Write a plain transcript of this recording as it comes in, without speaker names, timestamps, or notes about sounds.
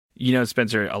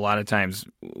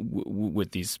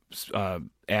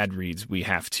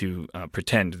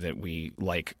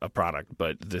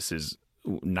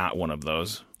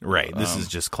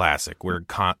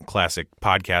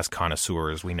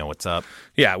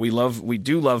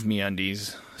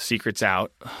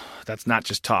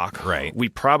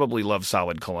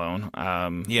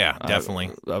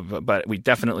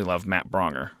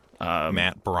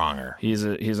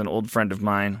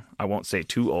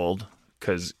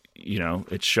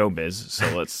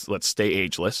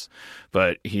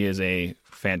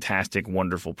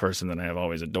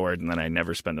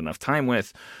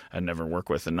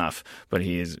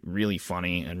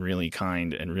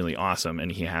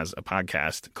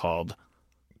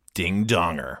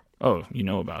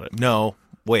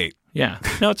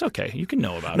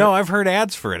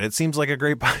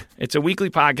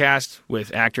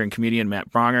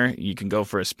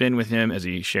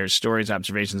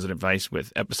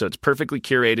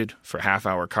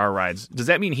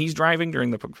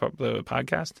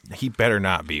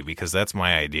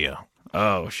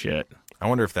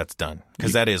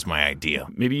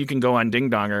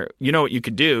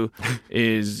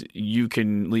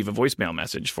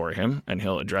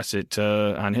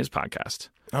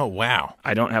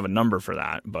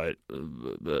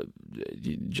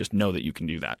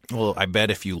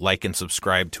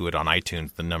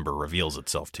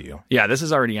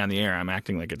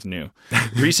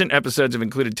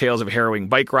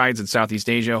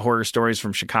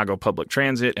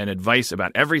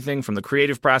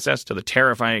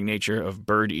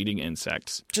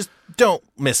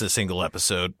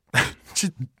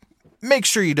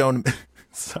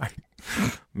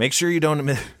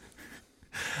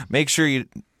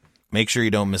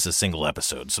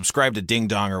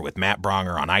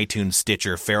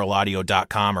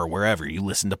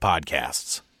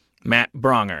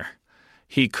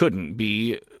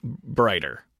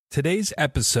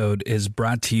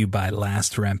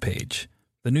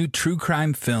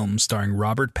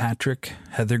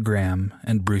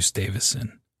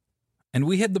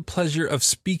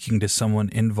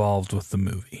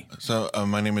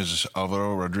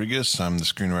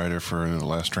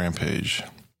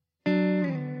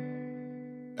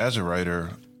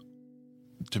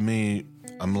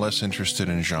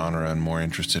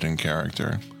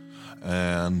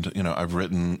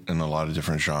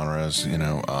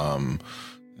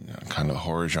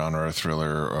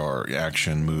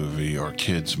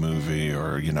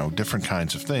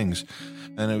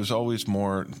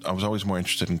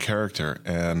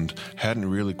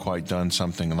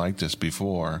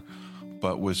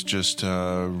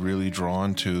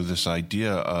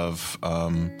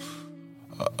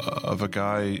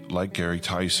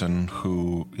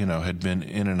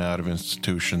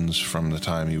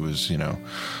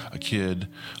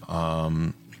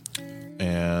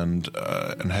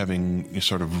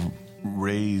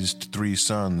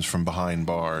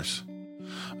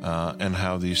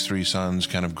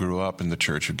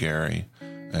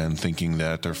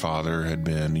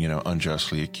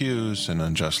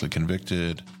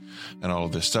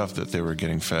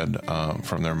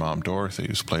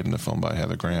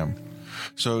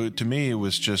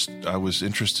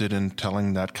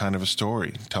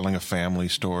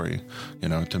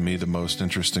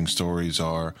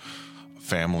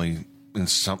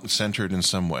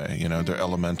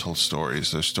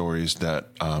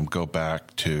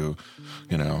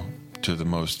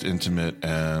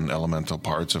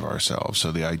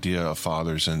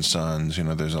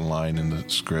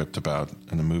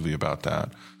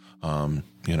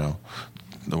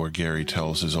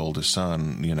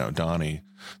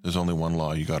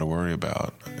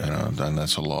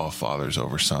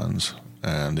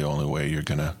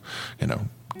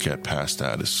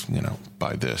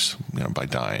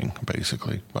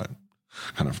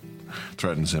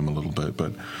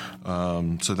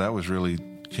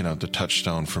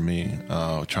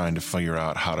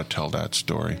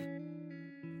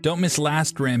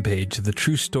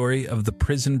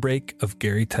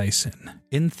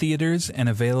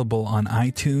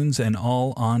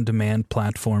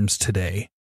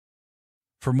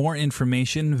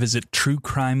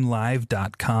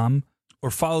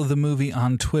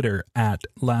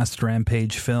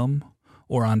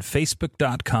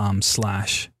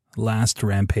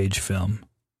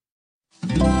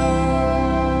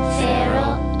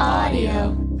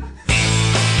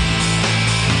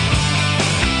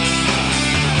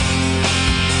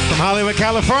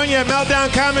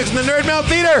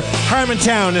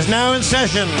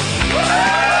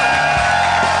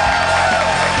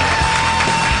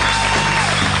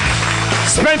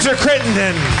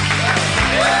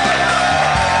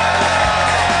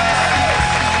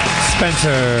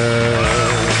Spencer.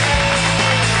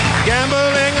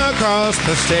 Gambling across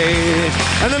the stage.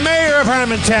 And the mayor of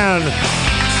Harmontown,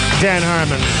 Dan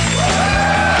Harmon.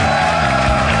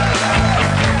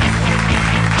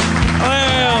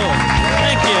 Well,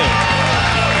 thank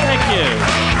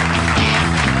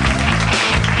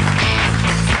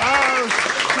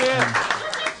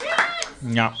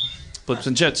you. Yeah. Flips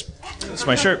and chits. That's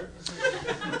my shirt.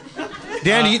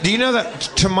 Dan, do you know that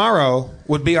tomorrow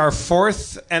would be our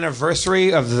 4th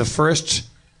anniversary of the first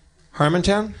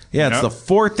Harmontown? Yeah, it's the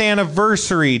 4th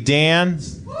anniversary, Dan.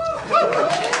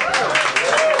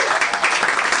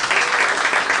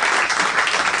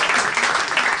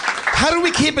 How do we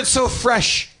keep it so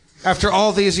fresh after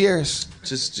all these years?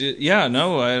 Just, I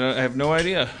have no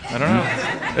idea. I don't know.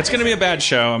 It's going to be a bad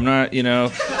show. I'm not,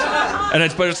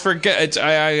 I've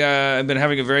been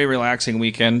having a very relaxing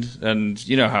weekend, and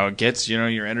you know how it gets.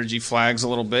 Your energy flags a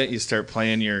little bit. You start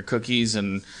playing your cookies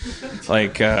and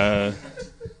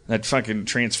that fucking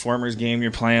Transformers game you're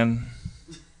playing.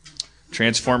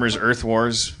 Transformers Earth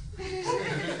Wars.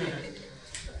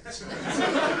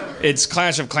 It's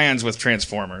Clash of Clans with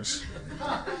Transformers.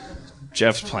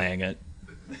 Jeff's playing it.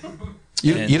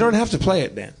 You don't have to play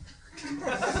it, Dan.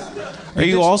 Are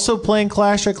you also playing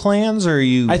Clash of Clans, or are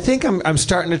you? I think I'm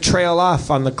starting to trail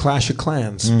off on the Clash of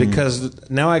Clans because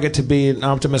now I get to be an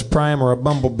Optimus Prime or a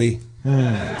Bumblebee.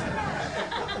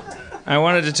 I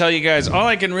wanted to tell you guys, all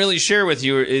I can really share with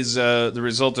you is the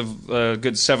result of a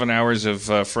good 7 hours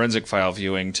of forensic file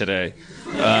viewing today.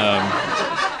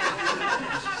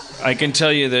 I can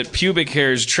tell you that pubic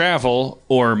hairs travel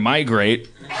or migrate.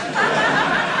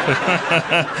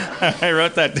 I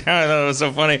wrote that down. I thought it was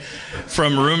so funny.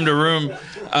 From room to room.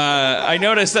 I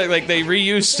noticed that they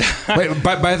reused. Wait,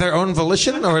 by their own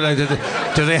volition, or do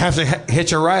they have to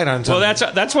hitch a ride on something? Well,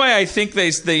 that's why I think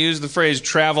they use the phrase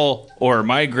travel or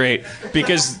migrate,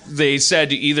 because they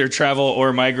said either travel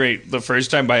or migrate the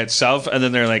first time by itself, and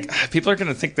then they're like, people are going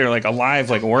to think they're alive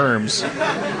like worms.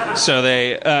 So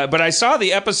they. But I saw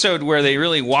the episode where they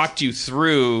really walked you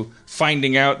through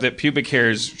finding out that pubic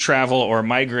hairs travel or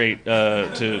migrate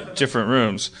to different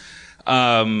rooms.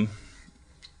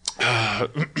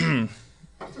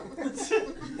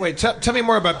 Wait, tell me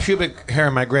more about pubic hair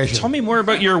migration. Tell me more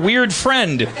about your weird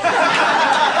friend.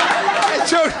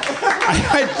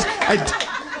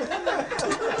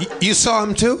 You saw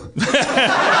him too?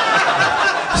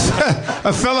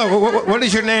 A fellow, what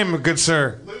is your name, good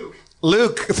sir?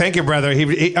 Luke. Thank you, brother.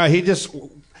 He just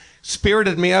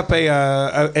spirited me up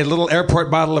a little airport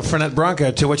bottle of Fernet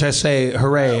Branca, to which I say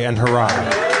hooray and hurrah.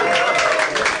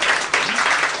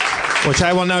 Which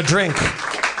I will now drink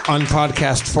on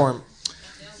podcast form.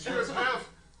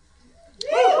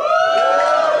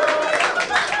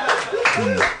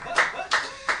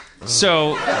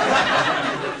 So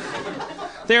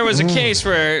there was a case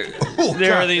where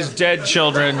there are these dead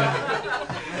children.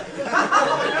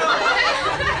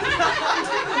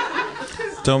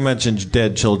 Don't mention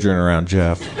dead children around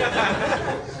Jeff.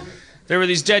 There were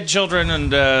these dead children,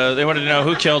 and they wanted to know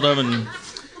who killed them,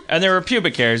 and there were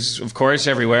pubic hairs, of course,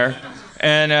 everywhere.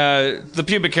 And the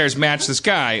pubic hairs matched this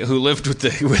guy who lived with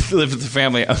the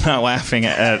family. I'm not laughing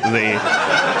at the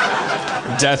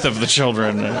death of the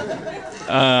children.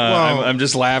 I'm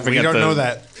just laughing at we don't know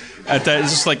that. At that, it's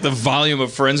just like the volume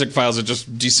of forensic files. It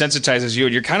just desensitizes you,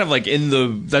 and you're kind of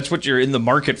that's what you're in the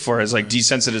market for, is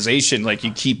desensitization.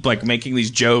 You keep making these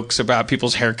jokes about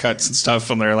people's haircuts and stuff,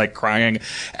 and they're crying,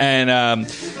 and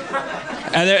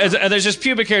there's just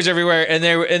pubic hairs everywhere, and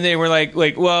they were like,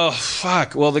 well,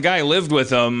 fuck. Well, the guy lived with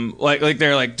them.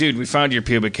 They're like, dude, we found your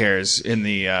pubic hairs in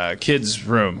the kids'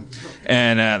 room,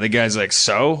 and the guy's like,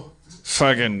 so,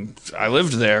 fucking, I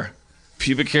lived there.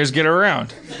 Pubic hairs get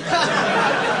around.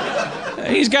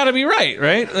 He's got to be right?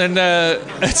 And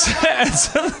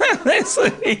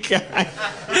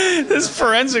this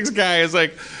forensics guy is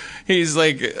he's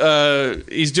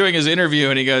doing his interview,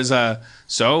 and he goes,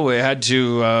 so we had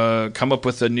to come up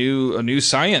with a new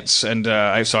science, and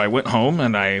so I went home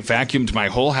and I vacuumed my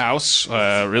whole house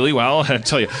really well. And I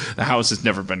tell you, the house has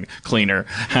never been cleaner.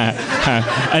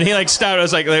 And he stopped.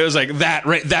 It was that,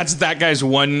 right? That's that guy's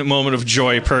one moment of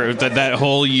joy per that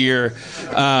whole year.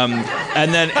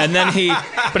 And then he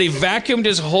vacuumed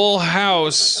his whole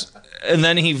house. And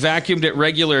then he vacuumed at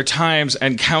regular times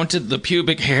and counted the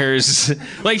pubic hairs.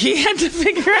 He had to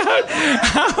figure out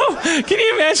how. Can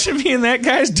you imagine being that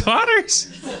guy's daughters?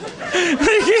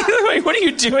 What are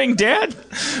you doing, Dad?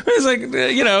 It's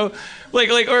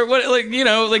or what,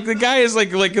 like the guy is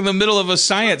like in the middle of a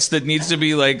science that needs to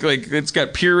be like it's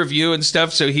got peer review and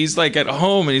stuff. So he's like at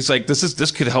home and he's like,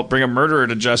 this could help bring a murderer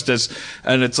to justice.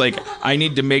 And it's like, I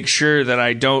need to make sure that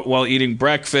I don't, while eating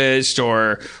breakfast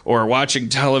or watching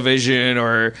television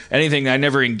or anything, I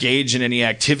never engage in any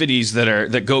activities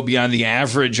that go beyond the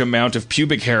average amount of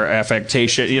pubic hair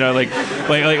affectation.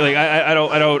 I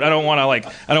don't want to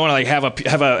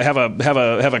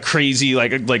have a crazy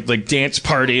like dance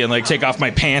party and like take off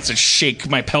my pants and shake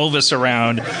my pelvis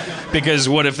around, because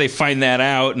what if they find that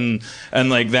out and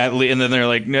like that, and then they're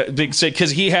like,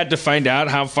 because he had to find out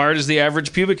how far does the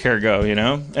average pubic hair go,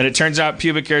 and it turns out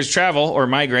pubic hairs travel or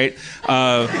migrate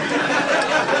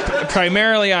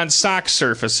primarily on sock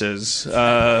surfaces.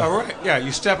 All right, yeah,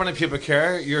 you step on a pubic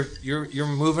hair, you're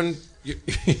moving,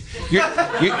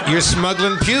 you're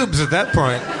smuggling pubes at that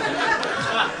point.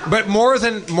 But more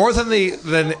than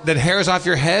the hairs off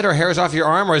your head or hairs off your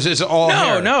arm, or is it all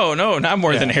hair? No, not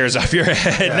more than hairs off your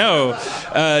head. Yeah. No,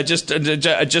 just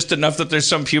enough that there's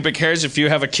some pubic hairs. If you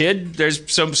have a kid,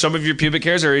 there's some of your pubic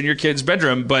hairs are in your kid's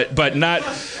bedroom, but not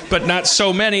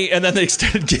so many. And then they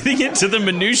started getting into the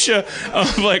minutia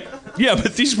of like, yeah,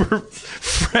 but these were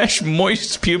fresh,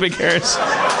 moist pubic hairs.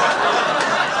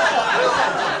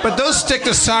 But those stick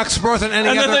to socks more than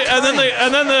any other kind.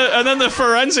 And then the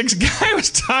forensics guy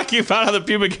was talking about how the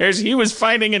pubic hairs he was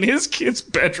finding in his kid's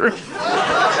bedroom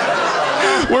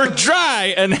were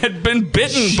dry and had been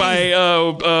bitten by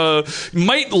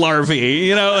mite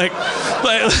larvae. But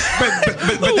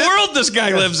the world this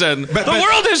guy lives in. The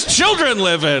world his children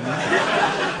live in.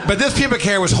 But this pubic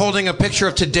hair was holding a picture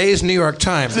of today's New York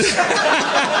Times.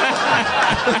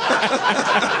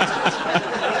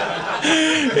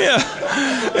 Yeah.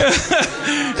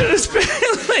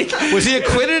 Was he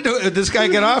acquitted? Did this guy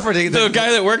get off? Or did the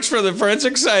guy that works for the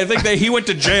forensics? I think that he went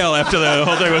to jail after the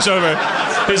whole thing was over.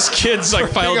 His kids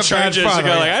filed charges. And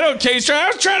go I don't care. I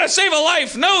was trying to save a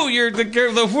life. No,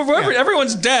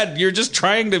 everyone's dead. You're just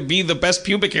trying to be the best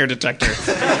pubic hair detector,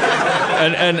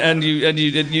 and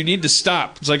you need to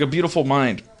stop. It's like a beautiful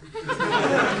mind,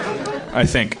 I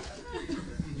think.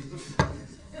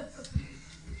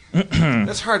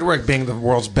 That's hard work being the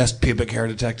world's best pubic hair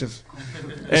detective.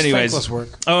 Anyways, thankless work.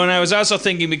 Oh, and I was also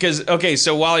thinking because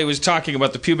so while he was talking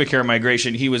about the pubic hair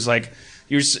migration, he was like,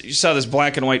 you saw this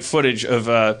black and white footage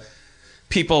of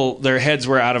people, their heads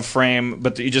were out of frame,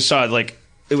 but you just saw like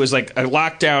it was like a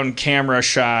lockdown camera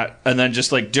shot, and then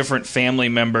just like different family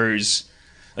members,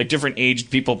 like different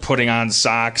aged people putting on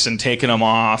socks and taking them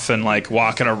off and like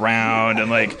walking around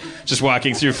and like just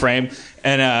walking through frame.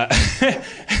 And and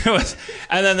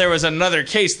then there was another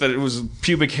case that it was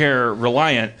pubic hair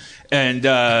reliant, and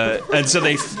so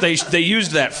they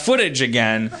used that footage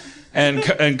again,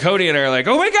 and Cody and I are like,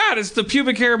 oh my God, it's the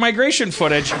pubic hair migration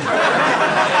footage.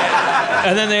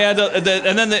 And then they had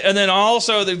and then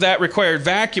also that required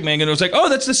vacuuming, and it was like, oh,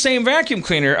 that's the same vacuum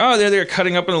cleaner. Oh, they're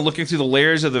cutting up and looking through the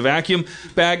layers of the vacuum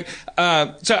bag.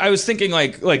 So I was thinking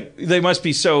like they must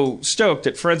be so stoked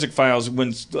at Forensic Files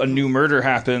when a new murder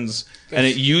happens and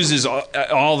it uses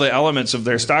all the elements of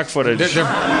their stock footage.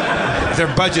 Their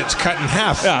budget's cut in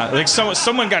half. Yeah, like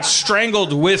someone got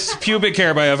strangled with pubic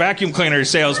hair by a vacuum cleaner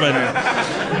salesman.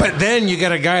 But then you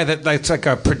get a guy that's like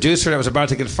a producer that was about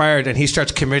to get fired, and he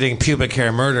starts committing pubic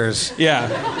hair murders. Yeah,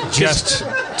 just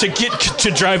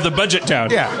to drive the budget down.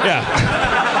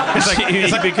 Yeah.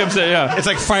 It's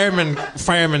like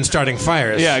firemen starting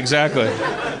fires. Yeah, exactly.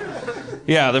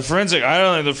 Yeah, I don't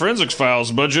think the Forensics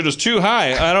Files budget is too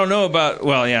high. I don't know about.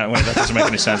 Well, yeah, that doesn't make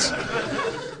any sense.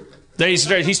 Then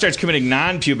he starts committing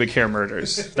non-pubic hair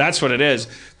murders. That's what it is.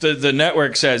 The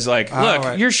network says look,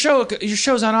 right. your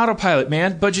show's on autopilot,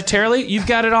 man. Budgetarily, you've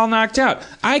got it all knocked out.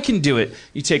 I can do it.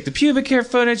 You take the pubic hair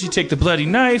footage, you take the bloody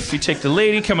knife, you take the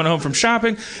lady coming home from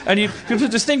shopping, and you put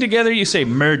this thing together. You say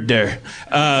murder,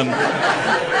 and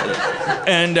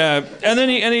then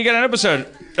you get an episode.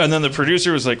 And then the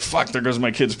producer was like, fuck, there goes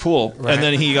my kid's pool. Right. And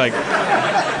then he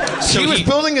So he was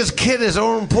building his kid his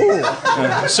own pool.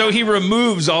 So he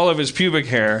removes all of his pubic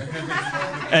hair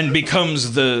and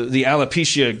becomes the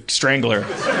alopecia strangler.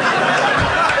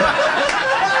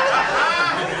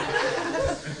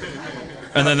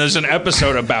 And then there's an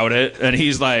episode about it, and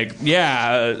he's like,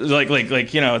 yeah,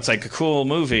 it's like a cool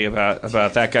movie about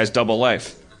that guy's double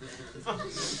life.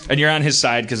 And you're on his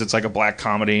side because it's like a black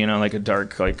comedy, like a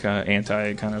dark,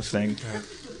 anti kind of thing.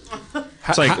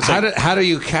 How do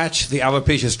you catch the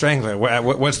alopecia strangler?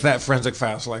 What's that forensic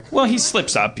files like? Well, he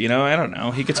slips up, I don't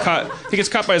know. He gets caught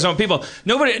by his own people.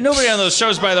 Nobody on those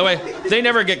shows, by the way, they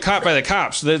never get caught by the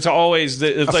cops. It's always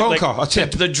a phone call, a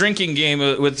tip. The drinking game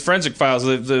with forensic files.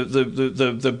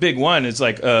 The big one is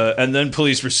like, and then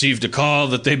police received a call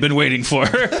that they've been waiting for.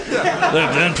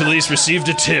 Then police received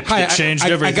a tip that changed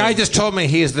everything. A guy just told me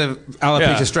he is the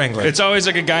alopecia strangler. It's always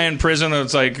like a guy in prison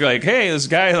that's like, hey, this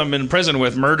guy I'm in prison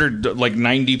with murdered like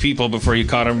 90 people before you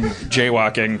caught him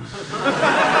jaywalking.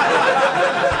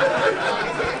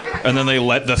 And then they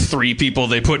let the 3 people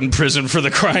they put in prison for the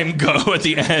crime go at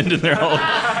the end, and they're all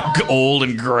old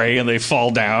and gray, and they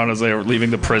fall down as they were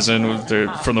leaving the prison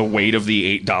from the weight of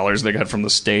the $8 they got from the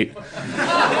state.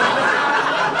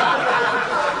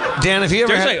 Dan, if you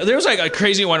ever there was like a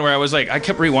crazy one where I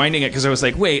kept rewinding it because I was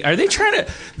like, wait, are they trying to?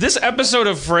 This episode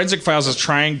of Forensic Files is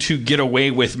trying to get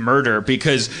away with murder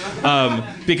because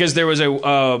there was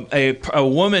a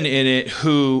woman in it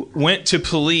who went to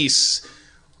police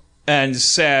and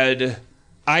said,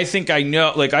 I think I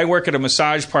know, like, I work at a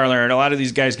massage parlor and a lot of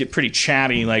these guys get pretty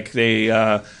chatty, like they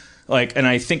and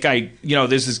I think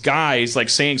there's this guy, he's like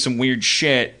saying some weird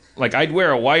shit, like, I'd wear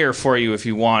a wire for you if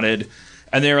you wanted.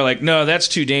 And they were like, no, that's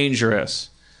too dangerous.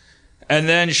 And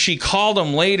then she called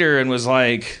him later and was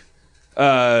like,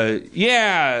 that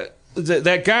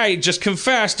guy just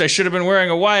confessed I should have been wearing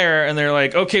a wire. And they're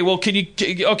like, okay, well,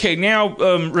 now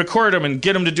record him and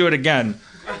get him to do it again.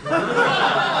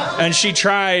 And she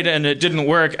tried and it didn't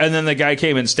work. And then the guy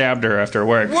came and stabbed her after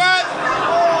work. What?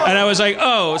 And I was like,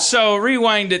 oh, so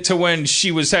rewind it to when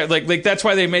she was like that's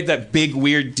why they made that big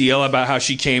weird deal about how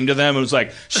she came to them. It was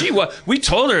like, we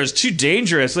told her it was too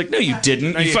dangerous. Like, no, you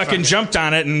didn't. You fucking jumped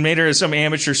on it and made her some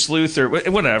amateur sleuth or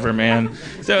whatever, man.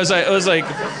 So it was like,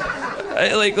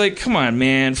 come on,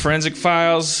 man. Forensic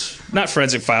Files, not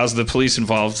Forensic Files, the police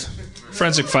involved.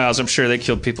 Forensic Files, I'm sure they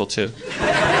killed people too.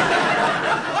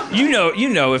 You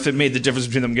know, if it made the difference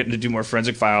between them getting to do more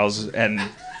Forensic Files and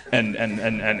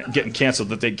getting canceled,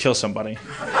 that they'd kill somebody.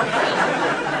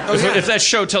 If that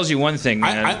show tells you one thing,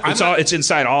 man, it's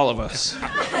inside all of us.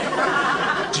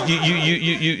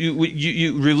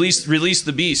 You release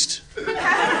the beast.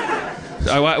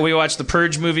 We watched the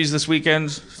Purge movies this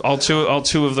weekend. All two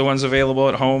of the ones available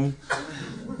at home.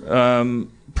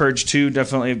 Purge 2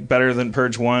 definitely better than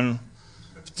Purge 1.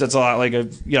 That's a lot like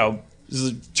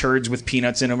turds with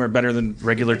peanuts in them are better than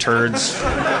regular turds.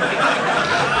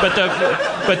 But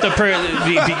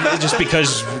just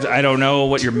because I don't know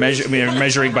what you're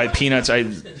measuring by peanuts,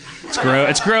 it's gross.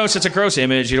 It's gross. It's a gross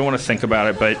image. You don't want to think about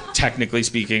it, but technically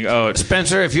speaking,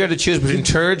 Spencer, if you had to choose between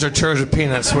turds or turds with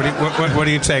peanuts, what are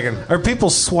you taking? Are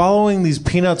people swallowing these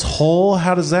peanuts whole?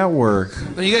 How does that work?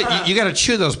 You got to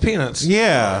chew those peanuts.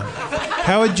 Yeah.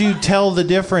 How would you tell the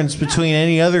difference between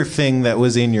any other thing that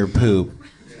was in your poop?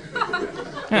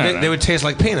 They would taste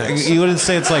like peanuts. You wouldn't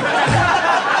say it's like.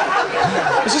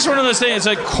 It's just one of those things. It's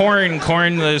like corn.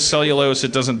 Corn, the cellulose,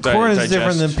 it doesn't digest. Corn is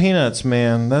different than peanuts,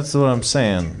 man. That's what I'm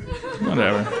saying.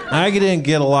 Whatever. I didn't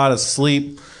get a lot of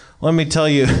sleep. Let me tell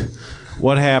you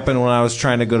what happened when I was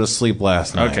trying to go to sleep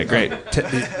last night. Okay, great.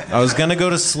 I was going to go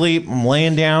to sleep. I'm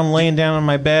laying down in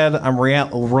my bed. I'm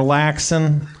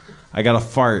relaxing. I got a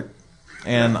fart.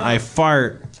 And I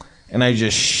fart, and I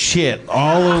just shit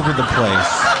all over the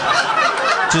place.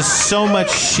 Just so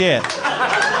much shit.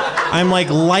 I'm like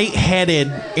lightheaded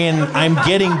and I'm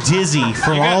getting dizzy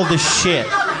from all the shit,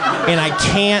 and I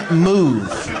can't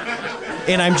move,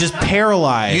 and I'm just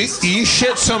paralyzed. You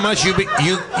shit so much you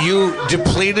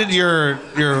depleted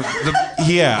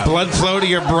the blood flow to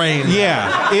your brain.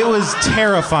 Yeah, it was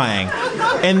terrifying.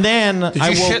 And then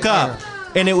I woke up,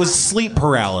 and it was sleep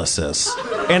paralysis.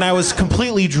 And I was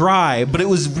completely dry, but it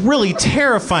was really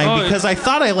terrifying because I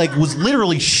thought I was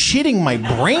literally shitting my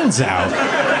brains out.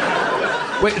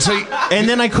 Wait, and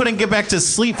then I couldn't get back to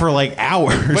sleep for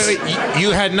hours. Wait,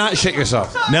 you had not shit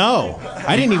yourself? No,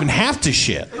 I didn't even have to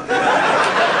shit.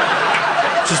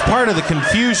 Just part of the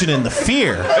confusion and the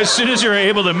fear. As soon as you were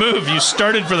able to move, you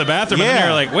started for the bathroom, and then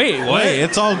you're like, wait, what? Wait,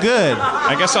 it's all good.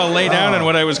 I guess I'll lay down in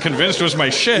what I was convinced was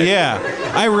my shit. Yeah,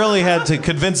 I really had to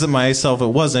convince myself it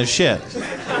wasn't shit.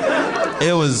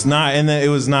 It was not, and it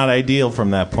was not ideal from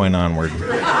that point onward.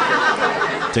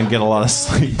 Didn't get a lot of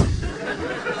sleep.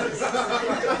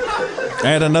 I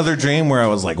had another dream where I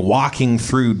was walking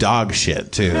through dog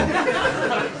shit too.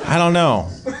 I don't know.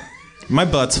 My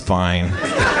butt's fine.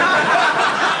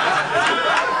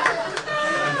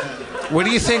 What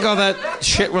do you think all that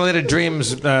shit-related dreams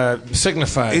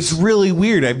signifies? It's really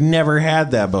weird. I've never had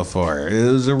that before.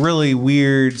 It was a really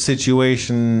weird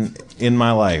situation in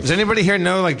my life. Does anybody here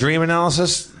know dream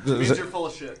analysis? Means you're full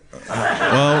of shit.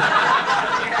 Well,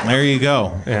 There you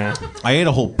go. Yeah. I ate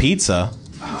a whole pizza.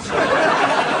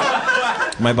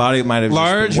 My body might have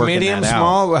large, just been working medium, that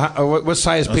small. out. What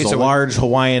size It was pizza? a large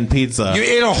Hawaiian pizza. You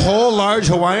ate a whole large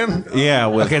Hawaiian? Yeah.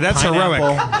 With Okay, that's pineapple.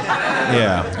 heroic.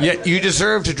 Yeah. Yeah, you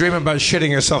deserve to dream about shitting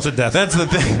yourself to death. That's the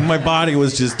thing. My body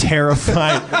was just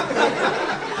terrified.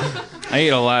 I ate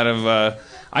a lot of.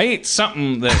 I ate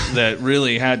something that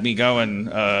really had me going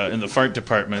in the fart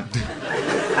department,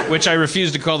 which I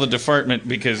refuse to call the department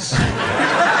because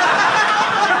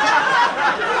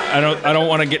I don't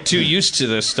want to get too used to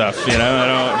this stuff, you know. I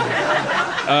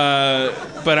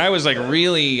don't. But I was like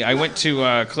really. I went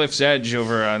to Cliff's Edge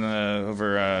over on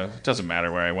it doesn't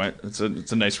matter where I went. It's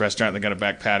a nice restaurant. They got a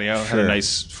back patio. Sure. Had a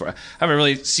nice. I haven't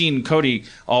really seen Cody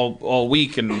all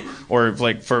week or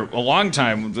like for a long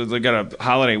time. They got a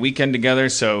holiday weekend together,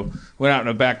 so went out in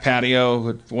a back patio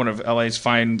with one of LA's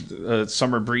fine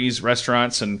summer breeze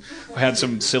restaurants and had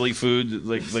some silly food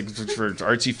like for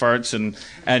artsy farts and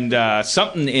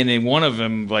something in one of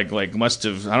them like must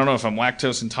have, I don't know if I'm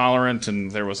lactose intolerant, and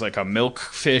there was like a milk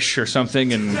fish or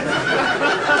something, and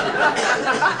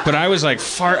but I was like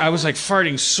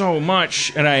farting so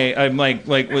much, and I'm like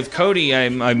with Cody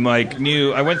I'm like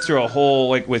new. I went through a whole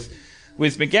like with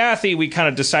McGathy, we kind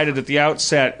of decided at the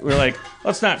outset, we're like,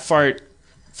 let's not fart in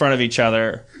front of each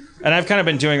other. And I've kind of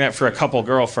been doing that for a couple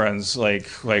girlfriends, like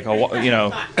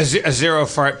a zero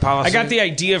fart policy. I got the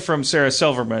idea from Sarah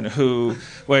Silverman, who,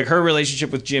 like, her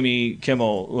relationship with Jimmy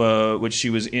Kimmel, which she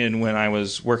was in when I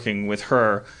was working with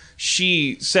her.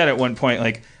 She said at one point,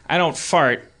 like, I don't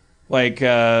fart like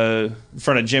in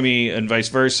front of Jimmy and vice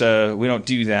versa. We don't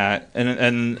do that.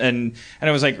 And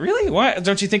I was like, really? What?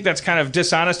 Don't you think that's kind of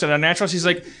dishonest and unnatural? She's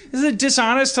like, is it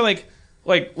dishonest to like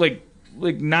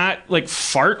not like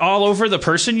fart all over the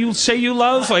person you say you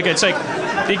love? Like, it's like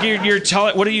you're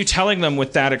telling, what are you telling them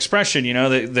with that expression? You know,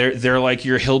 they're like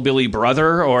your hillbilly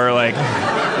brother, or like,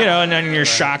 you know, and then you're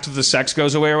shocked if the sex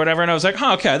goes away or whatever. And I was like,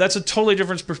 okay, that's a totally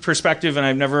different perspective, and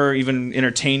I've never even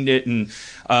entertained it. And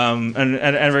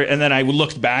then I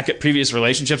looked back at previous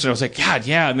relationships, and I was like, God,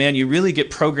 yeah, man, you really get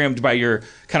programmed by your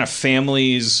kind of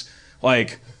family's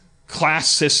like class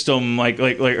system,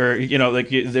 or you know, like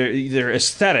their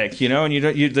aesthetic, you know,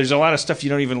 and there's a lot of stuff you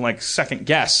don't even like second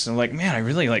guess. And I'm like, man, I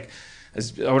really like. I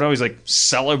would always like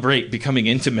celebrate becoming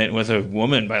intimate with a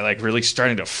woman by like really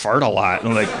starting to fart a lot,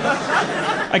 and like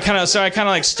I kind of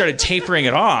like started tapering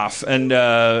it off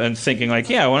and thinking like,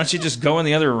 yeah, why don't you just go in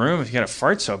the other room if you got to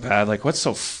fart so bad? Like, what's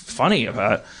so funny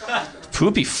about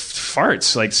poopy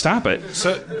farts? Like, stop it.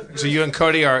 So you and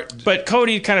Cody are. But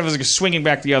Cody kind of was like swinging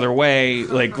back the other way,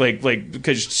 like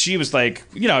because she was like,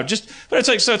 you know, just. But it's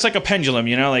like, so it's like a pendulum,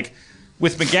 you know, like.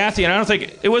 With McGathy, and I don't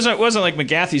think it wasn't like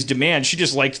McGathy's demand. She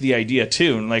just liked the idea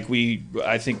too, and like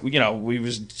I think we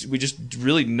just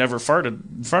really never farted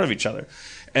in front of each other,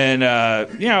 and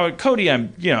you know, Cody,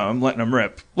 I'm letting him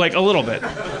rip like a little bit,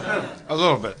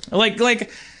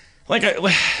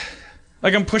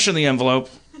 like I'm pushing the envelope.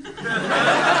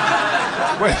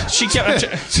 Wait, she kept.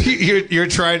 You're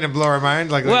trying to blow her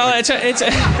mind, like. Well, it's it's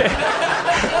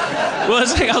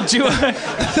like I'll do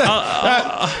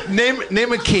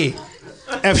name a key.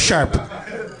 F sharp. So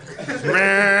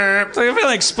I feel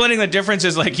like splitting the difference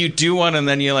is like you do one and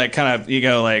then you like kind of you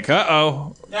go like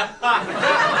uh-oh. And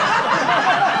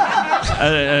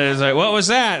it's like, what was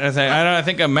that? I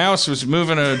think a mouse was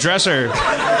moving a dresser. You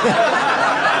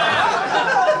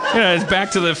know, it's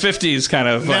back to the 50s kind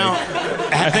of. Now,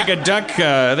 like, I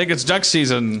think it's duck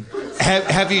season.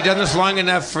 Have you done this long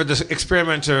enough for this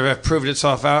experiment to have proved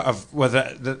itself out of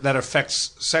whether that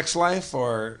affects sex life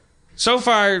or? So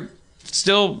far.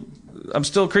 I'm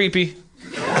still creepy.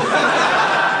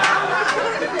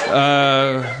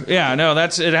 Yeah, no,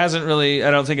 it hasn't really.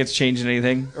 I don't think it's changed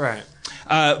anything. Right.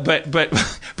 But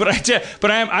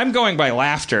I'm going by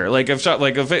laughter. Like if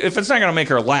it's not gonna make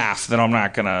her laugh, then I'm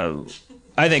not gonna.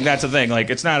 I think that's the thing. Like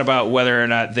it's not about whether or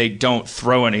not they don't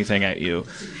throw anything at you.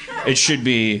 It should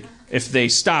be if they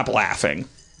stop laughing,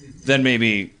 then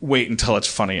maybe wait until it's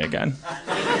funny again.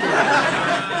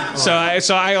 So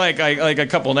I like a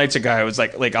couple nights ago I was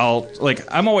like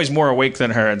I'm always more awake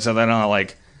than her, and so then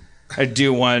I'd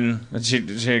do one and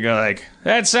she'd go like,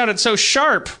 that sounded so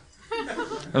sharp.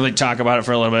 And like talk about it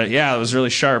for a little bit. Yeah, it was really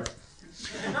sharp.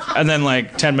 And then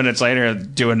like 10 minutes later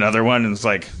I'd do another one, and it's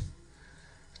like,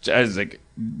 I was like,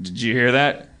 did you hear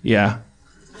that? Yeah.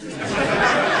 All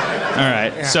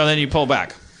right. Yeah. So then you pull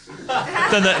back.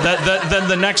 Then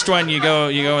the next one you go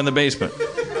in the basement.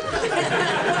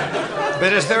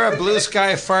 But is there a blue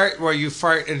sky fart where you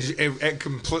fart and it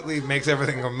completely makes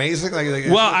everything amazing?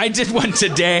 Well, I did one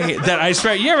today that I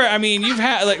swear. You've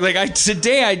had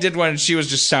today I did one and she was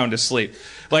just sound asleep.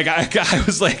 Like I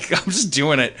was like, I'm just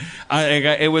doing it.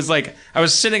 It was like I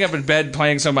was sitting up in bed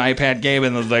playing some iPad game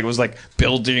and was like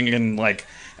building and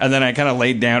then I kind of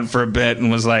laid down for a bit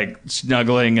and was like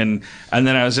snuggling and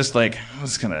then I was just like, I'm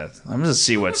gonna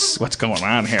see what's going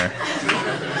on here.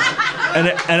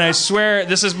 And I swear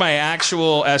this is my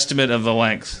actual estimate of the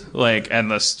length.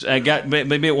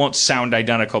 Maybe it won't sound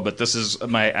identical, but this is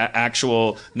my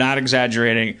actual, not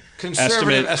exaggerating,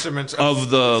 estimate of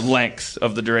the length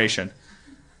of the duration.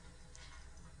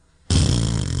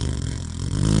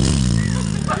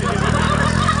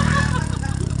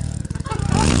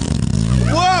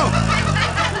 Whoa!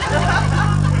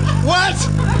 What?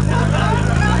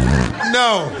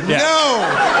 No. Yeah.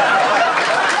 No.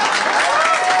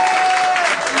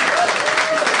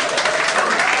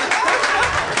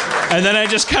 And then I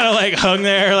just kind of hung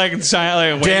there in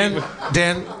silence.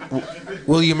 Dan,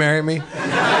 will you marry me?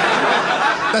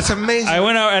 That's amazing. I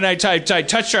went out and I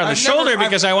touched her on the shoulder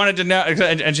because I wanted to know.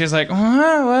 And she's like, what?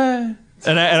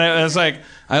 And I was like,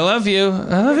 I love you.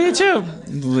 I love you too.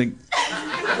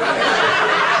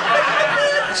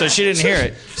 So she didn't hear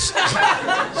it.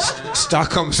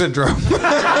 Stockholm Syndrome.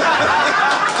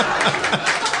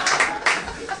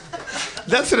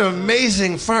 That's an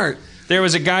amazing fart. There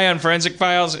was a guy on Forensic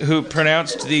Files who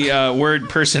pronounced the word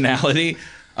personality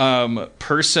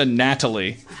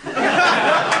personatally.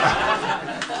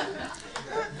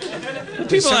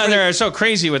 People out there are so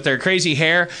crazy with their crazy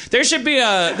hair. There should be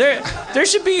a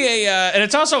and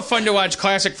it's also fun to watch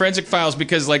classic Forensic Files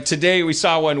because today we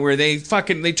saw one where they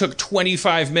took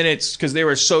 25 minutes because they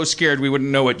were so scared we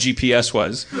wouldn't know what GPS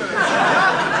was.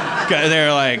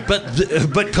 They're like,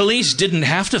 but police didn't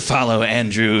have to follow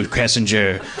Andrew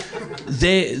Kessinger.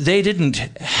 They didn't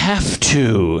have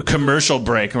to. Commercial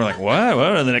break. And we're like, what?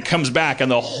 And then it comes back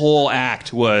and the whole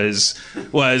act was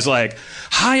like,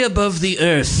 high above the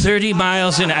earth, 30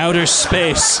 miles in outer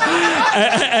space.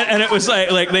 And it was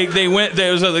like they went,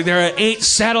 there are 8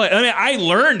 satellites. I mean, I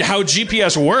learned how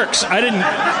GPS works. I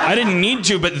didn't need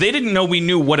to, but they didn't know we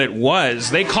knew what it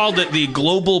was. They called it the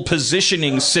Global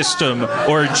Positioning System,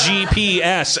 or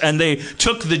GPS, and they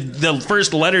took the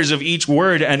first letters of each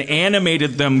word and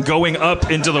animated them going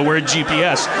up into the word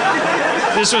GPS.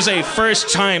 This was a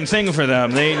first-time thing for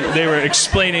them. They were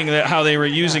explaining how they were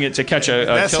using it to catch a killer.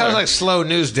 That sounds like slow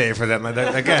news day for them.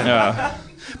 Again.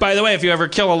 By the way, if you ever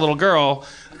kill a little girl,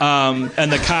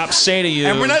 and the cops say to you,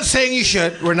 and we're not saying you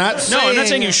should. We're not saying. No, I'm not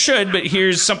saying you should. But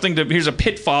here's a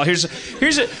pitfall. Here's a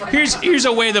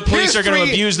way the police are going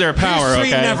to abuse their power.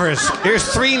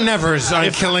 Here's 3 nevers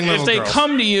on killing little girls. If they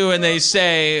come to you and they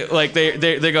say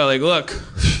they go look,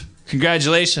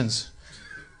 congratulations.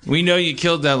 We know you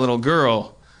killed that little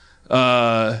girl,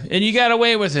 and you got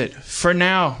away with it for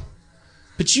now.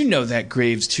 But you know that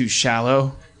grave's too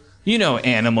shallow. You know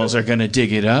animals are going to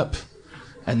dig it up.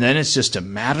 And then it's just a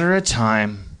matter of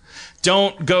time.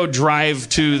 Don't go drive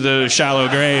to the shallow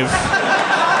grave.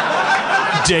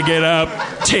 Dig it up.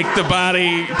 Take the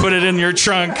body, put it in your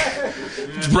trunk,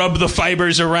 rub the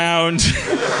fibers around.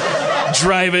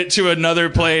 Drive it to another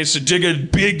place, dig a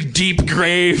big, deep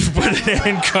grave, put it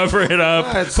in, cover it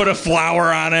up, put a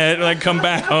flower on it, come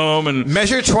back home and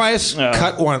measure twice,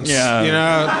 cut once. Yeah. You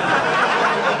know,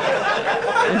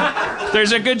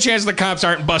 there's a good chance the cops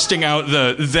aren't busting out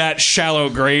that shallow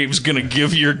grave's gonna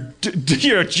give your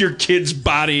kid's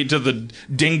body to the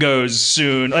dingoes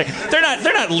soon. They're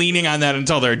not leaning on that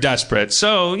until they're desperate.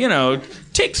 So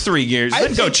take 3 years,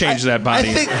 then go change that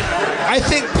body. I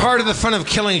think part of the fun of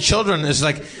killing children is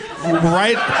riding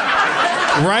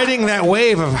that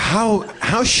wave of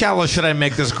how shallow should I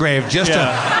make this grave just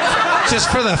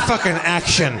for the fucking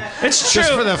action. It's true.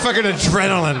 Just for the fucking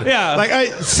adrenaline.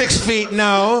 Yeah. 6 feet,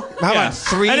 no. How about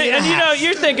 3 and a half?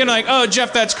 You're thinking oh,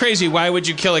 Jeff, that's crazy. Why would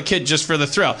you kill a kid just for the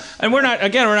thrill? And we're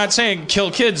not saying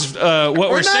kill kids. What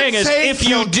we're saying is if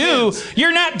you do,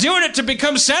 you're not doing it to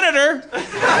become senator.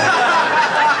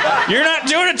 You're not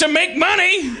doing it to make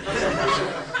money.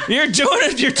 You're doing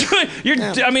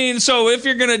it. I mean, so if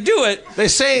you're gonna do it, they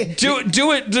say do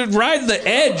it to ride the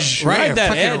edge. Ride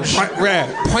that edge.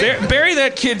 Bury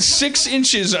that kid 6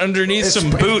 inches underneath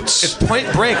some boots. It's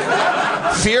Point Break.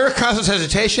 Fear causes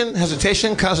hesitation.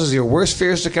 Hesitation causes your worst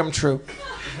fears to come true.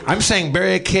 I'm saying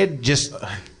bury a kid just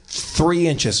 3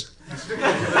 inches.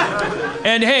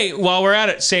 And hey, while we're at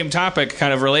it, same topic,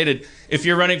 kind of related. If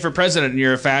you're running for president and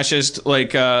you're a fascist,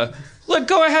 look,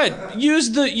 go ahead.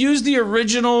 Use the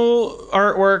original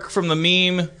artwork from the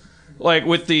meme. like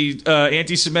with the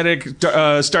anti-Semitic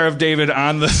Star of David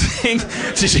on the thing.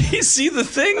 Did you see the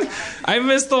thing? I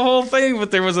missed the whole thing,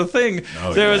 but there was a thing.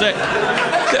 Was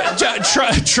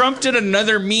Trump did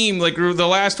another meme, like the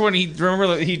last one.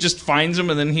 He just finds him,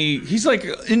 and then he's like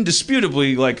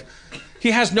indisputably like. He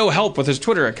has no help with his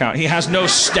Twitter account. He has no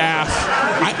staff.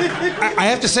 I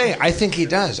have to say, I think he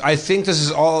does. I think this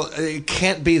is all. It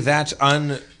can't be that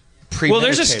unpremeditated. Well,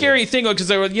 there's a scary thing because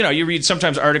you read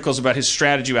sometimes articles about his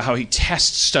strategy about how he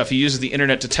tests stuff. He uses the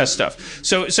internet to test stuff.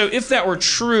 So if that were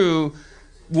true.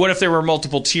 What if there were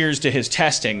multiple tiers to his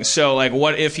testing? So, like,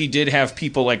 what if he did have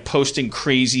people, like, posting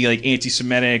crazy, like,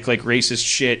 anti-Semitic, like, racist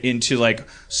shit into, like,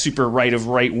 super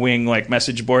right-wing, like,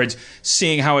 message boards,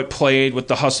 seeing how it played with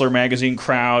the Hustler magazine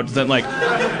crowd, then, like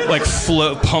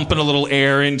pumping a little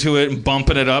air into it and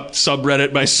bumping it up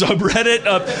subreddit by subreddit,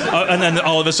 and then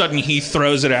all of a sudden he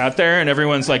throws it out there, and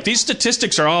everyone's like, these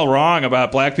statistics are all wrong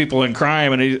about black people in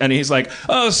crime, and he's like,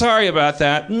 oh, sorry about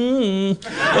that.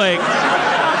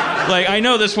 Like, I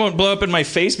know this won't blow up in my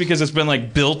face because it's been,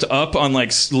 like, built up on,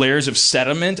 like, layers of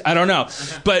sediment. I don't know.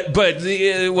 But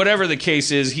whatever the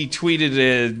case is, he tweeted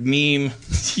a meme.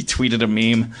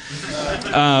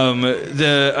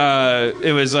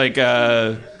 It was, like,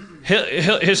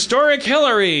 historic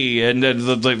Hillary. And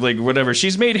then, like, whatever.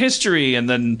 She's made history. And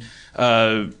then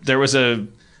there was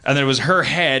her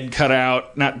head cut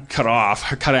out, not cut off,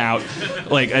 cut out,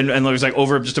 like, and it was like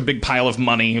over just a big pile of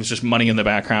money. It was just money in the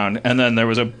background. And then there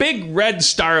was a big red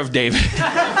Star of David.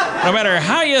 No matter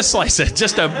how you slice it,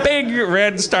 just a big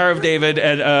red Star of David.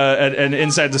 And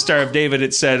inside the Star of David,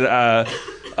 it said,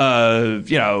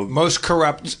 most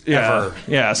corrupt ever.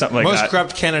 Yeah, something like most that.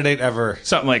 Corrupt candidate ever.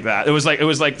 Something like that. It was like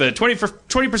the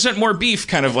 20% more beef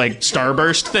kind of like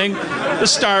starburst thing. The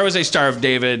star was a Star of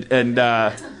David, and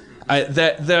and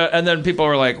then people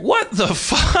were like, "What the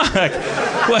fuck?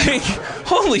 Like,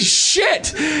 holy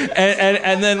shit!"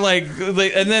 And then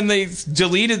they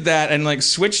deleted that and like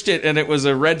switched it, and it was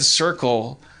a red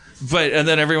circle. And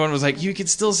then everyone was like, "You could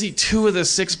still see 2 of the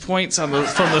 6 points from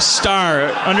the star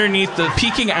underneath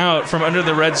peeking out from under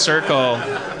the red circle."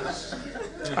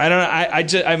 I don't know.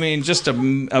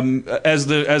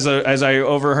 As I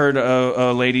overheard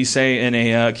a lady say in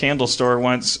a candle store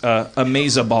once,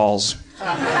 "Amaze-a-balls."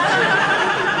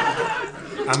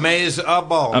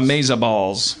 Amaze-a-balls.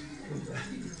 Amaze-a-balls.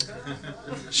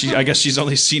 I guess she's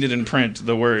only seen it in print,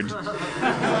 the word.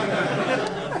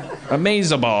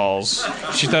 Amaze-a-balls.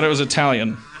 She thought it was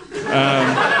Italian.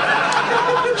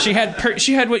 She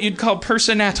had what you'd call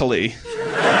personality.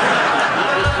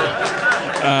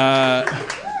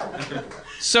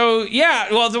 So,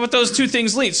 yeah, well, what those 2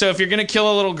 things lead. So if you're going to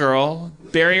kill a little girl,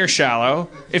 bury her shallow.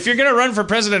 If you're going to run for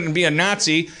president and be a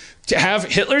Nazi, to have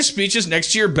Hitler's speeches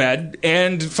next to your bed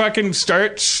and fucking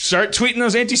start tweeting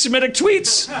those anti-Semitic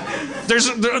tweets.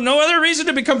 There's no other reason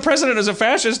to become president as a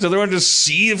fascist other than to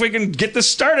see if we can get this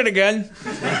started again.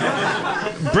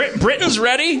 Britain's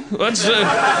ready. Let's get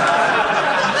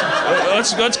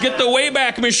the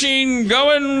Wayback Machine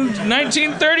going.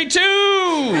 1932.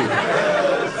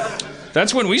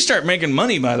 That's when we start making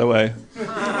money, by the way.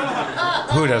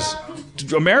 Who does?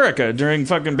 America during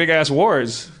fucking big ass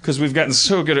wars because we've gotten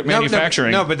so good at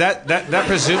manufacturing. No, but that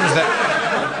presumes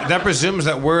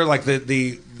that we're like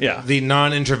the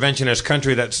non-interventionist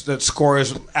country that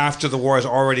scores after the war has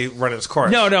already run its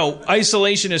course. No,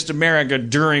 isolationist America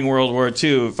during World War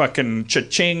II, fucking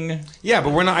cha-ching. Yeah,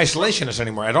 but we're not isolationist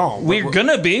anymore at all. We're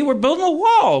gonna be. We're building a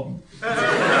wall.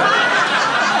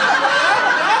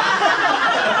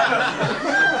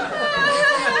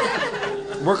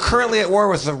 We're currently at war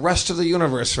with the rest of the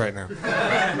universe right now.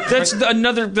 That's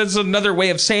another way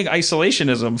of saying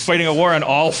isolationism, fighting a war on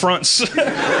all fronts.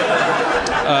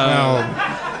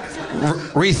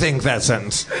 Rethink that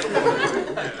sentence.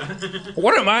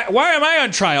 Why am I on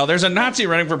trial? There's a Nazi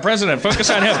running for president. Focus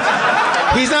on him.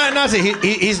 He's not a Nazi.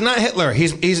 He's not Hitler.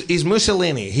 He's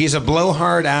Mussolini. He's a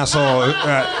blowhard asshole. A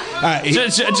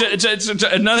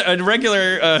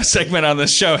regular segment on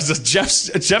this show is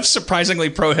Jeff's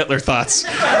surprisingly pro-Hitler thoughts.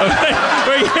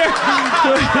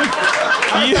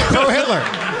 Pro-Hitler.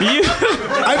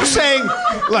 I'm saying,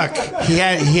 look, he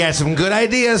had some good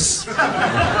ideas.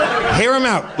 Hear him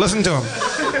out. Listen to him.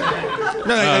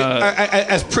 No,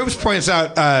 as Proops points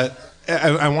out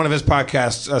on one of his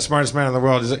podcasts, Smartest Man in the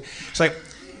World, it's like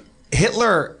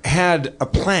Hitler had a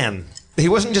plan. He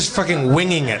wasn't just fucking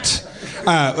winging it.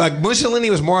 Like Mussolini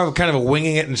was more of a kind of a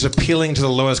winging it and just appealing to the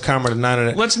lowest common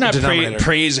denominator. Let's not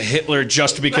praise Hitler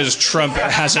just because Trump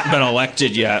hasn't been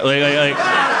elected yet.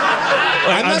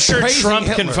 I'm sure praising Trump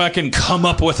Hitler. can fucking come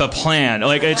up with a plan.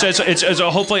 Like it's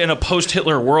hopefully in a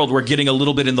post-Hitler world, we're getting a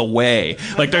little bit in the way.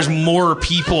 Like there's more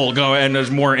people going and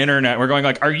there's more internet. We're going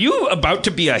like, are you about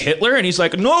to be a Hitler? And he's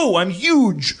like, no, I'm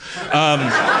huge. Saying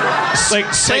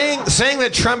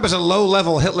that Trump is a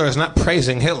low-level Hitler is not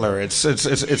praising Hitler.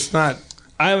 It's not.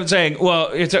 I'm saying, well,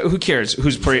 who cares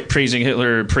who's praising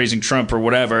Hitler or praising Trump or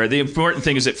whatever? The important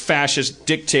thing is that fascist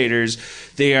dictators,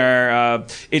 they are.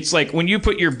 It's like when you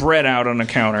put your bread out on a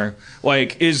counter.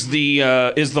 Like, is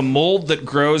the mold that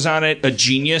grows on it a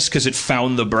genius because it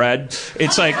found the bread?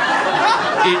 It's like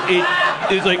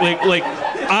like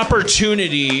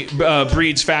opportunity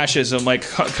breeds fascism. Like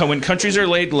when countries are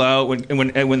laid low,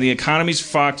 when the economy's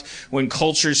fucked, when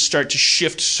cultures start to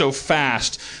shift so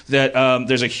fast that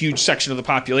there's a huge section of the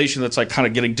population that's like kind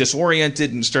of getting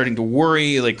disoriented and starting to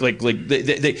worry. Like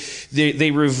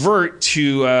they revert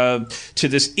to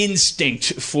this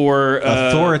instinct for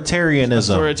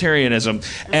authoritarianism,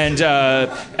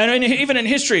 and even in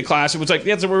history class, it was like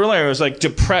that's what we realized. It was like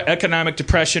economic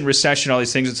depression, recession, all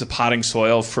these things. It's a potting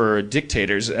soil for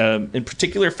dictators. In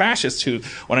particular fascists who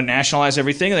want to nationalize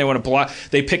everything and they want to block.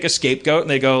 They pick a scapegoat and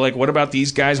they go like, "What about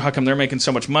these guys? How come they're making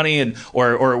so much money?" And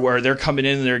or they're coming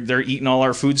in and they're eating all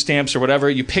our food stamps or whatever.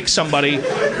 You pick somebody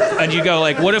and you go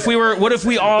like, "What if we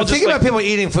all?" Thinking about people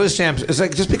eating food stamps is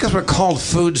like just because we're called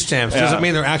food stamps doesn't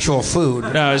mean they're actual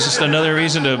food. No, it's just another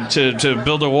reason to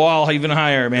build a wall even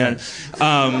higher, man.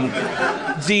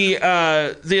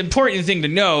 The important thing to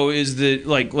know is that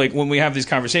like when we have these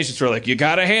conversations, we're like, you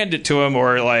gotta hand it to him,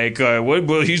 or like,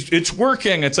 it's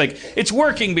working. It's like it's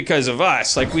working because of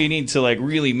us. Like we need to like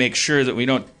really make sure that we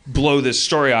don't blow this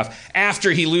story off after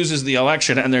he loses the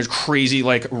election and there's crazy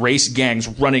like race gangs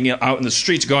running out in the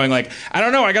streets going like, I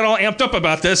don't know, I got all amped up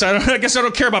about this. I guess I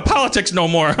don't care about politics no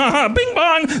more. Bing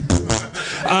bong.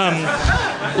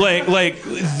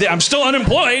 I'm still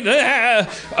unemployed.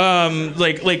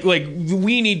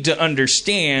 We need to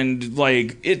understand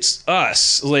like it's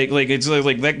us. Like it's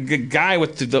like that guy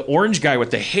with the orange guy with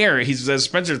the hair. He's, as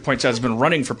Spencer points out, has been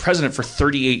running for president for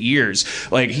 38 years.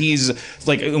 Like he's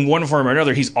like in one form or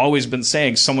another, he's always been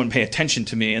saying, someone pay attention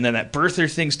to me. And then that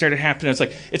birther thing started happening. It's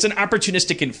like, it's an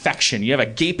opportunistic infection. You have a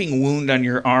gaping wound on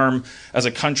your arm as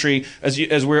a country, as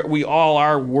we all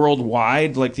are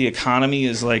worldwide. Like the economy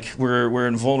is like, we're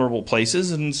in vulnerable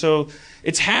places. And so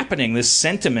it's happening, this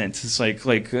sentiment. It's like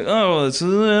I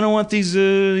don't want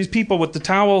these people with the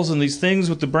towels and these things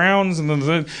with the browns and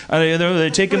they're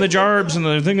taking the jarbs and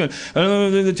they're thinking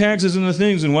the taxes and the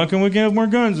things, and why can't we have more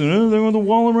guns, and they want the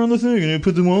wall around the thing and they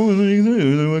put the wall in the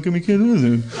thing, why can we can't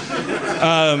do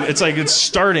that? It's like it's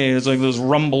starting. It's like those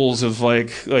rumbles of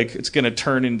like it's going to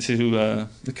turn into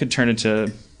it could turn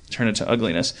into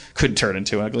ugliness. Could turn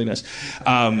into ugliness.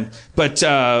 But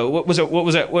what was it? What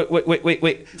was that?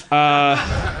 Wait.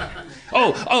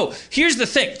 Here's the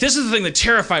thing. This is the thing that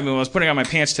terrified me when I was putting on my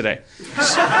pants today.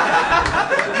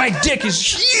 My dick is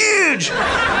huge.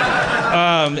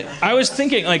 I was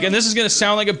thinking, like, and this is going to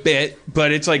sound like a bit,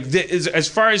 but it's like, as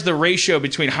far as the ratio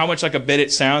between how much like a bit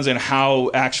it sounds and how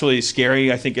actually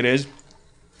scary I think it is,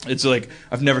 it's like,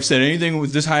 I've never said anything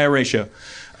with this high a ratio.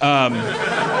 I'm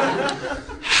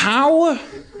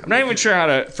not even sure how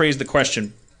to phrase the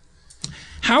question.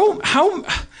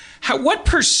 What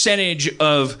percentage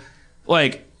of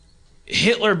like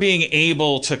Hitler being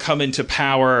able to come into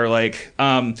power, like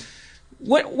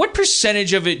what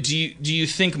percentage of it do you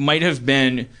think might have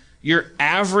been your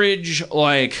average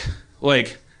like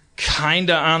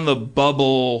kinda on the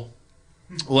bubble,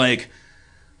 like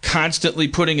constantly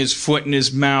putting his foot in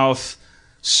his mouth,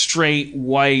 straight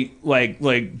white like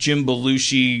Jim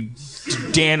Belushi,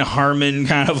 Dan Harmon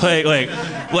kind of like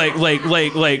I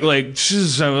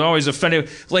was always offended,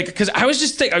 like, because I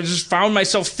just found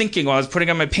myself thinking while I was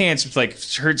putting on my pants, it's like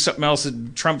heard something else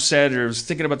that Trump said, or was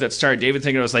thinking about that Star David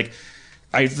thing, and I was like,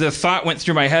 the thought went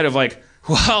through my head of like,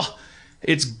 well,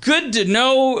 it's good to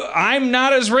know I'm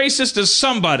not as racist as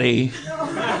somebody.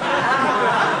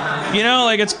 You know,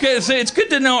 like it's good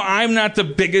to know I'm not the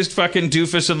biggest fucking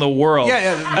doofus in the world.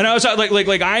 Yeah. And I was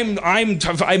like I'm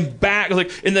back.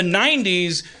 Like in the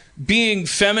 90s, being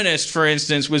feminist, for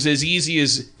instance, was as easy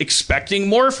as expecting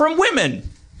more from women.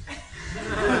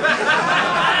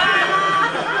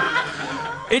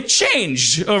 It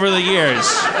changed over the years.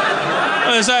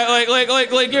 Was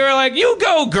like you were like, you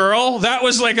go, girl. That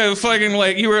was like a fucking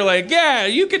like, you were like, yeah,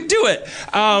 you can do it.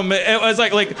 It was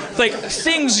like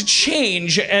things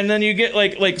change, and then you get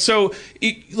so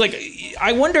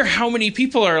I wonder how many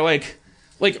people are like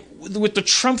with the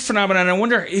Trump phenomenon. I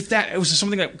wonder if that was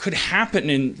something that could happen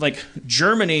in like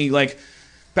Germany, like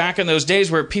back in those days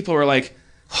where people were like,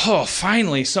 oh,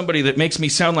 finally somebody that makes me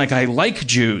sound like I like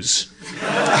Jews.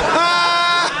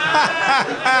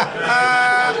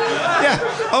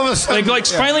 Almost Like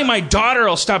finally my daughter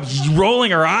will stop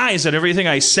rolling her eyes at everything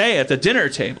I say at the dinner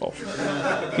table.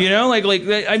 You know, like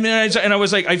I mean, I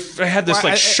was like, I had this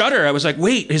shudder. I was like,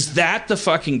 wait, is that the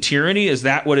fucking tyranny? Is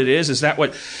that what it is? Is that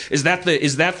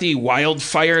the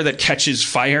wildfire that catches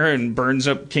fire and burns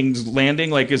up King's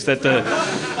Landing? Like, it's the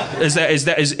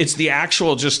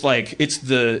actual, just like, it's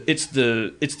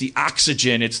the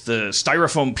oxygen, it's the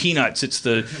styrofoam peanuts, it's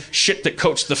the shit that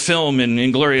coats the film in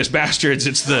Inglourious Bastards.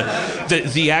 It's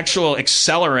the actual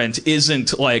accelerant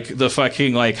isn't like the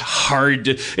fucking like hard.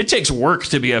 It takes work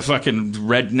to be a fucking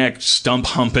redneck stump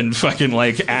humping fucking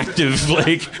like active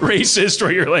like racist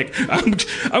where you're like, I'm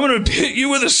gonna hit you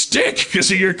with a stick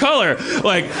because of your color.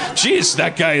 Like, geez,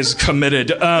 that guy is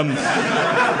committed.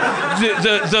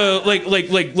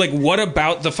 What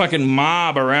about the fucking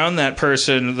mob around that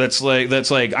person that's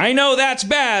like I know that's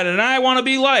bad and I want to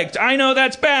be liked. I know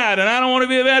that's bad and I don't want to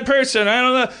be a bad person. I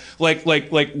don't know. Like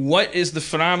what is the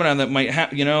phenomenon that might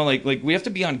happen? You know, like we have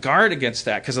to be on guard against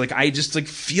that, because like I just like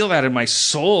feel that in my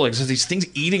soul. Like, there's these things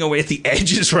eating away at the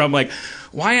edges where I'm like,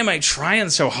 why am I trying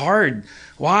so hard?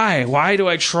 Why do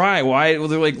I try? Why? Well,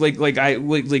 they're like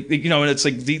you know, and it's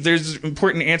like there's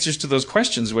important answers to those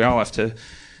questions we all have to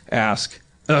ask.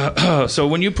 So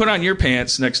when you put on your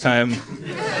pants next time,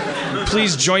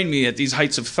 please join me at these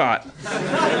heights of thought.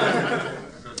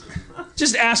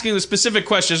 Just asking the specific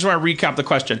question. I just want to recap the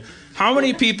question. How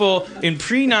many people in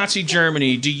pre-Nazi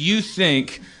Germany do you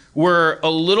think were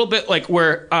a little bit like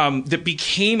that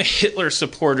became Hitler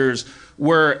supporters,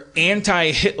 were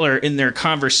anti-Hitler in their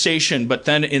conversation, but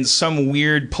then in some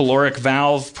weird caloric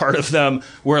valve part of them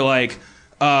were like,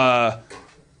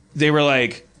 they were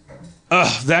like,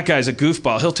 oh, that guy's a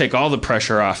goofball. He'll take all the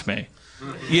pressure off me.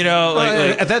 You know,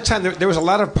 at that time, there was a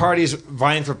lot of parties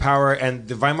vying for power, and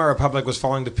the Weimar Republic was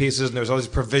falling to pieces, and there was all these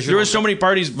provisional... There were so many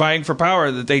parties vying for power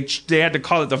that they had to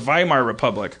call it the Weimar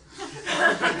Republic.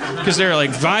 Because they're like,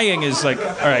 vying is like,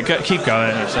 all right, keep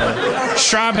going.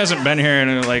 Schraub hasn't been here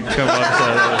and like come up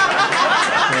to...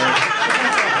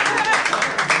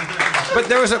 But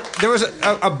there was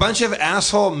a bunch of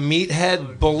asshole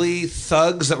meathead bully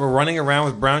thugs that were running around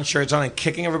with brown shirts on and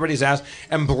kicking everybody's ass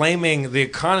and blaming the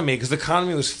economy, because the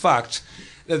economy was fucked.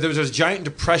 There was this giant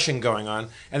depression going on,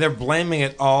 and they're blaming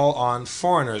it all on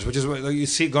foreigners, which is what you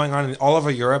see going on in all over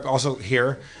Europe, also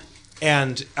here.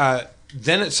 And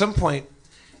then at some point,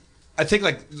 I think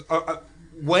like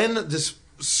when this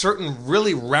certain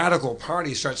really radical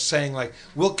party starts saying like,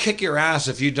 we'll kick your ass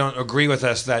if you don't agree with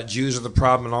us that Jews are the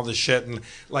problem and all this shit, and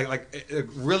like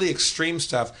really extreme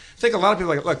stuff. I think a lot of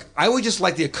people are like, look, I would just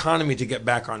like the economy to get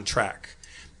back on track,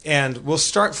 and we'll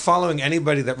start following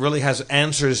anybody that really has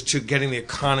answers to getting the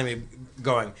economy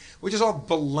going, which is all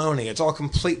baloney. It's all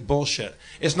complete bullshit.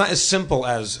 It's not as simple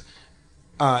as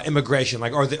immigration,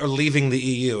 like or leaving the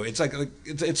EU. It's like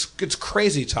it's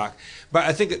crazy talk. But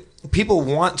I think that people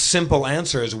want simple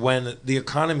answers when the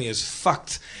economy is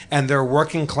fucked and they're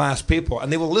working class people,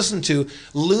 and they will listen to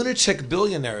lunatic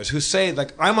billionaires who say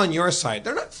like, I'm on your side.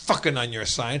 They're not fucking on your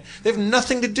side. They have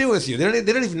nothing to do with you. They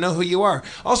don't even know who you are.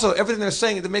 Also, everything they're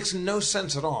saying, it makes no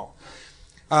sense at all.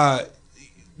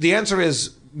 The answer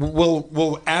is,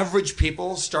 will average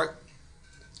people start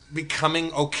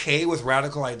becoming okay with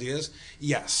radical ideas?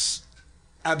 Yes,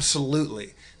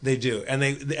 absolutely, they do.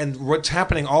 And what's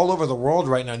happening all over the world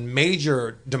right now in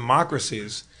major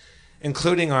democracies,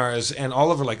 including ours, and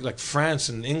all over like France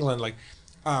and England, like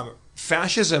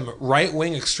fascism,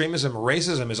 right-wing extremism,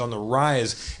 racism is on the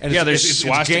rise. And there's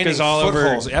swastikas all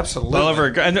over. Absolutely, all over,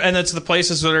 and that's the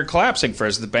places that are collapsing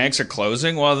first. The banks are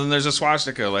closing. Well, then there's a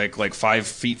swastika like 5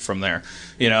 feet from there.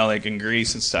 You know, like in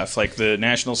Greece and stuff. Like the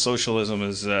National Socialism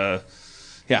is, The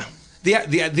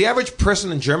average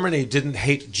person in Germany didn't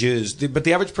hate Jews, but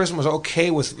the average person was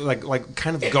okay with like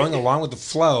kind of going along with the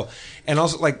flow, and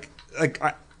also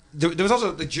there was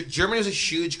also Germany was a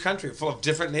huge country full of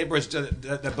different neighborhoods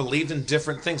that believed in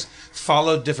different things,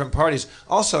 followed different parties.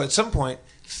 Also, at some point,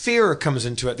 fear comes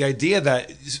into it. The idea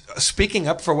that speaking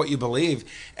up for what you believe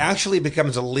actually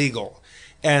becomes illegal.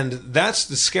 And that's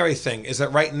the scary thing, is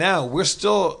that right now we're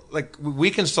still like,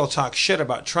 we can still talk shit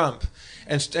about Trump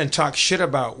and talk shit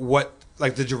about what,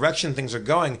 like the direction things are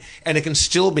going, and it can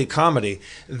still be comedy.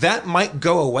 That might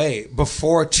go away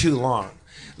before too long.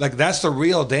 Like, that's the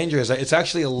real danger, is that it's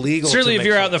actually illegal. Certainly, if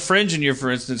you're out in the fringe and you're, for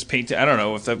instance, painting, I don't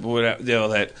know if that would,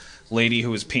 that lady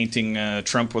who was painting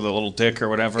Trump with a little dick or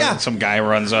whatever, and some guy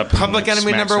runs up. Public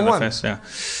enemy number one. Yeah.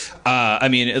 I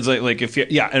mean, it's like if you,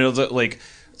 and it's like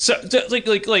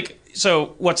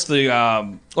So what's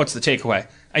the takeaway?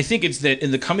 I think it's that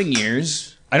in the coming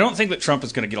years, I don't think that Trump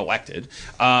is going to get elected,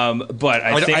 but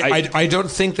I don't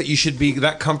think that you should be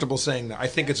that comfortable saying that. I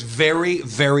think it's very,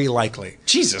 very likely.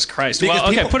 Jesus Christ! Because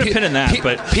well, okay, put a pin in that.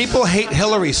 But people hate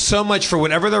Hillary so much for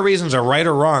whatever their reasons are, right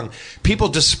or wrong. People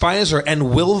despise her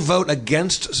and will vote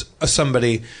against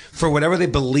somebody for whatever they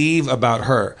believe about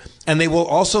her, and they will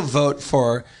also vote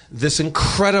for this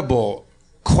incredible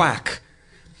quack.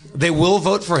 They will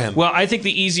vote for him. Well, I think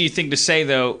the easy thing to say,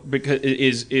 though, because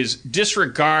is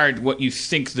disregard what you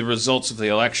think the results of the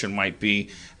election might be,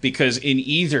 because in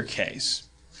either case,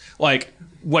 like,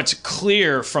 what's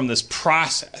clear from this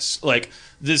process, like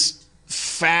this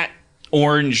fat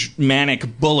orange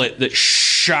manic bullet that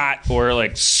shot or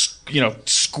like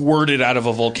squirted out of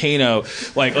a volcano,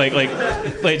 like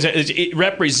it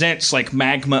represents like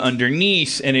magma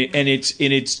underneath, and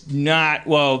it's not.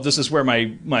 Well, this is where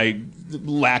my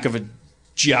lack of a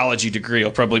geology degree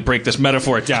will probably break this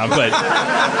metaphor down, but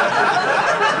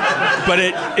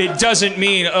it doesn't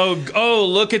mean oh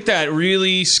look at that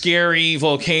really scary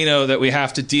volcano that we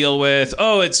have to deal with.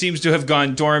 Oh, it seems to have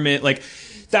gone dormant. Like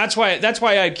that's why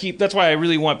I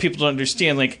really want people to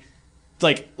understand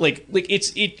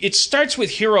it starts with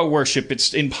hero worship.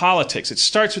 It's in politics. It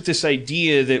starts with this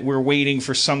idea that we're waiting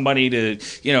for somebody to,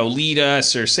 lead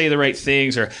us or say the right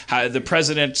things, or how the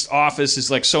president's office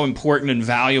is like so important and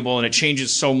valuable, and it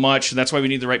changes so much, and that's why we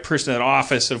need the right person in that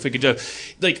office. And if we could do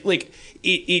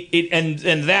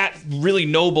and that really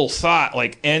noble thought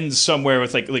like ends somewhere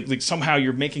with like somehow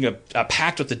you're making a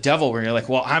pact with the devil where you're like,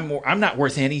 well, I'm not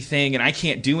worth anything and I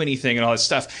can't do anything and all that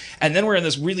stuff. And then we're in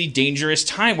this really dangerous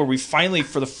time where we finally,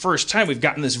 for the first time, we've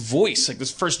gotten this voice, like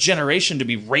this first generation, to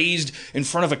be raised in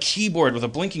front of a keyboard with a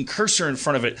blinking cursor in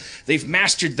front of it. They've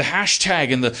mastered the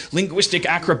hashtag and the linguistic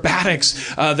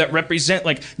acrobatics that represent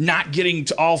like not getting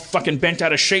all fucking bent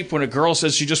out of shape when a girl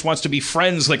says she just wants to be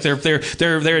friends. Like they're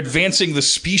advancing the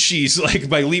species like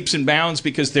by leaps and bounds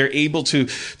because they're able to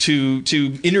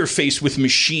interface with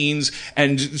machines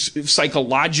and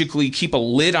psychologically keep a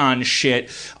lid on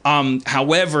shit.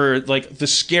 However, like the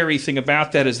scary thing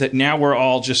about that is that now we're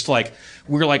all just like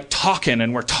we're like talking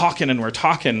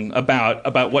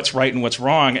about what's right and what's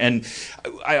wrong, and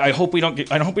I hope we don't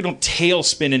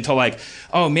tailspin into like,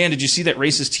 oh man, did you see that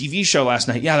racist TV show last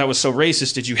night? Yeah, that was so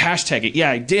racist. Did you hashtag it? Yeah,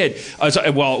 I did.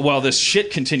 While this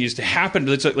shit continues to happen,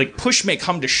 it's like push may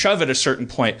come to shove at a certain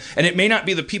point, and it may not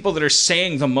be the people that are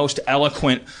saying the most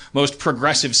eloquent, most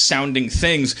progressive sounding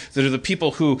things that are the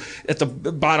people who, at the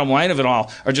bottom line of it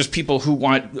all, are just people who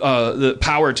want the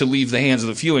power to leave the hands of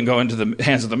the few and go into the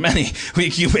hands of the many.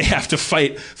 You may have to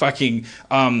fight fucking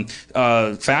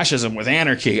fascism with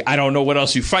anarchy. I don't know what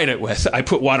else you fight it with. I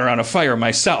put water on a fire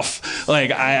myself.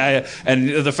 Like and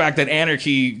the fact that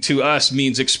anarchy to us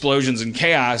means explosions and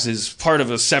chaos is part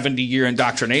of a 70-year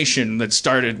indoctrination that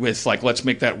started with like, let's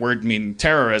make that word mean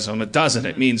terrorism. It doesn't.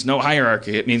 It means no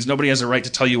hierarchy. It means nobody has a right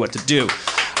to tell you what to do.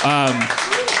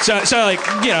 So like,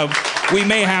 we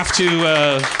may have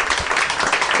to.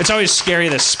 It's always scary,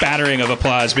 the spattering of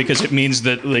applause, because it means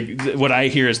that like what I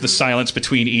hear is the silence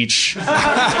between each. It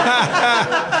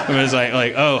was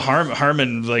like oh,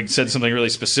 Harmon like said something really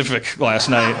specific last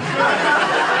night.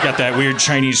 Got that weird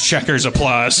Chinese checkers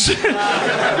applause.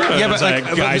 Yeah, but like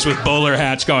guys with bowler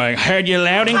hats going, "Heard you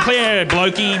loud and clear,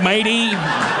 blokey, matey,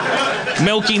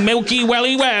 milky,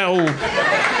 welly well."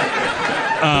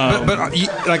 But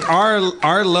like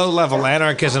our low-level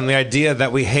anarchism, the idea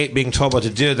that we hate being told what to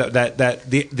do, that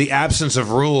the absence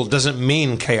of rule doesn't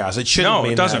mean chaos. It shouldn't mean that.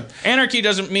 No, it doesn't. Anarchy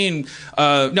doesn't mean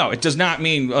no, it does not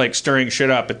mean like stirring shit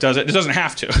up. It doesn't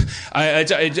have to.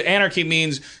 Anarchy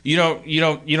means you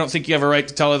don't think you have a right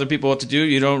to tell other people what to do.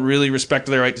 You don't really respect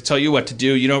their right to tell you what to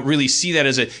do. You don't really see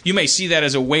that you may see that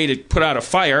as a way to put out a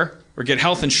fire, or get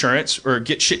health insurance, or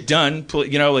get shit done,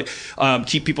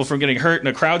 keep people from getting hurt in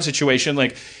a crowd situation,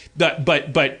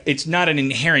 but it's not an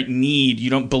inherent need. You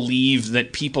don't believe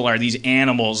that people are these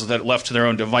animals that, left to their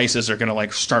own devices, are going to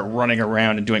like start running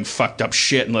around and doing fucked up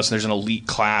shit unless there's an elite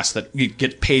class that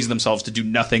pays themselves to do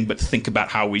nothing but think about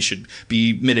how we should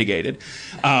be mitigated.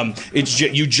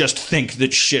 You just think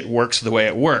that shit works the way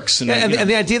it works, and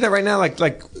the idea that right now,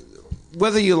 like.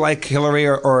 Whether you like Hillary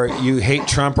or you hate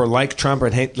Trump or like Trump or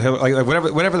hate Hillary, like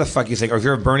whatever the fuck you think, or if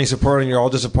you're a Bernie supporter and you're all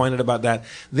disappointed about that,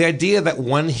 the idea that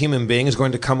one human being is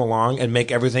going to come along and make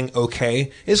everything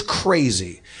okay is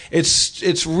crazy.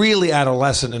 It's really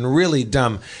adolescent and really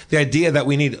dumb. The idea that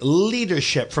we need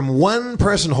leadership from one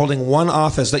person holding one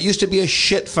office that used to be a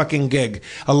shit fucking gig,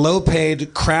 a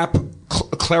low-paid crap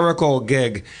clerical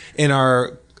gig in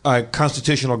our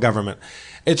constitutional government.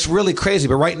 It's really crazy.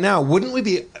 But right now, wouldn't we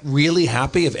be really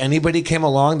happy if anybody came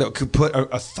along that could put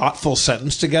a thoughtful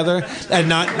sentence together and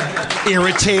not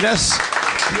irritate us?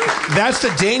 That's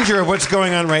the danger of what's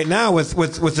going on right now with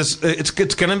this. It's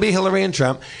going to be Hillary and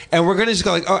Trump, and we're going to just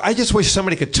go like, oh, I just wish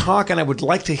somebody could talk, and I would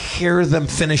like to hear them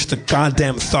finish the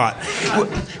goddamn thought.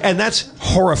 And that's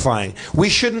horrifying. We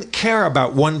shouldn't care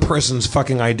about one person's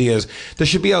fucking ideas. There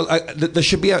should be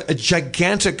a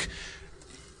gigantic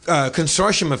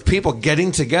consortium of people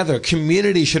getting together.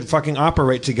 Communities should fucking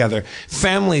operate together.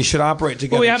 Families should operate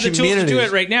together. Well, we have the tools to do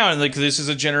it right now, and like this is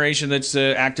a generation that's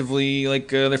actively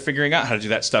they're figuring out how to do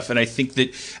that stuff. And I think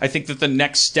that the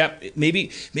next step, maybe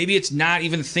it's not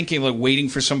even thinking like waiting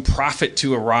for some profit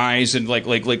to arise and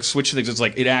like switch things. It's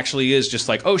like it actually is just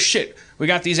like, oh shit, we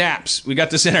got these apps, we got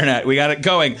this internet, we got it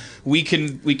going. We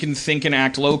can think and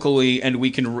act locally, and we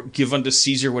can give unto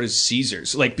Caesar what is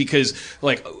Caesar's. Like because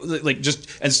like just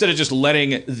instead of just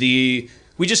letting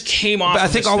we just came off. But I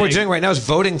think all we're doing right now is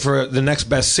voting for the next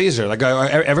best Caesar. Like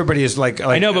everybody is like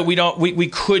I know, but we don't. We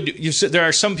could. There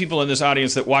are some people in this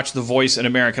audience that watch The Voice and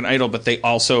American Idol, but they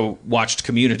also watched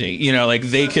Community. You know, like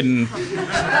they can.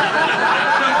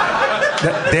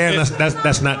 Dan,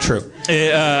 that's not true.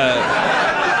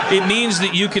 It means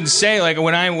that you can say, like,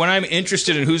 when I'm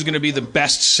interested in who's going to be the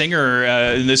best singer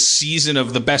in this season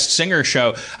of the Best Singer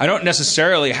show, I don't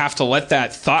necessarily have to let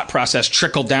that thought process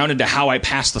trickle down into how I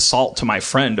pass the salt to my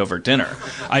friend over dinner.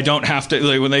 I don't have to,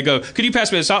 like, when they go, could you pass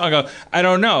me the salt? I go, I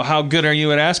don't know. How good are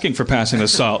you at asking for passing the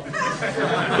salt?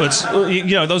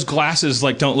 Those glasses,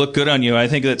 like, don't look good on you. I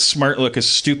think that smart look is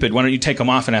stupid. Why don't you take them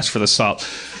off and ask for the salt?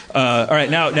 All right,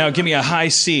 now give me a high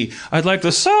C. I'd like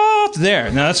the salt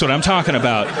there. Now that's what I'm talking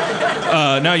about.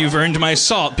 Now you've earned my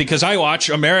salt because I watch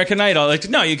American Idol. Like,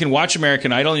 no, you can watch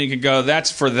American Idol and you can go, that's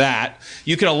for that.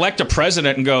 You can elect a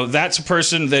president and go, that's a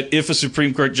person that if a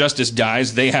Supreme Court justice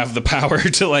dies, they have the power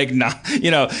to like not,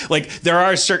 like there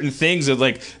are certain things that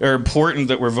like are important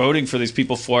that we're voting for these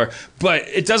people for, but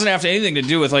it doesn't have anything to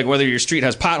do with like whether your street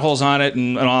has potholes on it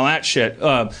and all that shit.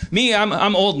 Me,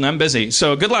 I'm old and I'm busy,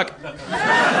 so good luck.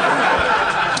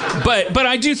 But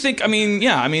I do think,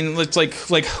 it's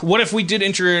like what if we did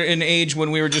enter an age when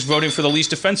we were just voting for the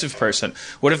least offensive person?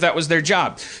 What if that was their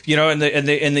job? And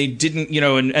they didn't,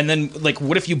 and then like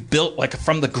what if you built like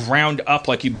from the ground up,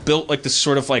 like you built like this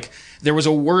sort of like there was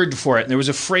a word for it and there was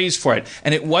a phrase for it,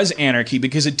 and it was anarchy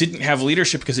because it didn't have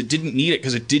leadership, because it didn't need it,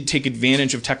 because it did take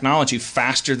advantage of technology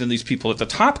faster than these people at the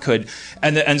top could,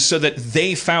 and so that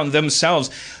they found themselves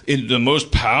in the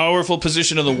most powerful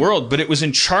position in the world, but it was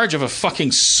in charge of a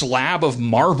fucking slab of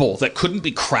marble that couldn't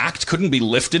be cracked, couldn't be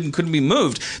lifted, and couldn't be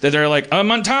moved. That they're like,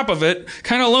 I'm on top of it,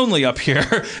 kind of lonely up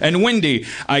here and windy.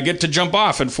 I get to jump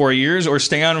off in 4 years or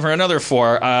stay on for another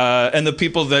 4. And the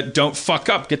people that don't fuck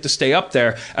up get to stay up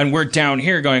there, and we're down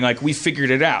here going like, we figured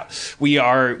it out.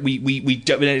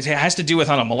 It has to do with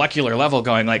on a molecular level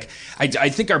going like, I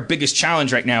think our biggest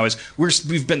challenge right now is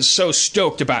we've been so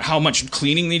stoked about how much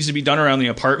cleaning needs to be done around the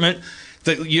apartment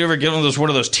that you ever get one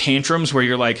of those tantrums where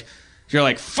you're like,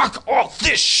 fuck all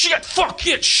this shit, fuck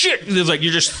it, shit. It's like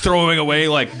you're just throwing away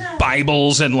like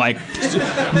Bibles and like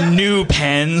new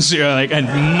pens,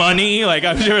 and money. Like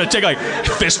I'm gonna take like a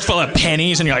fistful of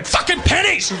pennies, and you're like, fucking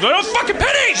pennies, fucking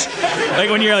pennies. Like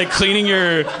when you're like cleaning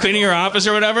your office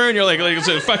or whatever, and you're like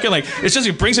it's fucking like it's just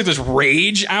it brings like this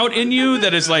rage out in you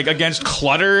that is like against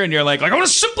clutter, and you're like I want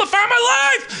to simplify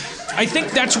my life. I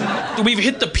think we've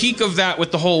hit the peak of that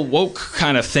with the whole woke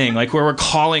kind of thing, like where we're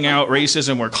calling out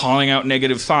racism, we're calling out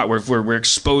negative thought, we're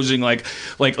exposing like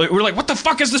we're like, what the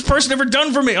fuck has this person ever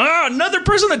done for me? Another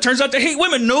person that turns out to hate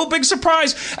women, no big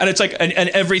surprise. And it's like, and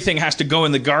everything has to go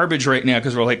in the garbage right now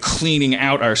because we're like cleaning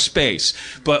out our space.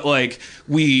 But like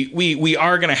we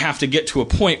are going to have to get to a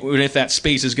point where if that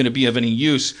space is going to be of any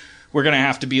use, we're going to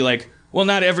have to be like, well,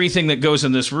 not everything that goes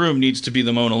in this room needs to be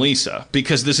the Mona Lisa,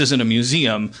 because this isn't a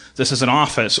museum. This is an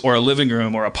office or a living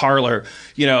room or a parlor.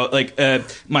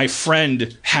 My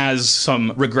friend has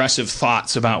some regressive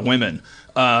thoughts about women.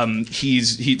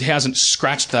 He hasn't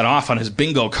scratched that off on his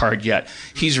bingo card yet.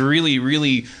 He's really,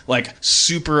 really like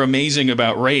super amazing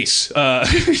about race.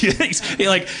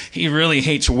 He really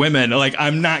hates women. Like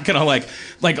I'm not gonna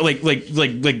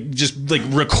just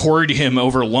record him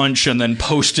over lunch and then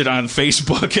post it on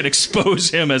Facebook and expose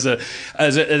him as a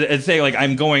thing. Like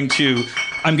I'm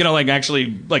gonna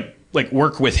actually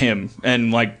work with him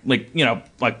and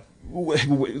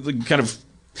kind of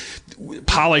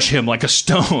polish him like a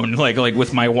stone, like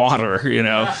with my water,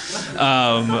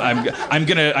 I'm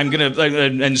gonna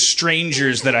and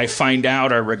strangers that I find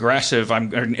out are regressive, are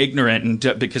ignorant,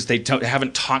 and because they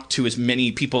haven't talked to as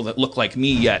many people that look like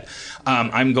me yet,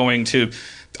 I'm going to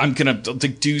I'm gonna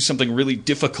do something really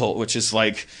difficult, which is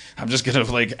like I'm just gonna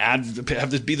like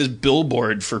have this be this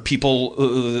billboard for people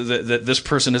that this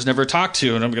person has never talked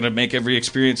to, and I'm gonna make every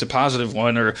experience a positive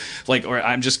one, or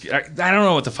I'm just I don't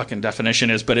know what the fucking definition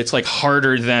is, but it's like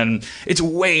it's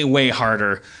way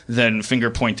harder than finger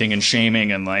pointing and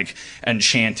shaming and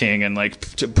chanting and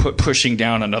pushing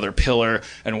down another pillar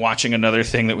and watching another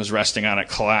thing that was resting on it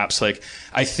collapse. Like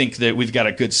I think that we've got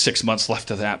a good 6 months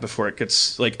left of that before it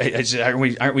gets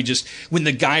aren't we just when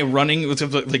the guy running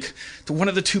one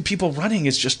of the two people running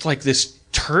is just like this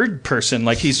turd person,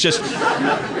 like he's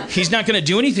not going to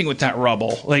do anything with that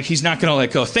rubble, like he's not going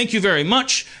to go thank you very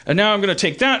much and now I'm going to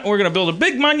take that and we're going to build a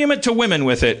big monument to women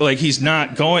with it. Like he's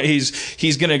not going,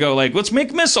 he's going to go like let's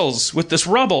make missiles with this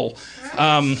rubble.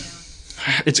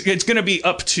 It's going to be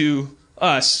up to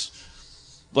us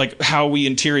like how we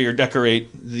interior decorate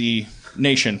the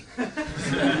nation.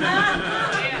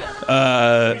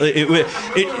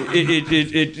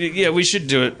 We should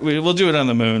do it. We'll do it on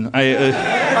the moon. Maybe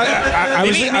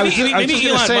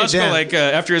Elon Musk will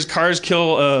after his cars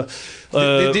kill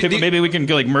people, maybe we can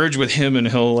merge with him and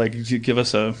he'll give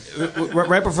us a.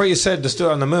 Right before you said just do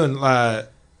it on the moon,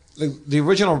 the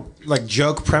original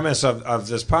joke premise of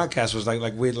this podcast was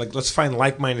let's find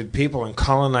like-minded people and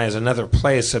colonize another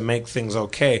place and make things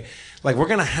okay. We're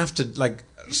gonna have to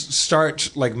start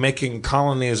making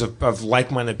colonies of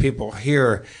like-minded people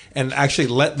here and actually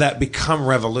let that become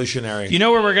revolutionary. You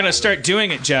know where we're going to start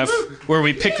doing it, Jeff? Where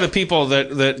we pick the people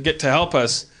that get to help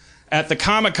us at the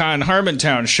Comic-Con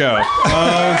Harmontown show.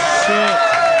 Oh,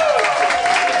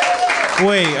 shit.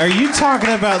 Wait, are you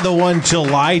talking about the one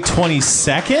July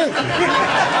 22nd?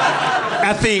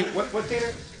 At the... What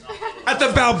theater? At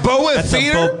the Balboa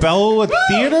Theater? At the Balboa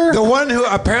Theater? The one who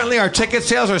apparently our ticket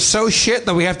sales are so shit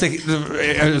that we have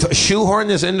to shoehorn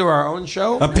this into our own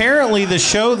show? Apparently the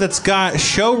show that's got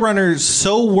showrunners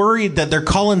so worried that they're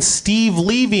calling Steve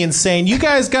Levy and saying, you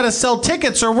guys got to sell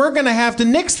tickets or we're going to have to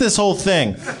nix this whole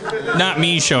thing. Not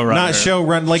me, showrunner. Not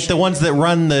showrun, like the ones that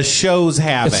run the shows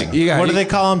having. What do they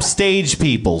call them? Stage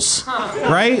peoples.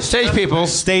 Right? Stage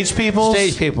peoples. Stage peoples?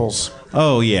 Stage peoples.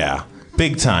 Oh, yeah.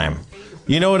 Big time.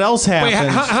 You know what else happens? Wait,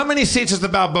 how many seats is the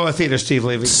Balboa Theater, Steve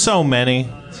Levy? So many.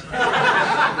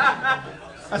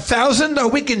 1,000? Oh,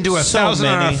 we can do 1,000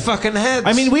 on our fucking heads.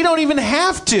 I mean, we don't even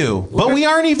have to, but we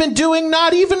aren't even doing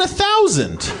not even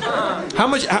 1,000. How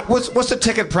much? What's the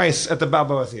ticket price at the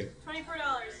Balboa Theater? $24.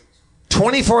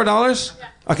 $24? Yeah.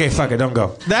 Okay, fuck it, don't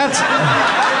go. That's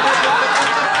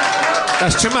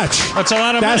too much. That's a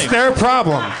lot of money. That's their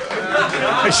problem.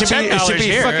 It should be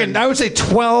here. fucking. I would say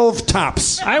 12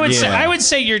 tops. I would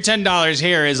say your $10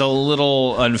 here is a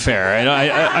little unfair.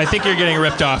 I think you're getting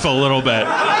ripped off a little bit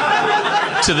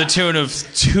to the tune of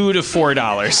 $2 to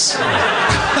 $4.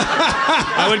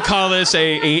 I would call this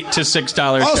a $8 to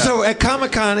 $6. Also show. at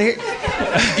Comic-Con, you're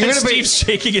going to be Steve's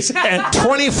shaking his head.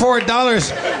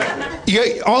 $24.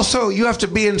 You have to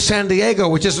be in San Diego,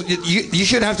 which is you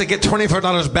should have to get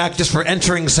 $24 back just for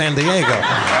entering San Diego.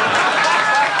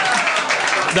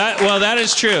 That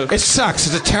is true. It sucks.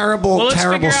 It's a terrible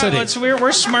city.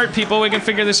 We're smart people. We can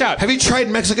figure this out. Have you tried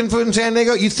Mexican food in San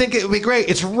Diego? You think it would be great.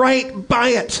 It's right by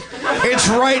it. It's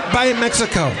right by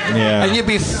Mexico. Yeah. And you'd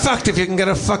be fucked if you can get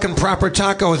a fucking proper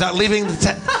taco without leaving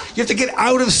you have to get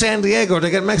out of San Diego to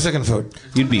get Mexican food.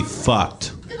 You'd be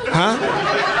fucked. Huh?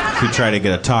 If you try to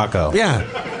get a taco. Yeah.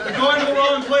 You're going to the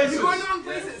wrong places.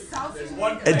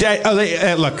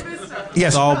 Look.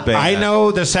 Yes, all bad. I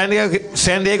know the San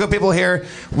Diego people here.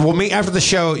 We'll meet after the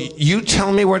show. You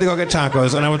tell me where to go get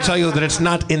tacos, and I will tell you that it's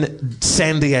not in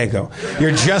San Diego.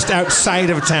 You're just outside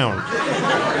of town.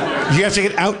 You have to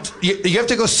get out. You have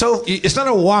to go it's not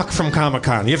a walk from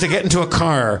Comic-Con. You have to get into a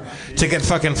car to get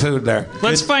fucking food there.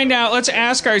 Let's find out. Let's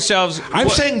ask ourselves. I'm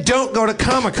saying don't go to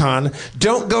Comic-Con.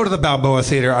 Don't go to the Balboa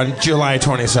Theater on July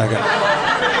 22nd.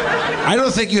 I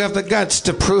don't think you have the guts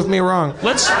to prove me wrong.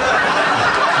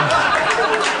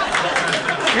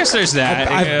 I guess there's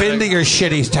that. I've been to your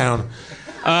shitty town.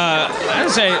 I'd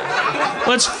say,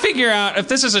 let's figure out if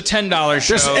this is a $10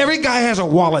 show. Every guy has a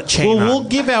wallet chain. Well, we'll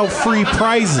give out free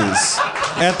prizes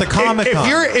at the Comic-Con.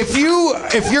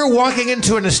 If you're walking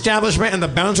into an establishment and the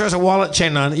bouncer has a wallet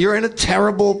chain on, you're in a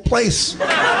terrible place.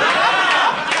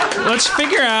 Let's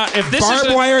figure out if this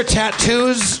barbed wire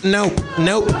tattoos. Nope.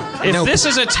 If this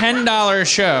is a $10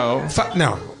 show,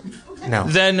 no.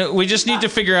 Then we just need to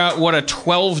figure out what a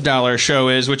 $12 show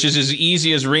is, which is as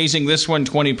easy as raising this one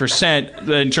 20%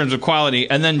 in terms of quality,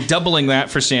 and then doubling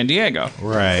that for San Diego.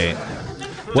 Right.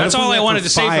 That's all I wanted to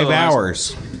say for 5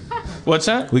 hours. What's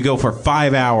that? We go for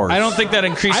 5 hours. I don't think that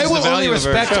increases the value of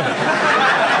our show.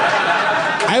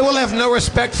 I will have no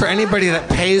respect for anybody that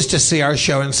pays to see our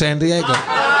show in San Diego.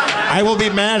 I will be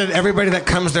mad at everybody that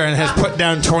comes there and has put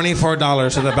down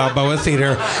 $24 at the Balboa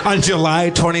Theater on July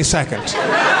 22nd.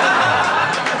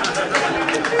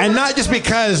 And not just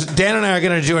because Dan and I are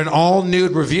going to do an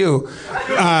all-nude review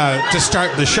to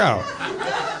start the show.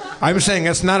 I'm saying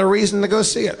that's not a reason to go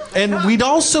see it. And we'd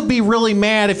also be really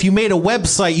mad if you made a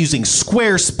website using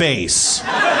Squarespace.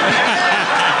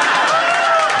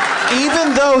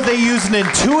 Even though they use an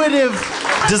intuitive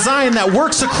design that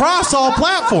works across all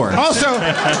platforms. Also,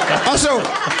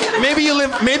 maybe you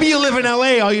live in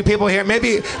LA, all you people here.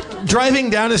 Maybe driving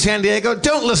down to San Diego,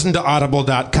 don't listen to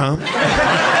audible.com.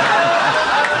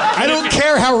 I don't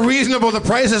care how reasonable the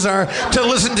prices are to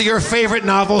listen to your favorite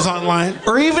novels online.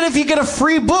 Or even if you get a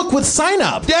free book with sign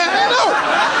up. Yeah, I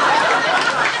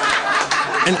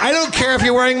know. And I don't care if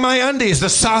you're wearing my undies, the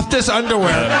softest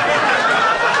underwear.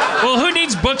 Well, who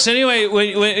needs books anyway? When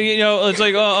you know, it's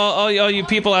like all you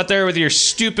people out there with your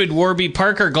stupid Warby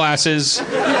Parker glasses,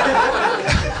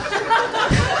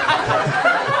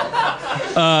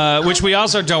 which we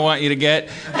also don't want you to get,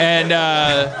 and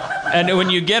when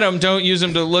you get them, don't use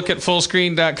them to look at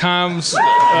fullscreen.com's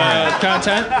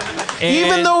content. And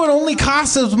even though it only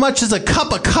costs as much as a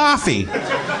cup of coffee.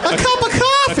 A cup of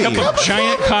coffee. A cup of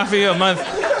giant coffee a month.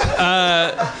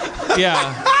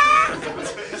 Yeah.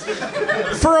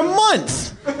 For a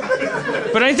month.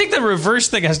 But I think the reverse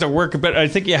thing has to work. But I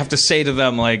think you have to say to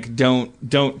them, like,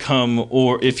 don't come,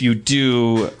 or if you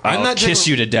do, I'll kiss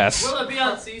you to death. Will it be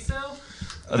on CISO?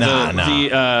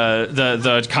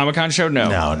 The Comic-Con show?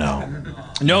 No,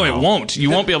 it won't.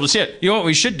 You won't be able to see it. You know what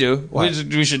we should do?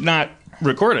 We should not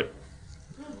record it.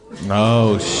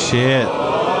 Oh shit!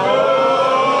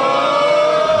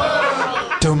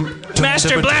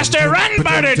 Master Blaster, run,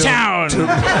 Bartertown!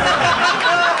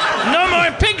 No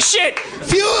more pig shit!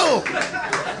 Fuel!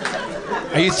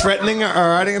 Are you threatening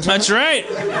our audience? That's right.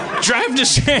 Drive to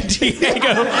San Diego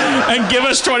and give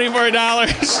us $24.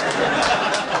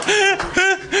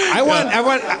 I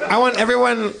want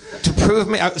everyone to prove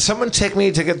me. Someone take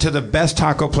me to get to the best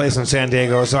taco place in San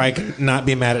Diego, so I can not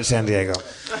be mad at San Diego.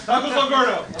 Tacos El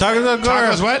Gordo.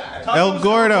 Tacos what? El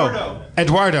Gordo.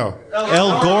 Eduardo.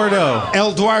 El Gordo.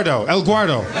 El Duardo. El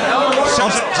Guardo.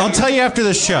 I'll tell you after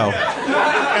the show.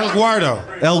 El Guardo.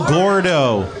 El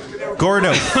Gordo.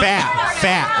 Gordo.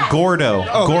 Fat. Gordo.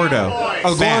 Oh. Gordo.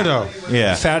 El Fat. Gordo.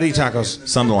 Yeah. Fatty tacos.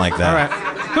 Something like that. All right.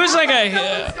 Who's like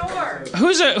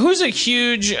who's a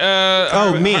huge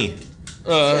me.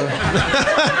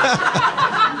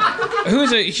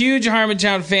 Who's a huge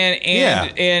Harmontown fan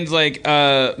and like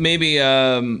maybe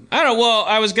I don't know. Well,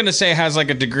 I was gonna say has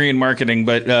like a degree in marketing,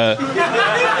 but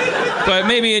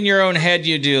maybe in your own head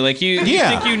you do. Like you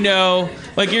think you know.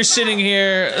 Like you're sitting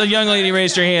here, a young lady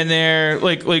raised her hand there.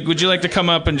 Like would you like to come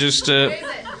up and just?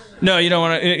 No, you don't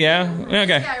want to. Yeah.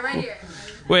 Okay. Yeah, right here.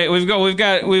 Wait, we'll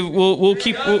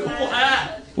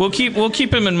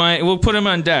keep him in mind. We'll put him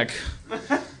on deck.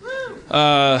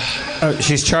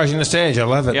 She's charging the stage. I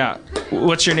love it. Yeah.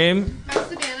 What's your name?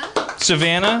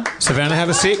 Savannah. Savannah, have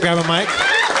a seat. Grab a mic.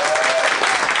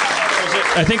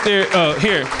 I think they're. Oh,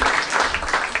 here.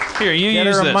 Here, you Get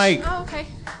use her a this. mic. Oh, okay.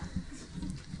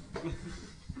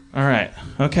 All right.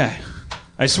 Okay.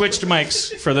 I switched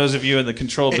mics for those of you in the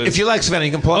control booth. If you like Savannah,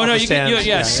 you can pull out the you can.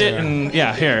 stand. Sit and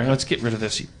here. Let's get rid of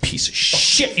this. You piece of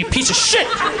shit. You piece of shit.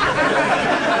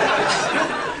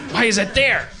 Why is it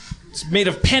there? It's made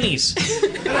of pennies.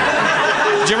 Did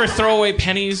you ever throw away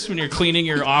pennies when you're cleaning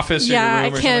your office or your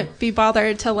room? Yeah, I can't be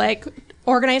bothered to like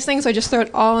organize things, so I just throw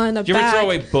it all in a bag. Do you ever throw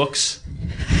away books?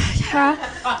 Yeah,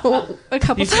 well, a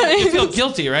couple times. You feel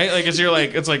guilty, right? Like,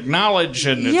 it's like knowledge,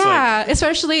 and it's yeah,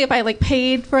 especially if I like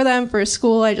paid for them for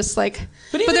school. I just like,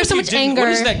 but there's so much anger.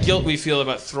 What is that guilt we feel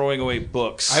about throwing away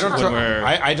books? I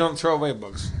don't throw away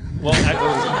books. Well,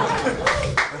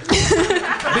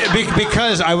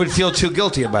 because I would feel too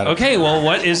guilty about it. Okay, well,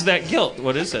 what is that guilt?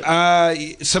 What is it?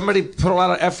 Somebody put a lot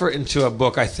of effort into a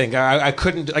book. I think I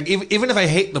couldn't, like, even if I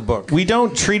hate the book. We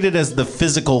don't treat it as the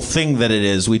physical thing that it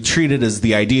is. We treat it as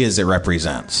the ideas it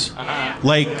represents.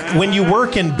 Like, when you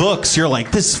work in books, you're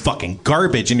like, this is fucking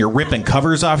garbage, and you're ripping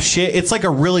covers off shit. It's like a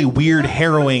really weird,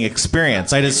 harrowing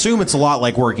experience. I'd assume it's a lot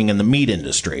like working in the meat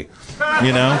industry,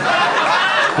 you know?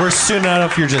 Where soon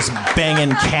enough you're just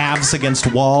banging calves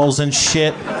against walls and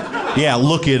shit. Yeah,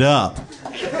 look it up.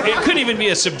 It could even be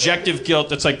a subjective guilt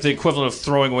that's like the equivalent of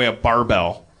throwing away a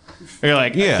barbell. You're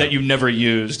like, that you never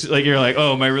used. Like, you're like,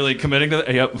 oh, am I really committing to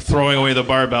that? Yep, throwing away the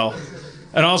barbell.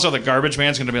 And also the garbage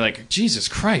man's going to be like, Jesus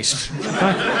Christ.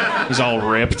 He's all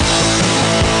ripped. It's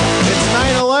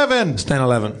 9/11. It's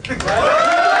 9/11.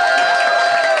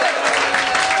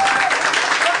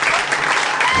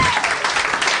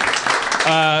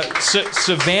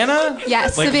 Savannah?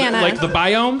 Yes, like Savannah. Like the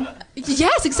biome?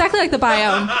 Yes, exactly like the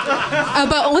biome,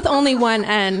 but with only one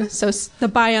N. So the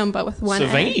biome, but with one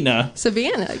Savannah. N.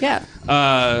 Savannah, yeah.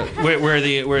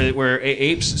 Where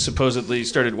apes supposedly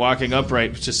started walking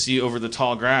upright to see over the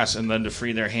tall grass and then to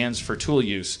free their hands for tool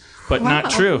use. But not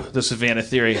true, the Savannah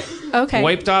theory. Okay.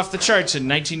 Wiped off the charts in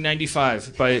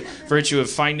 1995 by virtue of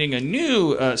finding a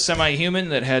new semi-human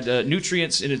that had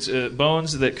nutrients in its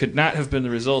bones that could not have been the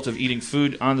result of eating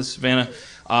food on the Savannah.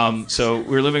 So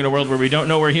we're living in a world where we don't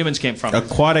know where humans came from.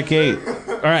 Aquatic ape.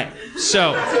 All right.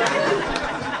 So,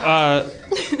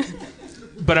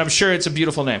 but I'm sure it's a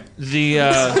beautiful name.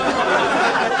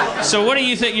 So what do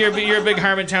you think? You're a big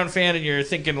Harmontown fan, and you're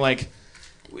thinking like,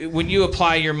 when you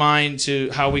apply your mind to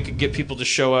how we could get people to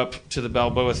show up to the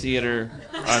Balboa Theater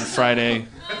on Friday.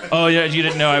 Oh yeah, you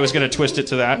didn't know I was going to twist it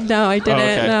to that? No, I didn't.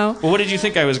 Okay. No. Well, what did you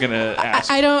think I was going to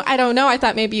ask? I don't know. I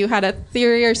thought maybe you had a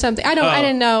theory or something. I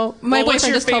didn't know. My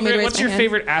boyfriend just told me to raise What's my your hand.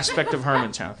 favorite aspect of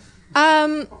Harmontown?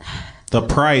 The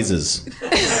prizes. The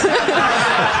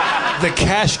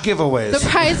cash giveaways. The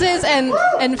prizes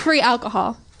and free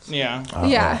alcohol. Yeah.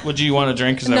 Yeah. Well, do you want a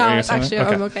drink? Is that No, what you're saying? actually,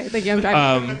 I'm okay. Thank you. I'm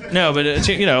driving. No, but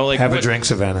like Have a drink,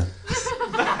 Savannah.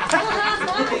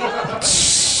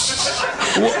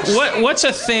 What's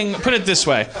a thing? Put it this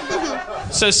way.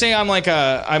 So say I'm like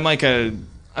a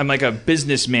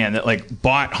businessman that like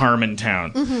bought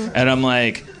Harmontown, and I'm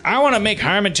like, I want to make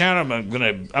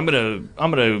Harmontown. I'm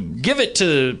gonna give it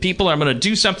to people. I'm gonna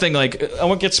do something like, I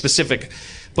won't get specific,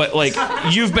 but like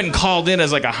you've been called in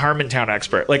as like a Harmontown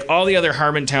expert. Like all the other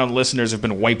Harmontown listeners have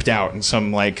been wiped out in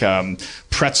some like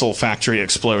pretzel factory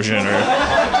explosion or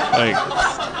like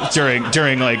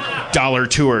during like dollar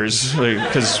tours,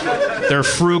 because they're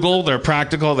frugal, they're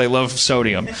practical, they love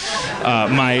sodium.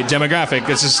 My demographic,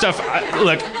 it's just stuff.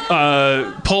 Look,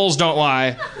 polls don't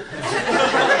lie.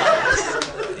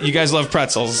 You guys love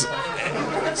pretzels.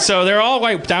 So they're all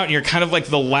wiped out, and you're kind of like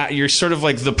you're sort of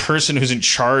like the person who's in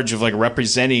charge of like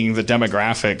representing the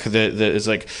demographic that is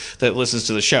like that listens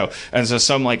to the show. And so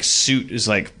some like suit is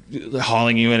like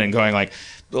hauling you in and going like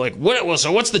what? Well,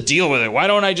 so what's the deal with it? Why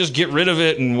don't I just get rid of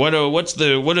it? And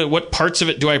what parts of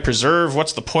it do I preserve?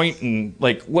 What's the point? And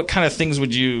like what kind of things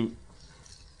would you?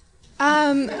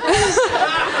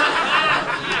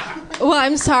 Well,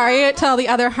 I'm sorry to all the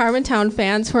other Harmontown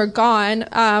fans who are gone,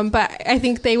 but I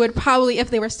think they would probably, if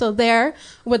they were still there,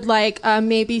 would like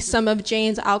maybe some of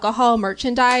Jane's alcohol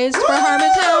merchandise for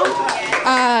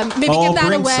Harmontown. Maybe give that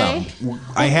bring away. Some.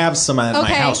 I have some at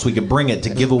my house. We could bring it to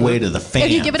give away to the fans.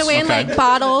 If you give it away in like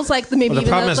bottles, like the maybe Well, the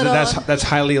even problem the is little. that's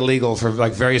highly illegal for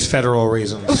like various federal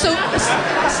reasons.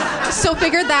 So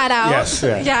figure that out. Yes.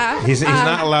 Yeah. He's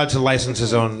not allowed to license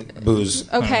his own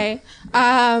booze. Okay.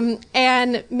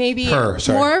 And maybe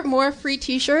more free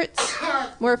T-shirts.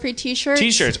 More free T-shirts.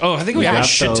 T-shirts. Oh, I think we have a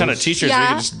shit ton of T-shirts.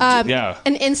 Yeah. We can just,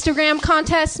 An Instagram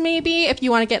contest, maybe, if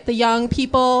you want to get the young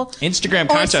people. Instagram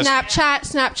contest. Or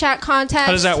Snapchat contest.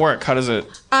 How does that work? How does it?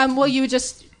 Well, you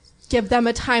just give them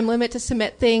a time limit to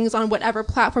submit things on whatever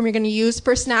platform you're going to use.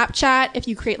 For Snapchat, if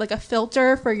you create like a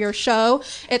filter for your show,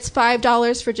 it's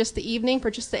 $5 for just the evening,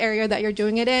 for just the area that you're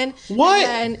doing it in. What?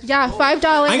 And yeah, $5.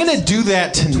 I'm going to do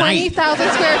that tonight. 20,000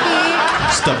 square feet.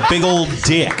 Just a big old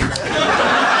dick.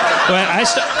 Well,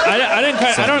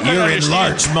 I don't You're in understand.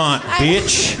 Larchmont,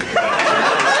 bitch.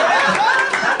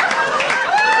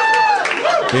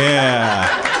 Yeah.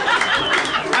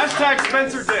 Hashtag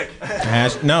Spencer Dick.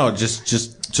 No,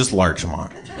 just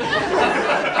Larchmont.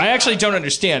 I actually don't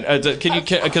understand. Can you?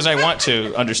 Because I want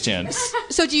to understand.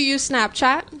 So do you use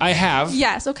Snapchat? I have.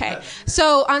 Yes, okay.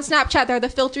 So on Snapchat, there are the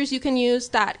filters you can use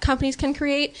that companies can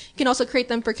create. You can also create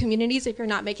them for communities if you're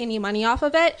not making any money off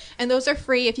of it. And those are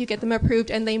free if you get them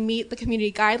approved and they meet the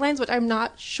community guidelines, which I'm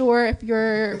not sure if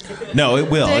you're... No, it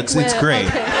will. It's great.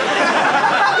 Okay.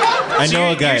 I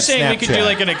know a guy You're at saying Snapchat. we could do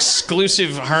like an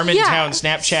exclusive Harmontown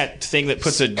Snapchat thing that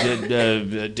puts a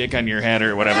dick on your head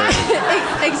or whatever.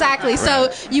 Exactly.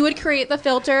 So you would create the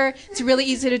filter. It's really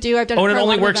easy to do. I've done it for and it a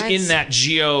only lot of works events. in that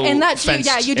geo.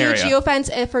 Yeah, you do area. a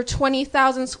geofence. For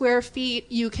 20,000 square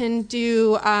feet, you can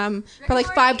do for like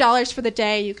 $5 for the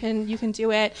day. You can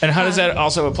do it. And how does that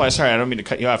also apply? Sorry, I don't mean to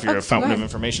cut you off. You're a fountain of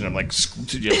information. I'm like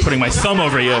putting my thumb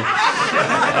over you. But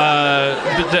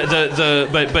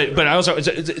I also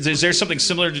is there something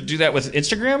similar to do that with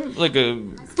Instagram?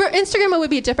 For Instagram, it would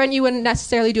be different. You wouldn't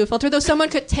necessarily do a filter, though. Someone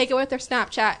could take it with their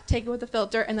Snapchat, take it with a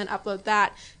filter, and then upload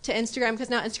that to Instagram. Because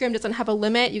now Instagram doesn't have a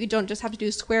limit. You don't just have to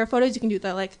do square photos. You can do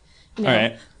the you know, All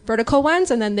right. vertical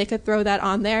ones, and then they could throw that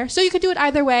on there. So you could do it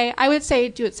either way. I would say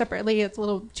do it separately. It's a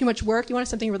little too much work. You want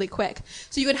something really quick.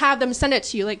 So you could have them send it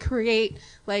to you, like create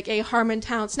like a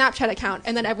Harmontown Snapchat account,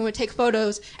 and then everyone would take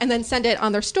photos and then send it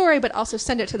on their story, but also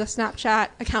send it to the Snapchat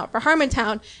account for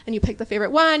Harmontown, and you pick the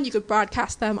favorite one. You could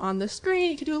broadcast them on the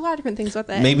screen. You could do a lot of different things with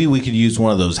it. Maybe we could use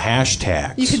one of those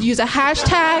hashtags. You could use a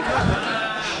hashtag.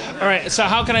 All right, so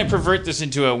how can I pervert this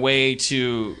into a way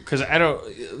to, because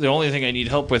the only thing I need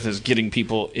help with is getting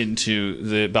people into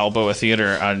the Balboa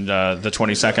Theater on the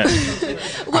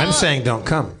 22nd. Well, I'm saying don't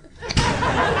come.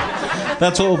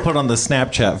 That's what we'll put on the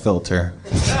Snapchat filter.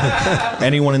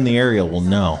 Anyone in the area will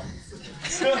know.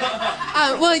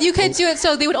 Well, you could do it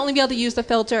so they would only be able to use the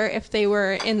filter if they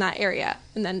were in that area.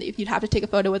 And then if you'd have to take a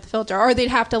photo with the filter, or they'd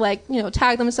have to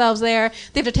tag themselves there.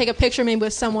 They have to take a picture maybe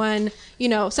with someone,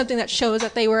 something that shows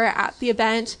that they were at the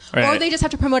event, or they just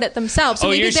have to promote it themselves. So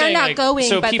maybe they're not going,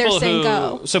 but they're saying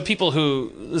go. So people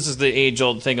this is the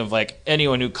age-old thing of like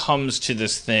anyone who comes to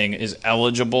this thing is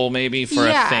eligible maybe for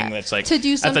a thing that's like to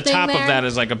do something at the top there. of that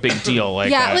is like a big deal.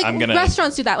 Like I'm gonna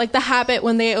restaurants do that. Like The Habit,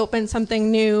 when they open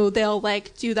something new, they'll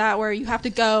like do that where you have to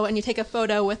go and you take a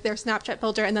photo with their Snapchat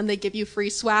filter, and then they give you free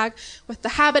swag with The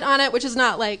Habit on it, which is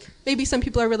not like, maybe some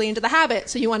people are really into The Habit,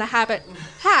 so you want a Habit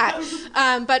hat.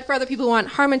 But for other people who want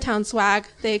Harmontown swag,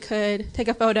 they could take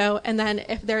a photo, and then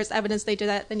if there's evidence they did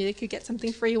that, then they could get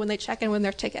something free when they check in with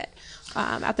their ticket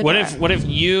at the door. What if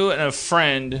you and a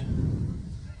friend,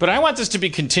 but I want this to be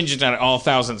contingent on all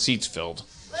 1,000 seats filled.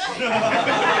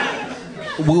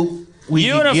 We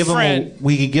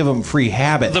could give them free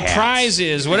Habit The hats. prize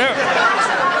is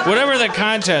whatever the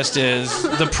contest is.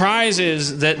 The prize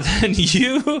is that then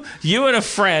you and a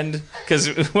friend, because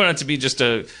we want it to be just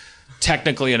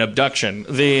technically an abduction.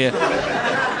 They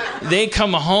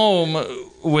come home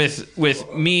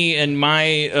with me and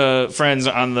my friends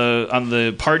on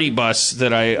the party bus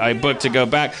that I booked to go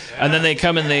back, and then they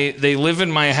come and they live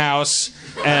in my house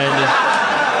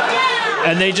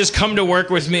and they just come to work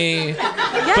with me.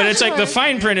 But it's like the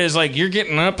fine print is like you're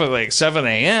getting up at like 7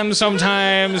 a.m.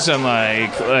 sometimes, and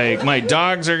like my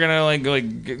dogs are gonna like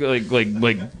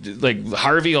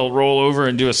Harvey will roll over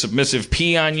and do a submissive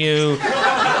pee on you.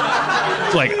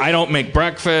 Like I don't make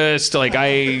breakfast. Like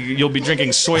you'll be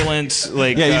drinking Soylent.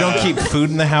 Like you don't keep food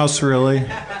in the house really.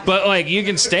 But like you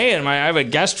can stay in I have a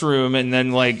guest room, and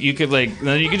then like you could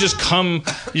just come.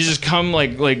 You just come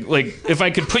like if I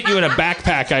could put you in a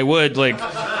backpack, I would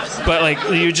but like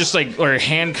you just or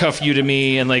handcuff you to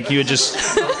me, and like I would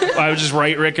just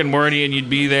write Rick and Morty, and you'd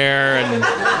be there, and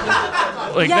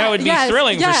that would be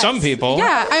thrilling for some people.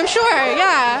 Yeah, I'm sure.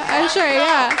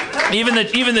 Yeah.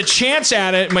 Even the chance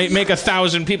at it might make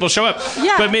 1,000 people show up.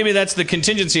 Yeah. But maybe that's the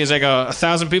contingency. Is like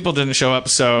 1,000 people didn't show up,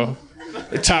 so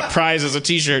the top prize is a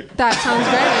T-shirt. That sounds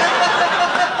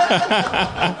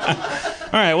great.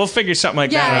 All right, we'll figure something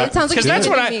like that out. Yeah, it sounds like because that's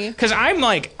what me. Because I'm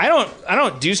like I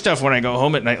don't do stuff when I go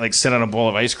home at night, like sit on a bowl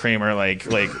of ice cream or like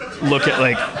look at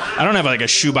I don't have like a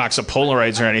shoebox of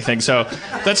Polaroids or anything. So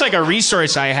that's like a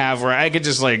resource I have where I could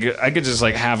just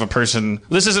have a person.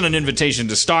 This isn't an invitation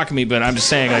to stalk me, but I'm just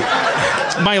saying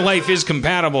my life is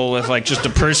compatible with just a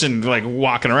person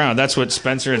walking around. That's what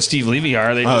Spencer and Steve Levy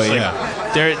are. They just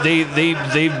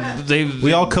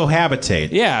we all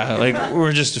cohabitate. Yeah,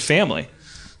 we're just a family.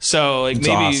 So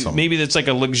maybe that's like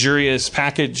a luxurious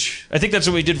package. I think that's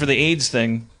what we did for the AIDS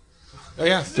thing. Oh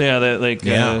yeah.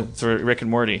 Yeah, for Rick and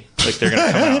Morty. Like they're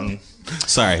gonna come out and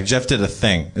Sorry, Jeff did a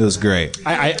thing. It was great.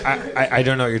 I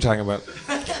don't know what you're talking about.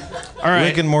 All right.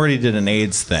 Rick and Morty did an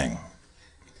AIDS thing.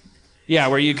 Yeah,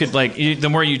 where you could the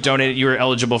more you donate, you were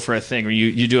eligible for a thing where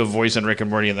you do a voice on Rick and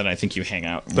Morty, and then I think you hang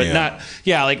out. But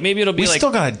maybe it'll be we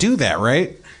still gotta do that,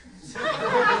 right?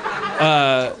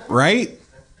 Right?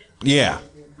 Yeah.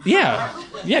 Yeah,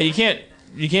 you can't.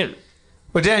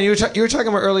 But Dan, you were talking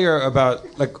about earlier about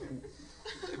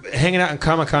hanging out in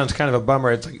Comic-Con is kind of a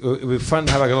bummer. It's it would be fun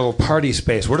to have a little party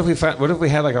space. What if we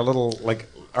had a little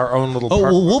our own little?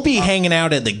 We'll be hanging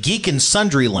out at the Geek and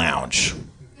Sundry Lounge.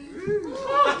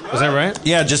 Is that right?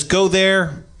 Yeah, just go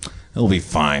there. It'll be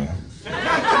fine.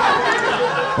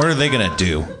 What are they gonna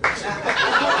do?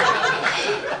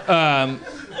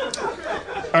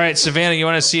 All right, Savannah, you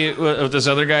want to see what this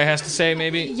other guy has to say,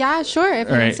 maybe? Yeah, sure. All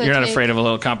right, you're not afraid of a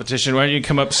little competition. Why don't you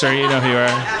come up, sir? You know who you are.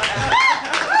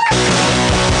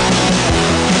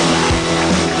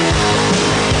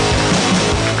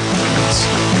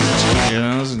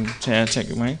 Check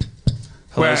your mic.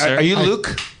 Hello, sir. Are you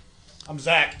Luke? I'm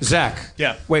Zach. Zach.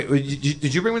 Yeah. Wait,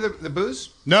 did you bring me the booze?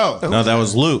 No. No, that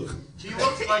was Luke. He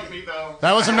looks like me though.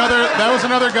 That was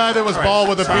another guy that was bald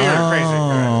with a beard.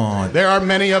 Crazy. There are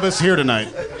many of us here tonight.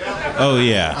 Oh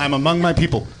yeah. I'm among my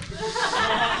people.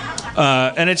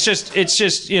 And it's just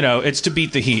it's to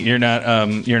beat the heat. You're not a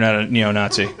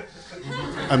neo-Nazi.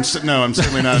 I'm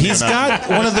certainly not. He's got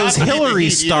one of those Hillary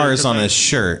stars on his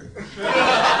shirt.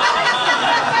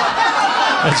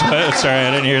 Sorry,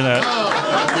 I didn't hear that.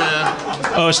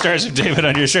 Oh, Stars of David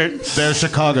on your shirt? They're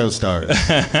Chicago stars.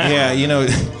 Yeah,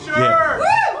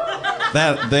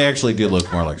 that they actually do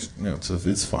look more like.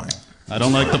 It's fine. I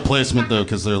don't like the placement though,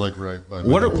 because they're like right by.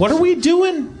 What are we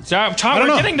doing? We're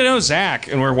getting to know Zach,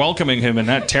 and we're welcoming him and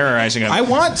not terrorizing him. I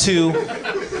want to,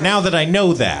 now that I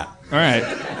know that. All right.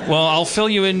 Well, I'll fill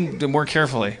you in more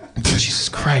carefully. Jesus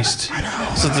Christ! I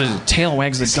know. So the tail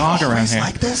wags the dog around here.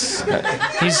 Like this?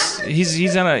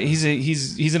 He's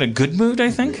in a good mood, I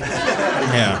think.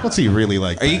 Yeah. What's he really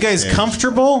like? Are you guys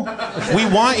comfortable? We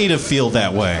want you to feel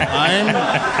that way.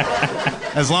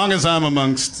 As long as I'm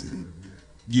amongst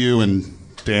you and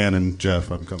Dan and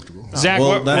Jeff, I'm comfortable. Zach,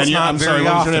 that's not very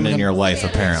often in your life,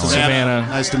 apparently. Savannah.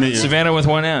 Nice to meet you. Savannah with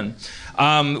one N.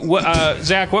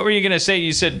 Zach, what were you going to say?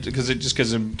 You said,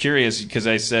 because I'm curious, because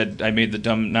I said I made the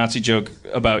dumb Nazi joke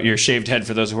about your shaved head.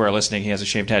 For those who are listening, he has a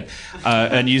shaved head,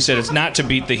 and you said it's not to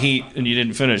beat the heat, and you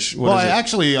didn't finish.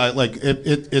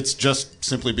 It's just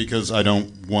simply because I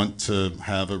don't want to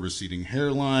have a receding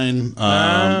hairline,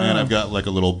 and I've got like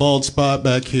a little bald spot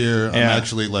back here. I'm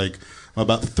actually I'm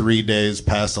about 3 days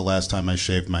past the last time I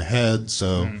shaved my head,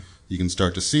 so. You can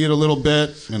start to see it a little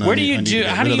bit. Where do you do?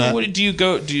 How do you? Do you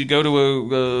go? Do you go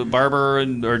to a barber,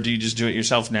 or do you just do it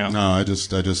yourself now? No, I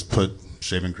just put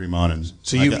shaving cream on, and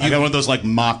so I got one of those like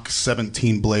Mach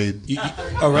 17 blade.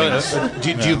 Oh really?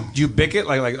 Do you bick it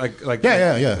like?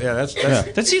 Yeah.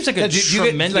 That seems like a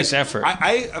tremendous effort.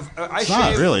 It's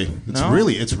not really.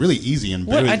 It's really easy and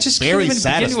very, I just very can't even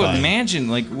satisfying. begin to imagine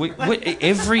what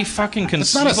every fucking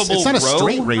conceivable it's not a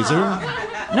straight razor.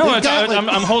 No,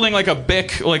 I'm holding like a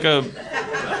Bic, like a.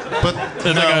 But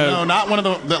no, not one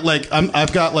of the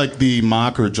I've got like the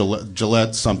Mach or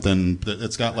Gillette something.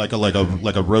 It's got like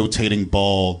a rotating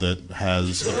ball that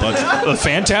has a bunch. A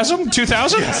Phantasm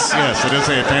 2000. Yes, it is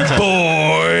a Phantasm.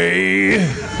 Boy.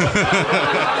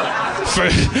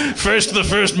 First, the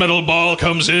first metal ball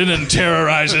comes in and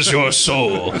terrorizes your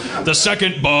soul. The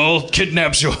second ball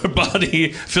kidnaps your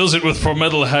body, fills it with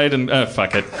formaldehyde, and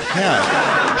fuck it. Yeah.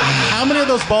 How many of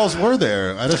those balls were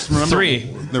there? I just remember 3.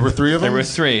 There were 3 of them. There were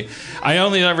 3. I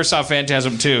only ever saw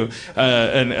Phantasm 2,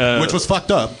 which was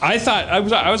fucked up. I thought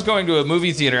I was going to a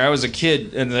movie theater. I was a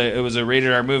kid, and it was a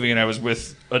rated R movie, and I was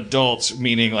with adults,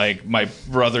 meaning like my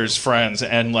brother's friends,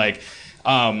 and like.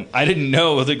 I didn't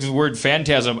know the word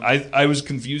phantasm. I was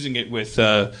confusing it with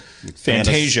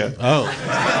Fantasia. Oh.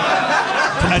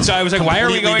 And so I was like, why are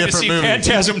we going to see movie.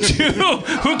 Phantasm 2?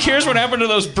 Who cares what happened to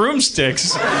those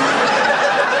broomsticks?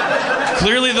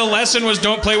 Clearly the lesson was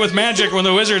don't play with magic when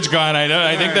the wizard's gone.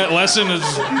 I think that lesson is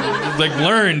like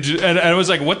learned. And I was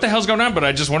like, what the hell's going on? But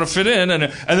I just want to fit in. And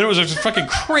then it was a fucking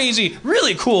crazy,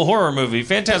 really cool horror movie.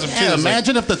 Phantasm 2. Yeah,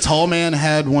 imagine if the tall man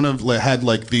had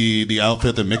the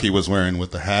outfit that Mickey was wearing with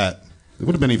the hat. It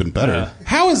would have been even better.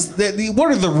 How is that?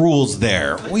 What are the rules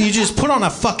there? Well, you just put on a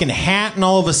fucking hat and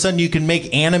all of a sudden you can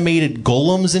make animated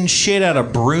golems and shit out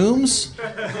of brooms?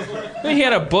 He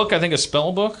had a book, I think a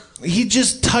spell book. He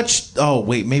just touched... Oh,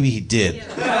 wait, maybe he did.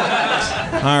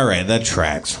 All right, that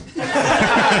tracks. I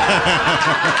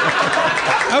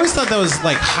always thought that was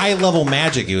like high-level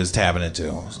magic he was tapping into.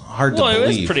 It was hard to believe. Well, it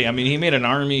was pretty. I mean, he made an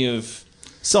army of...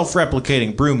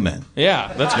 self-replicating broom men.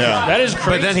 Yeah, that is crazy.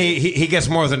 But then he gets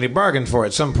more than he bargained for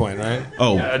at some point, right?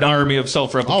 Oh, an army of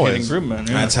self-replicating broom men.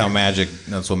 Yeah. That's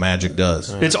what magic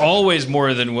does. It's always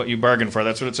more than what you bargained for.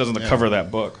 That's what it says on the cover of that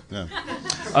book. Yeah.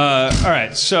 All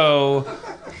right, so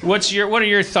what are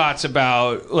your thoughts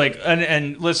about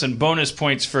and listen, bonus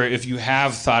points for if you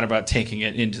have thought about taking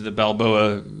it into the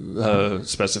Balboa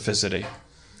specificity.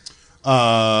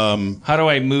 How do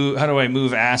I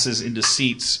move asses into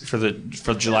seats for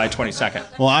July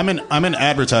 22nd? Well, I'm in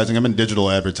advertising. I'm in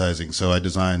digital advertising, so I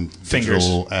design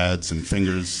digital ads and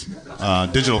fingers,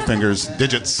 digital fingers,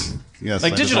 digits. Yes,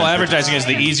 like digital advertising is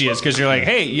the easiest because you're like,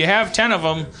 hey, you have 10 of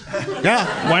them.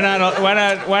 Yeah. Why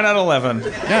not 11?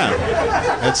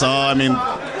 Yeah. It's all. I mean,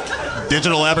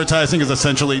 digital advertising is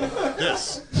essentially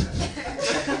this.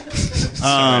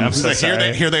 I'm so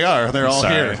sorry. Here they are. They're all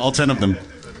here. All 10 of them.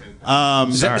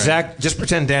 Zach, just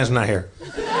pretend Dan's not here.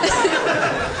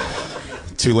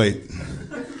 Too late.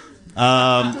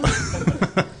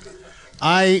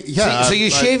 So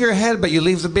you shave your head, but you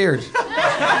leave the beard.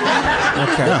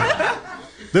 Okay. Yeah.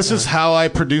 This is how I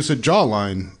produce a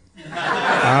jawline.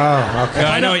 Oh, okay.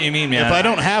 I know what you mean, man. If I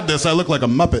don't have this, I look like a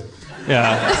Muppet.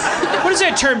 Yeah. What does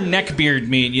that term neckbeard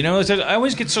mean? I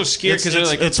always get so scared because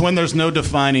it's when there's no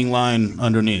defining line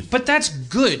underneath. But that's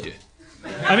good.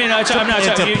 I mean, I'm not.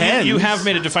 It depends. You have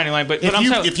made a defining line, but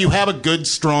if you have a good,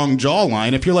 strong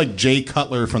jawline, if you're like Jay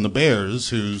Cutler from the Bears,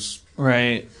 who's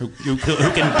right, who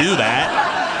can do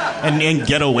that and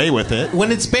get away with it.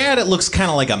 When it's bad, it looks kind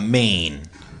of like a mane,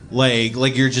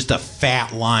 like you're just a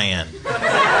fat lion.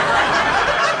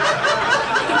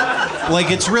 Like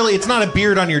it's not a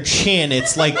beard on your chin.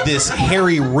 It's like this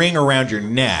hairy ring around your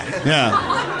neck.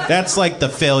 Yeah, that's like the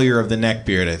failure of the neck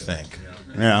beard, I think.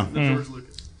 Yeah.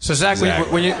 So Zach,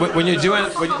 when you're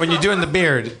doing the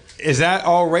beard, is that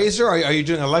all razor? Or are you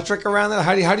doing electric around that?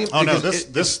 How do you? Oh no, this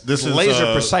is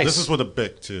laser precise. This is with a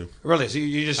Bic too. Really? So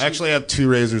you just I actually have two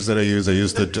razors that I use. I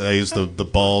use the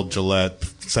ball Gillette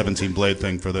 17 blade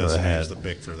thing for this, and I use the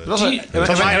Bic for this. Also,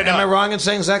 am I wrong in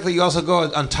saying, Zach, that you also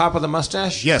go on top of the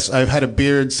mustache? Yes, I've had a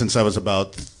beard since I was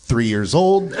about 3 years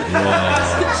old.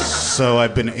 So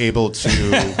I've been able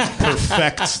to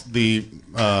perfect the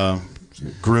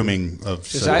grooming of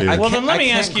said beard. Well, then let me I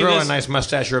can't ask you grow this. a nice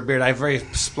mustache or a beard. I have very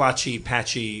splotchy,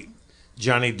 patchy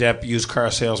Johnny Depp used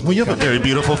car salesman. Well, you have a very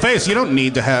beautiful face. You don't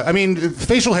need to have... I mean,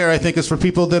 facial hair, I think, is for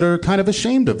people that are kind of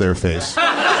ashamed of their face.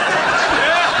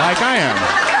 Like I am.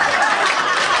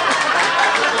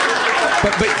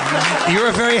 But you're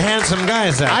a very handsome guy,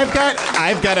 Zach.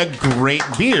 I've got a great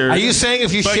beard. Are you saying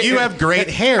if you... But you have great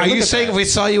hair. Are Look you at saying that. if we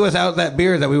saw you without that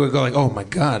beard that we would go like, oh my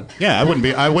God? Yeah, I wouldn't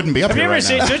be up Have here you ever right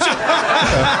seen? now.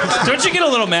 Don't you get a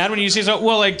little mad when you see so?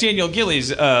 Well, like Daniel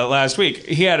Gillies last week,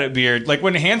 he had a beard. Like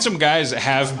when handsome guys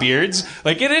have beards,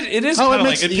 like it is kind of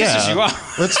like it pisses you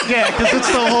off. Because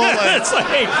it's the whole. Like, It's like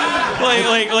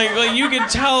you can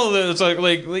tell that it's like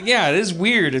yeah, it is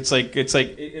weird. It's like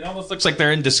it almost looks like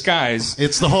they're in disguise.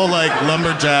 it's the whole like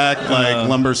lumberjack,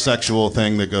 lumbersexual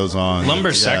thing that goes on.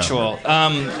 Lumbersexual.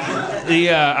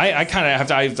 I kind of have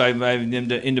to. I'm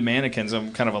into mannequins.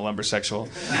 I'm kind of a lumbersexual.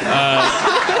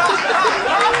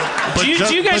 Do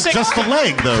you guys think, just the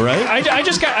leg though, right?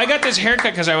 I got this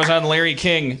haircut because I was on Larry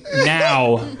King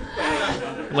Now.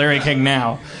 Larry King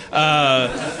Now.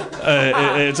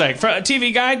 It's like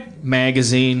TV Guide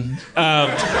magazine.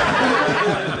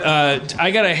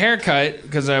 I got a haircut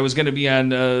because I was going to be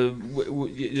on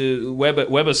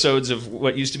webisodes of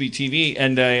what used to be TV,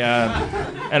 and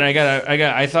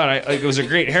I thought it was a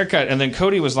great haircut. And then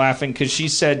Cody was laughing because she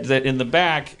said that in the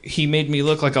back he made me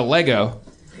look like a Lego.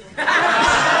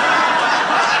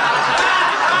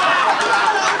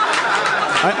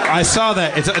 I saw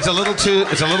that. It's a little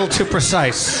too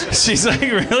precise. She's like,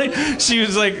 really? She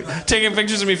was like taking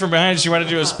pictures of me from behind. She wanted to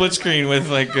do a split screen with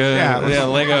like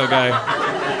Lego guy.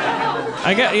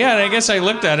 I guess I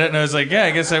looked at it and I was like, yeah,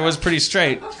 I guess I was pretty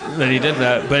straight that he did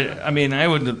that. But I mean, I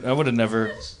would have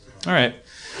never. All right.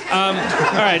 All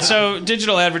right. So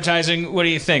digital advertising. What do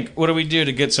you think? What do we do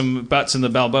to get some butts in the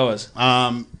Balboas?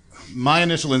 My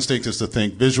initial instinct is to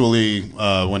think visually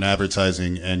when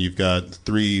advertising, and you've got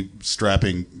three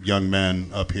strapping young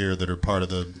men up here that are part of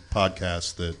the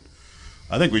podcast. That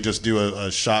I think we just do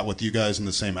a shot with you guys in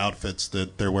the same outfits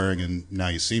that they're wearing in Now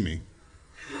You See Me.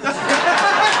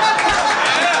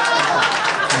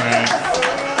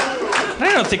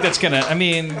 I don't think that's gonna. I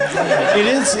mean, it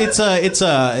is. It's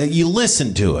a. You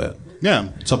listen to it. Yeah,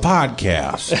 it's a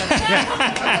podcast.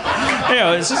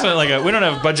 It's just like we don't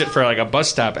have budget for like a bus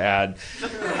stop ad.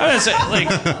 I'm gonna say like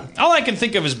all I can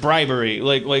think of is bribery.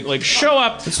 Like show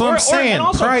up. That's what I'm saying. And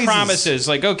also Prizes. promises.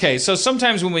 Like okay, so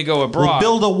sometimes when we go abroad,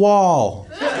 we'll build a wall.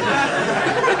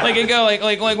 Like you go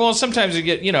like well sometimes you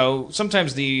get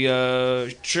sometimes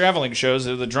the traveling shows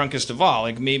are the drunkest of all.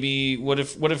 Like maybe what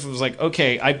if it was like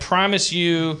okay, I promise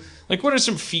you. Like, what are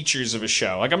some features of a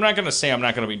show? Like, I'm not going to say I'm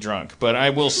not going to be drunk, but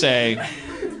I will say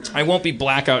I won't be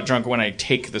blackout drunk when I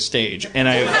take the stage. And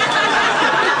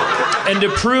to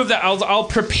prove that, I'll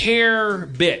prepare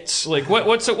bits. Like,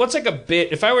 what's like a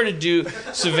bit? If I were to do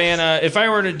Savannah, if I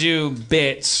were to do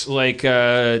bits like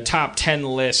a top 10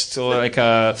 list, like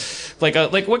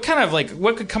what kind of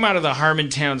what could come out of the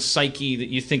Harmontown psyche that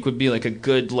you think would be like a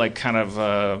good like kind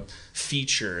of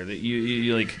feature that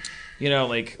you like.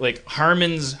 Like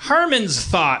Harmon's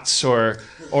thoughts, or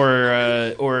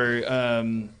like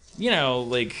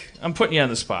I'm putting you on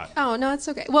the spot. Oh no, it's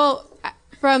okay. Well,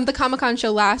 from the Comic-Con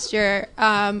show last year,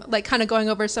 like kind of going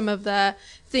over some of the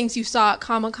things you saw at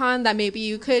Comic-Con that maybe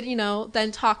you could,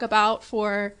 then talk about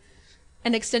for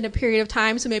an extended period of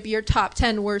time. So maybe your top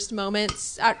 10 worst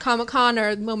moments at Comic-Con,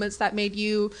 or moments that made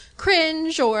you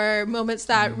cringe, or moments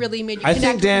that really made you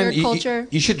connect with nerd culture.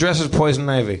 You should dress as Poison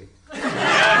Ivy.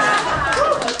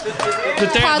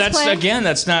 But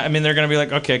that's not. I mean, they're going to be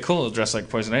like, okay, cool, dress like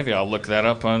Poison Ivy. I'll look that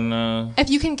up on.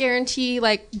 If you can guarantee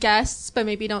like guests, but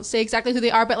maybe don't say exactly who they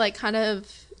are, but like kind of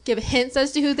give hints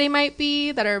as to who they might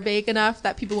be that are vague enough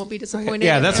that people won't be disappointed.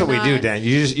 Yeah, if that's they're what we do, not. Dan.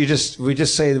 We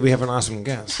just say that we have an awesome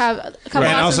guest. Have a couple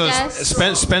And awesome also,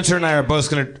 guests. Spencer and I are both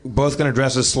gonna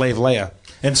dress as Slave Leia.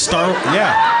 And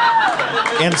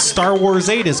Star Wars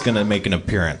 8 is going to make an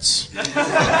appearance.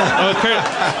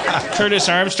 Curtis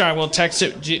Armstrong. We'll text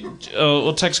it.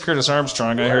 We'll text Curtis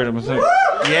Armstrong. I heard him.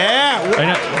 Yeah.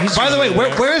 By the way,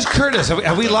 where is Curtis?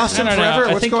 Have we lost him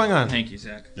forever? What's going on? Thank you,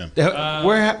 Zach. Yeah.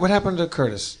 What happened to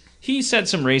Curtis? He said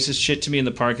some racist shit to me in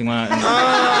the parking lot.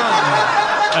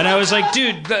 And I was like,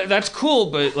 dude, that's cool,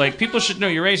 but like people should know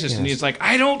you're racist. Yes. And he's like,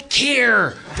 I don't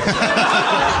care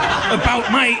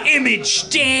about my image,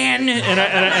 Dan. And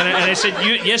I said,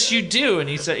 yes, you do. And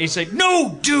he said,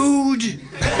 no, dude.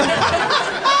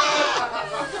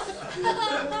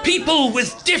 People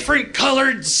with different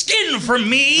colored skin from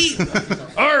me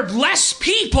are less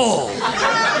people.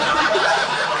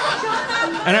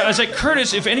 And I was like,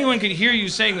 Curtis, if anyone could hear you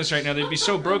saying this right now, they'd be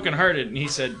so brokenhearted. And he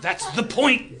said, that's the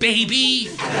point, baby.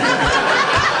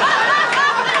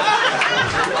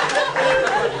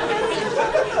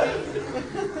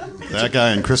 That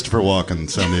guy and Christopher Walken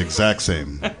sound the exact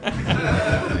same. All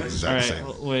right,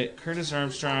 wait, Curtis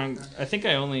Armstrong. I think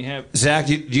I only have... Zach,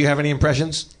 do you have any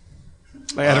impressions?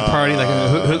 Like at a party,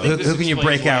 who can you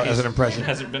break out as an impression?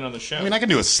 Hasn't been on the show. I mean, I can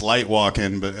do a slight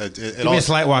walk-in, but give me a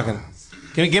slight walk-in.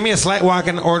 Give me a slight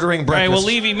walk-in ordering breakfast. All right, well,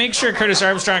 Levy, make sure Curtis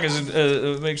Armstrong is.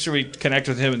 Make sure we connect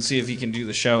with him and see if he can do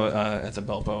the show at the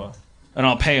Balboa, and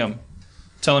I'll pay him.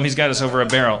 Tell him he's got us over a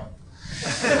barrel.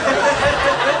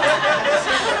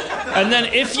 And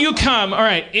then if you come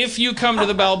to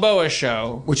the Balboa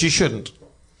show, which you shouldn't,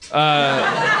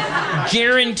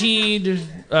 guaranteed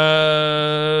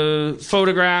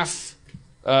photograph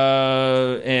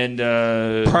and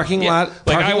parking lot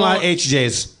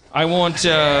HJs. I won't.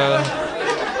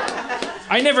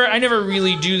 I never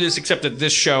really do this except at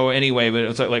this show anyway. But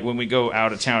it's like when we go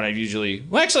out of town, I've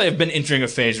I've been entering a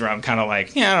phase where I'm kind of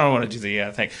like, I don't want to do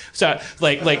the thing. So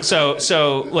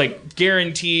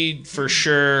guaranteed for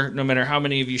sure, no matter how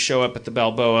many of you show up at the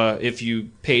Balboa, if you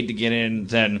paid to get in,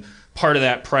 then part of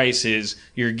that price is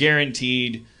you're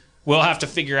guaranteed. We'll have to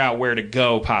figure out where to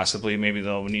go. Possibly, maybe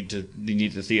they'll need the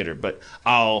theater. But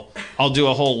I'll do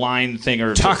a whole line thing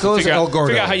or tacos. Figure out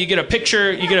how you get a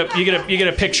picture. You get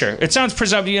a picture. It sounds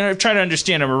presumptive. Try to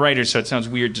understand. I'm a writer, so it sounds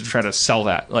weird to try to sell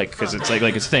that, because it's like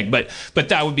it's a thing. But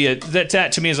that would be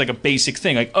that to me is like a basic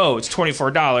thing. Like, oh, it's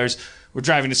 $24. We're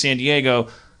driving to San Diego.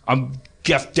 I'm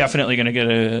definitely going to get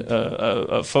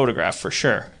a photograph for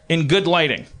sure in good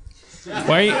lighting.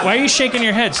 Why are you shaking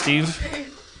your head, Steve?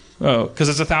 Oh, because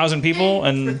it's 1,000 people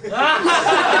and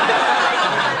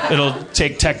it'll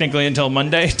take technically until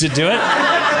Monday to do it.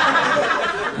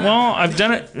 Well, I've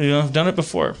done it. I've done it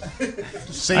before.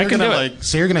 So you're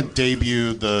gonna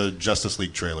debut the Justice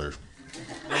League trailer,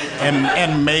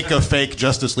 and make a fake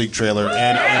Justice League trailer,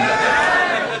 and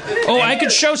I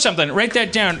could show something. Write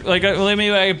that down. Like,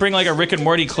 maybe I bring like a Rick and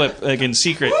Morty clip, like in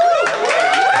secret.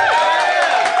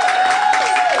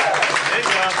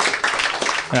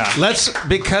 Yeah.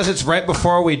 Because it's right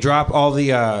before we drop all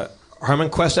the Harmon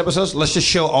Quest episodes, let's just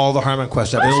show all the Harmon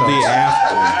Quest episodes. It'll be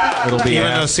after.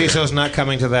 Even though CISO's not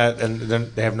coming to that, and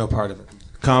then they have no part of it.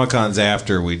 Comic-Con's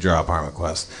after we drop Harmon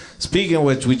Quest. Speaking of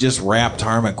which, we just wrapped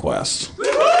Harmon Quest.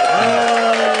 Yeah.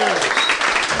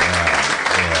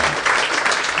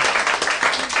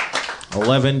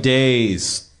 11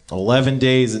 days. 11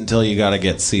 days until you got to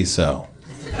get CISO.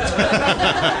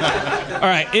 All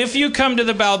right, if you come to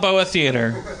the Balboa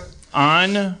Theater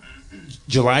on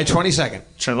July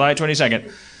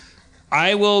 22nd,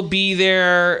 I will be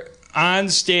there on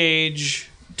stage.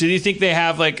 Do you think they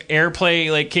have like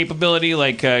airplay like capability?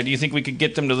 Like, do you think we could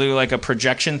get them to do like a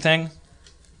projection thing?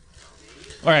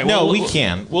 All right. No, we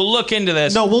can. We'll look into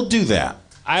this. No, we'll do that.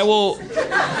 I will.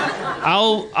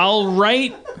 I'll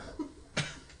write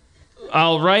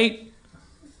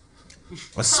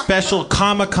a special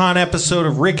Comic-Con episode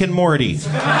of Rick and Morty.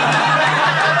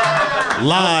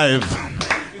 Live.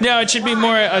 No, it should be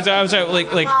more. I was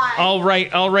like I'll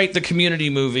write the Community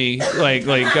movie, or like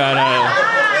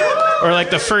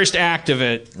the first act of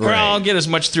it, right. Where I'll get as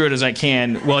much through it as I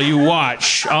can while you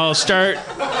watch. I'll start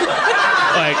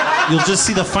you'll just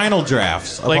see the final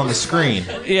drafts up on the screen.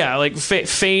 Yeah, like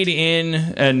fade in,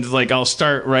 and like I'll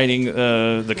start writing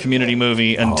the Community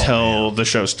movie until the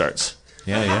show starts.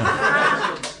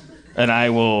 Yeah. And I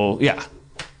will. Yeah,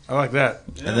 I like that.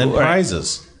 And then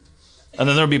prizes. And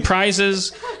then there'll be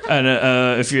prizes,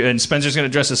 and Spencer's gonna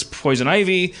dress as Poison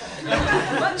Ivy.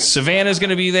 Savannah's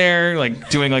gonna be there, like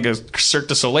doing like a Cirque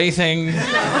du Soleil thing.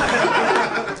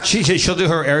 She'll do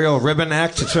her aerial ribbon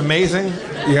act. It's amazing.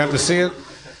 You have to see it.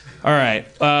 All right.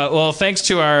 Well, thanks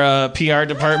to our PR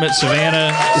department,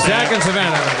 Savannah. Zach and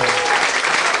Savannah.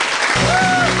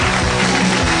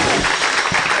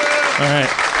 All right.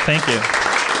 Thank you.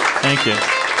 Thank you.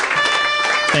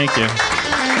 Thank you.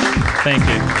 Thank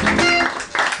you.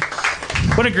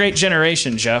 What a great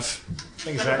generation, Jeff.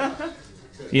 Thanks, Zach.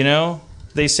 You know,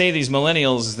 they say these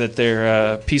millennials that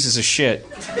they're pieces of shit.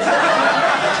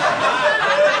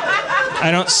 I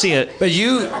don't see it. But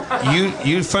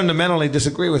you fundamentally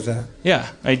disagree with that. Yeah,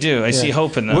 I do. I see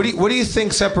hope in them. What do you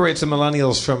think separates the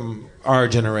millennials from our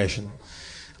generation?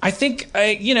 I think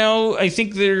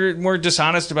they're more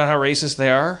dishonest about how racist they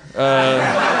are.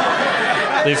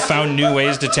 They've found new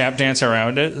ways to tap dance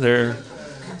around it. They're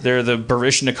the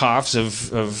Baryshnikovs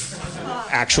of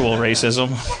actual racism.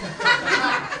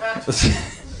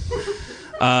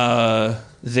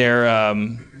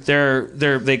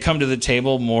 They come to the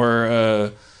table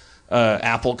more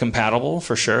Apple compatible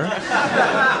for sure.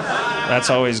 That's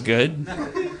always good.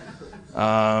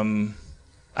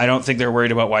 I don't think they're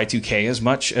worried about Y2K as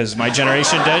much as my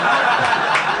generation did.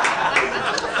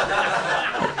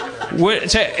 Do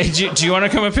you want to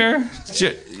come up here?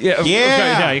 Yeah.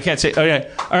 Okay, no, you can't say.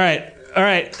 Okay. All right.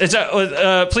 It's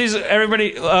please,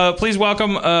 everybody, please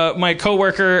welcome my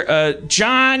coworker,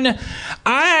 John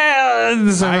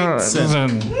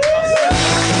Eidson.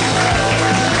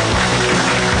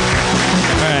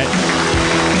 All right.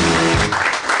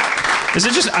 Is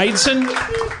it just Eidson?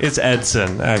 It's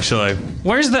Edson, actually.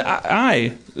 Where's the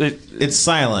I? It's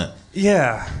silent.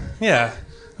 Yeah.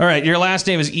 All right, your last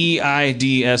name is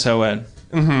Eidson.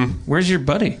 Mm-hmm. Where's your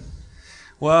buddy?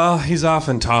 Well, he's off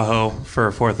in Tahoe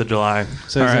for 4th of July,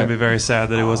 so he's going to be very sad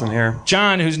that he wasn't here.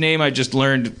 John, whose name I just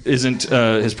learned isn't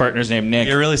his partner's name, Nick.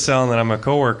 You're really selling that I'm a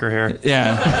coworker here.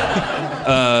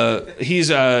 Yeah.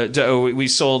 We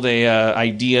sold a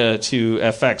idea to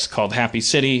FX called Happy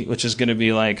City, which is going to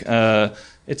be like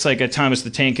it's like a Thomas the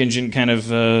Tank Engine kind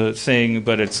of thing,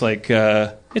 but it's like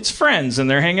it's friends and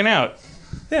they're hanging out.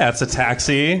 Yeah, it's a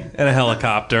taxi and a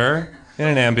helicopter and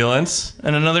an ambulance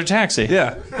and another taxi.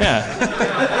 Yeah.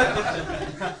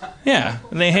 Yeah,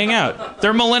 and they hang out.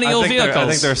 They're millennial vehicles. I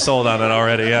think they're sold on it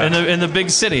already. Yeah. In the big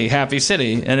city, Happy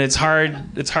City, and it's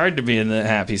hard to be in the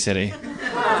Happy City,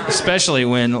 especially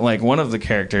when like one of the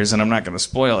characters, and I'm not going to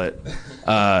spoil it.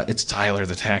 It's Tyler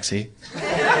the taxi.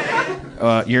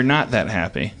 You're not that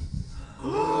happy.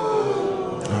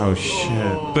 Oh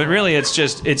shit! But really,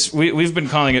 we've been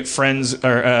calling it Friends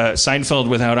or Seinfeld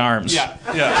without arms. Yeah.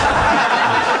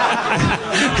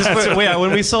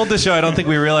 When we sold the show, I don't think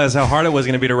we realized how hard it was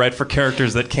going to be to write for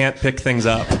characters that can't pick things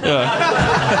up.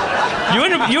 You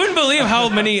wouldn't believe how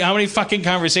many fucking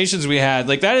conversations we had.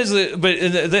 Like that's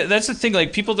the thing.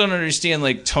 Like people don't understand.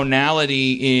 Like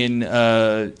tonality in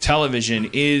television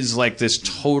is like this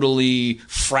totally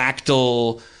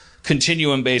fractal,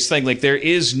 continuum-based thing. Like there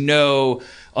is no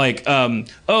like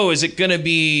is it gonna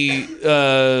be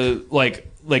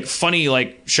like funny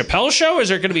like Chappelle show? Is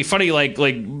there going to be funny like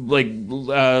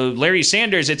Larry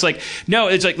Sanders? It's like no,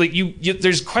 it's like you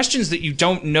there's questions that you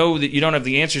don't know that you don't have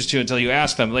the answers to until you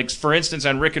ask them. Like for instance,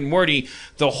 on Rick and Morty,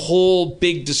 the whole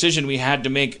big decision we had to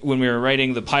make when we were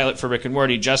writing the pilot for Rick and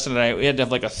Morty, Justin and I, we had to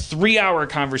have like a 3-hour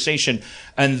conversation,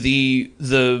 and the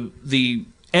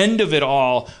end of it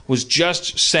all was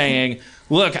just saying,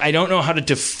 look, I don't know how to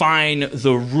define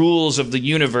the rules of the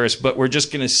universe, but we're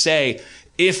just going to say,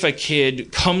 if a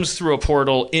kid comes through a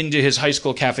portal into his high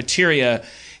school cafeteria,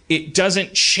 it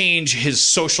doesn't change his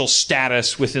social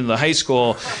status within the high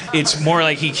school. It's more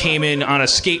like he came in on a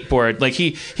skateboard. Like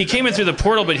he came in through the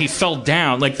portal, but he fell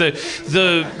down. Like the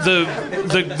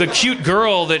cute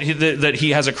girl that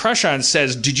he has a crush on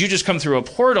says, "Did you just come through a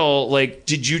portal? Like,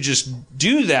 did you just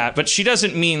do that?" But she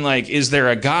doesn't mean like, "Is there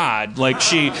a God?" Like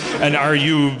and are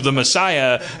you the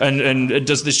Messiah? And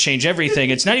does this change everything?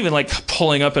 It's not even like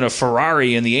pulling up in a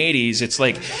Ferrari in the 80s. It's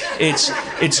like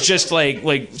it's just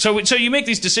like so you make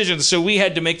these decisions. So we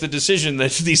had to make the decision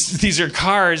that these are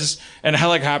cars and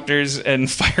helicopters and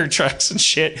fire trucks and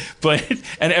shit,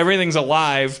 and everything's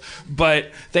alive,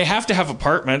 but they have to have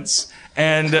apartments.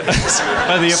 And but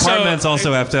the apartments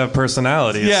also have to have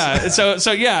personalities. Yeah.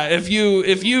 So yeah, if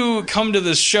you come to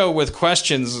this show with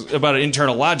questions about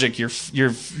internal logic, you're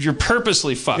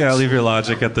purposely fucked. Yeah, leave your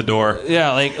logic at the door.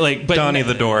 Yeah, but Donnie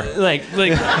the door. Like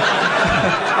are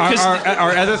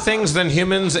other things than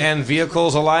humans and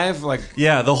vehicles alive? Like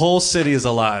yeah, the whole city is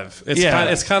alive.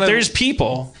 It's kind of there's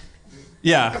people.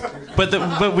 Yeah,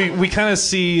 but we kind of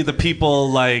see the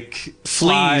people like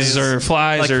flies,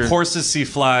 like horses see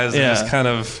flies and just kind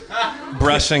of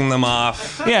brushing them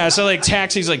off. Yeah, so like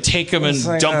taxis like take them and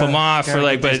dump them off, or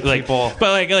like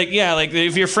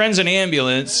if your friend's an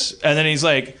ambulance and then he's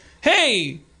like,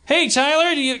 hey,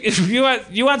 Tyler,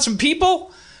 you want some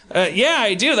people? Yeah,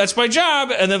 I do. That's my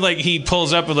job. And then like he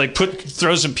pulls up and like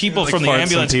throws some people from the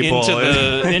ambulance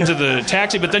into the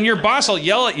taxi. But then your boss will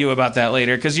yell at you about that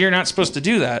later because you're not supposed to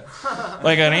do that.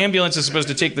 Like an ambulance is supposed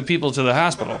to take the people to the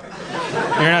hospital.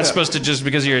 You're not supposed to just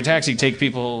because you're a taxi take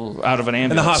people out of an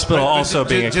ambulance. And the hospital also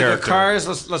being a character. Do the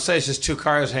cars? Let's say it's just two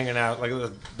cars hanging out, like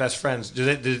the best friends. Do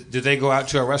they go out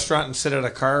to a restaurant and sit at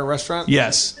a car restaurant?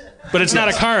 Yes. But it's not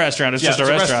a car restaurant. It's just a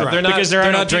restaurant.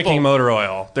 They're not drinking motor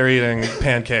oil. They're eating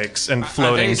pancakes and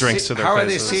floating drinks to their faces. How are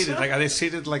they seated? Like, are they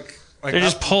seated like they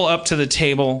just pull up to the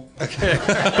table. Okay.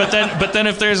 But then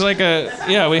if there's like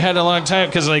we had a long time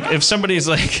because like if somebody's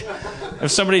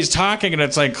talking and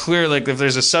it's like clear like if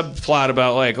there's a subplot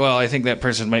about like well I think that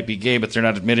person might be gay but they're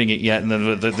not admitting it yet and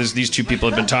then these two people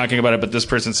have been talking about it but this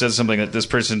person says something that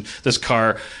this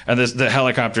car and the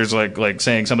helicopter's like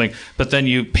saying something but then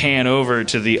you pan over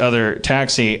to the other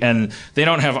taxi and they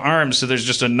don't have arms so there's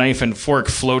just a knife and fork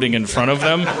floating in front of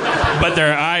them but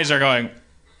their eyes are going.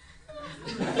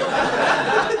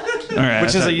 All right,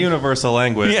 which is a universal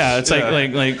language. Yeah, it's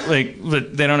like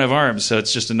but they don't have arms, so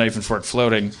it's just a knife and fork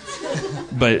floating.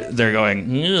 But they're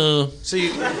going. Ugh. So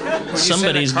when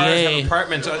somebody's you say the cars gay. have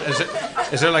apartments,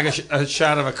 is there like a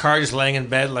shot of a car just laying in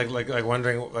bed, like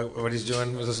wondering what he's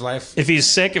doing with his life? If he's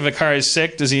sick, if a car is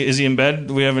sick, is he in bed?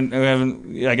 We haven't.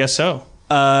 I guess so.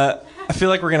 I feel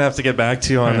like we're gonna have to get back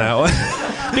to you on that one.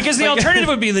 Because the alternative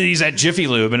would be that he's at Jiffy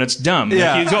Lube and it's dumb.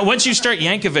 Yeah. Like once you start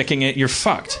Yankovicing it, you're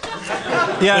fucked.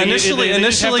 Yeah, like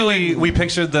initially we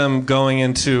pictured them going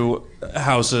into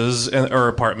houses or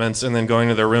apartments and then going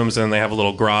to their rooms and they have a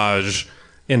little garage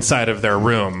inside of their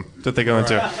room that they go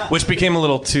into, which became a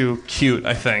little too cute,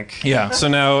 I think. Yeah. So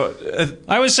now...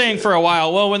 I was saying for a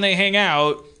while, well, when they hang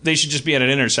out, they should just be at an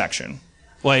intersection.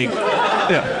 Like,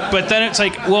 yeah. But then it's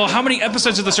like, well, how many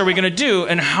episodes of this are we going to do?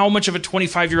 And how much of a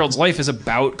 25-year-old's life is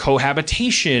about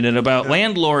cohabitation and about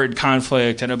landlord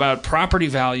conflict and about property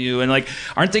value? And like,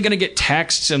 aren't they going to get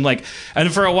texts? And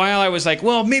for a while I was like,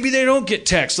 well, maybe they don't get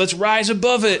texts. Let's rise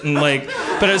above it. And like,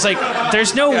 but it was like,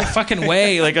 there's no fucking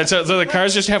way. Like, so the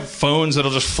cars just have phones that'll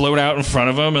just float out in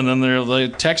front of them and then they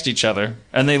text each other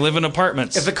and they live in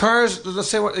apartments. If the cars, let's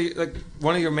say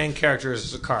one of your main characters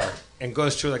is a car. And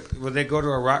goes to would they go to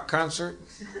a rock concert?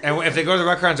 And if they go to the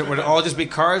rock concert, would it all just be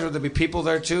cars? Would there be people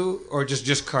there too, or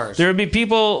just cars? There would be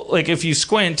people if you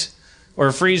squint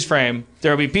or freeze frame,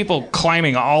 there would be people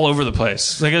climbing all over the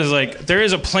place. Because there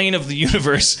is a plane of the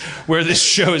universe where this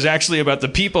show is actually about the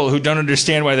people who don't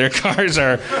understand why their cars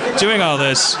are doing all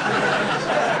this.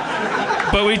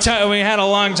 But we had a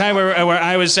long time where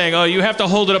I was saying, oh, you have to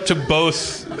hold it up to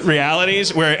both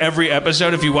realities, where every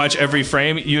episode, if you watch every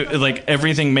frame, you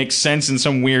everything makes sense in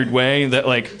some weird way that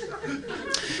like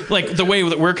the way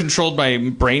that we're controlled by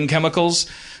brain chemicals.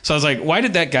 So I was like, why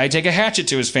did that guy take a hatchet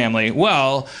to his family?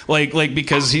 Well,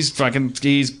 because he's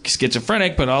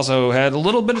schizophrenic, but also had a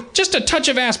little bit, just a touch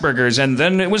of Asperger's, and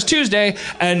then it was Tuesday,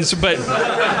 and so,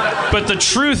 but the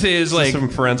truth is some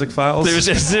forensic files. There's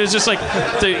just it's like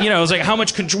how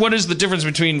much what is the difference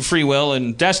between free will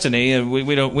and destiny? And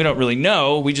we don't really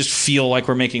know. We just feel like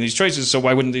we're making these choices. So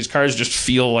why wouldn't these cars just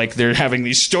feel like they're having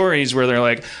these stories where they're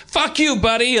like, "Fuck you,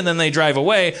 buddy," and then they drive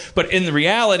away? But in the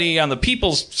reality, on the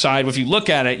people's side, if you look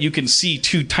at it, you can see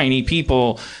two tiny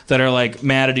people that are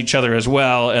mad at each other as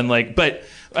well, and but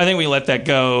I think we let that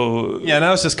go. Yeah,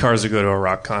 now it's just cars who go to a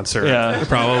rock concert. Yeah,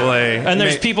 probably. And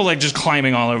there's people just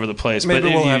climbing all over the place. Maybe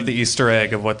we'll have the Easter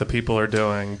egg of what the people are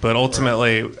doing, but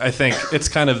ultimately, I think it's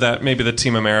kind of that maybe the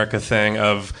Team America thing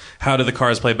of how do the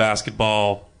cars play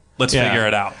basketball. Let's figure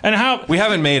it out. And how we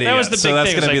haven't made it that yet, was the big so that's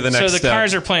thing. going to be the next So the step.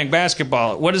 cars are playing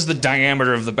basketball. What is the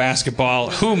diameter of the basketball?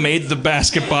 Who made the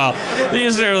basketball?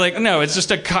 They're no, it's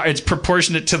just a car. It's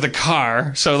proportionate to the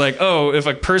car. So if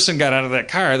a person got out of that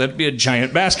car, that'd be a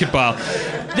giant basketball.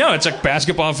 No, it's a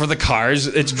basketball for the cars.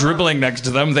 It's dribbling next to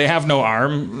them. They have no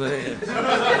arm.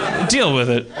 Deal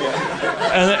with it.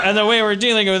 And the way we're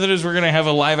dealing with it is we're going to have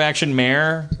a live action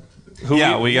mayor. I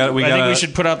think we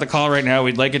should put out the call right now.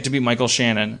 We'd like it to be Michael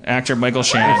Shannon, actor Michael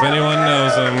Shannon. If anyone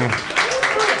knows him.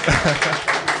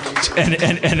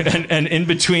 and in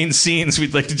between scenes,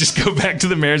 we'd like to just go back to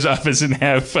the mayor's office and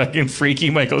have fucking freaky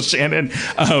Michael Shannon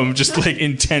just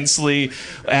intensely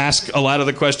ask a lot of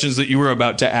the questions that you were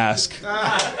about to ask,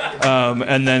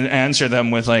 and then answer them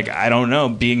with I don't know.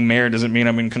 Being mayor doesn't mean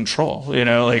I'm in control. I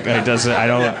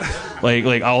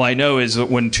don't. All I know is that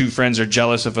when two friends are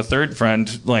jealous of a third friend,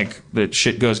 that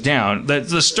shit goes down.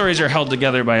 The stories are held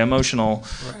together by emotional.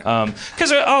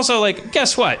 Because also,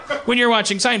 guess what? When you're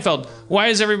watching Seinfeld, why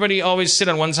does everybody always sit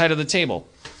on one side of the table?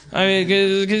 I mean,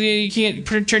 because you can't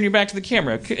turn your back to the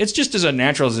camera. It's just as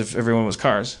unnatural as if everyone was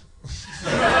cars.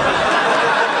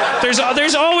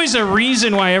 There's always a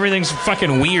reason why everything's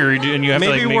fucking weird, and you have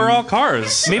maybe to like. We're all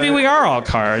cars. Maybe we are all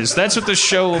cars. That's what the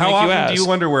show will make you ask. How often do you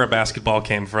wonder where a basketball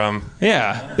came from?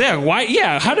 Yeah. Why?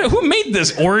 Yeah. Who made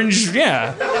this orange?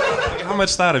 Yeah. How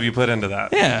much thought have you put into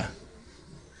that? Yeah.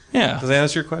 Does that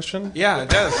answer your question? Yeah, it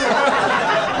does.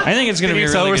 I think it's going to be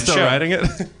a really we're good still show. writing it.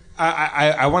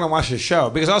 I want to watch the show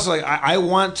because also like I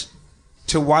want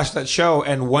to watch that show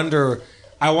and wonder.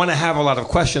 I want to have a lot of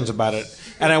questions about it,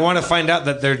 and I want to find out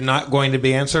that they're not going to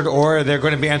be answered, or they're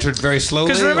going to be answered very slowly.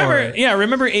 Because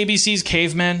remember ABC's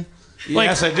Cavemen? Like,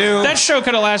 yes, I do. That show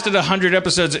could have lasted 100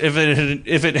 episodes if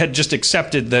it had just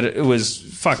accepted that it was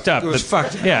fucked up. It was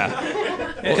fucked. Yeah.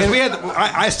 Because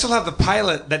I still have the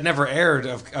pilot that never aired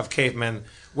of Cavemen,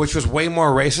 which was way more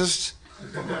racist.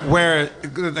 Where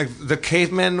the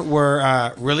cavemen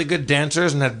were really good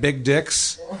dancers and had big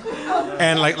dicks,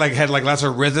 and like had like lots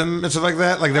of rhythm and stuff like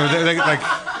that. Like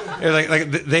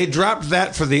they dropped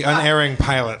that for the unairing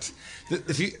pilot.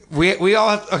 We all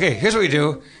have, okay. Here's what we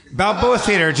do: Balboa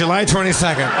Theater, July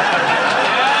 22nd. You're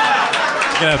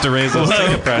gonna have to raise those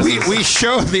ticket prices. We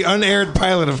showed the unaired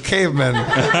pilot of Cavemen.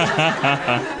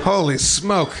 Holy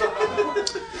smoke!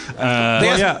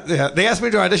 They asked me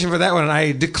to audition for that one, and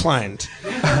I declined.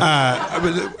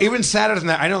 Even sadder than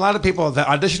that, I know a lot of people that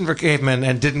auditioned for Cavemen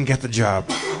and didn't get the job.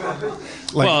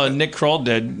 Well, Nick Kroll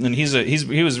did, and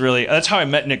he was really. That's how I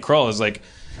met Nick Kroll. Is like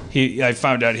I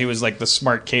found out he was like the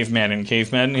smart caveman in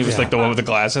Cavemen. He was like the one with the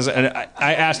glasses, and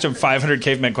I asked him 500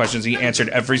 caveman questions. He answered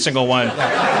every single one.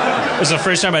 It was the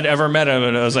first time I'd ever met him,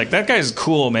 and I was like, that guy's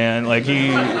cool, man. Like he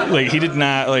did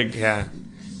not like. Yeah,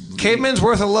 Cavemen's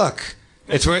worth a look.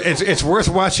 It's worth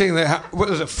watching. What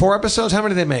was it? 4 episodes? How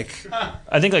many did they make?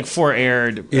 I think like 4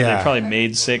 aired. Yeah, they probably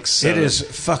made 6. So. It is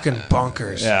fucking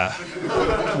bonkers. Yeah.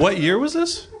 What year was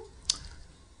this?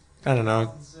 I don't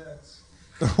know.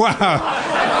 Wow.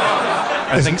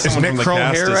 I think someone from the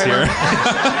cast is here.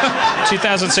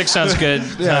 2006 sounds good.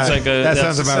 Yeah, that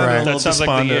sounds about right. That sounds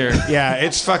like the year. Yeah,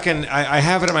 it's fucking. I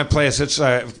have it at my place. It's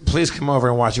please come over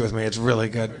and watch it with me. It's really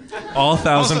good. All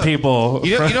 1,000 people.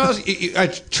 You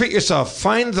treat yourself.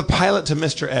 Find the pilot to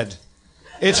Mr. Ed.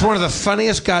 It's one of the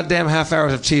funniest goddamn half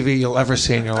hours of TV you'll ever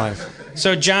see in your life.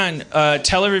 So, John,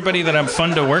 tell everybody that I'm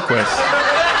fun to work with.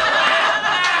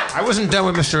 I wasn't done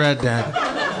with Mr. Ed, Dad.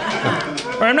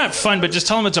 Or I'm not fun, but just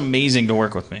tell them it's amazing to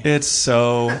work with me. It's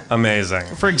so amazing.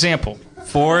 For example,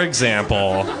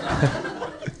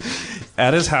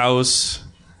 at his house,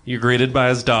 you're greeted by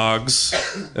his dogs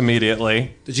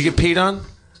immediately. Did you get peed on?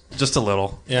 Just a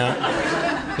little.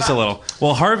 Yeah. Just a little.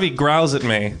 Well, Harvey growls at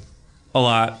me a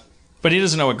lot. But he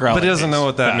doesn't know what growling But he doesn't means. know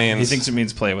what that means. He thinks it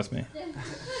means play with me.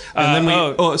 And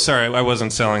then sorry, I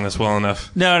wasn't selling this well enough.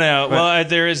 No. Well,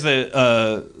 there is the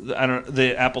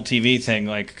Apple TV thing,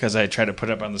 like because I try to put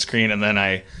it up on the screen, and then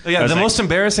the most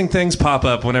embarrassing things pop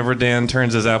up whenever Dan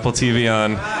turns his Apple TV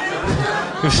on.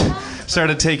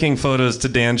 Started taking photos to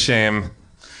Dan Shame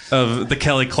of the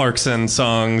Kelly Clarkson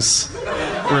songs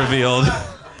revealed.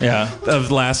 Yeah.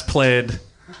 Of last played.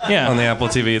 Yeah. On the Apple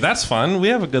TV. That's fun. We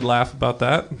have a good laugh about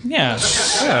that. Yeah.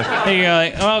 Hey, you're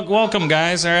like, well, welcome,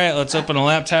 guys. All right, let's open a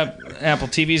laptop. Apple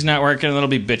TV's not working, and they'll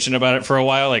be bitching about it for a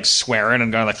while, like swearing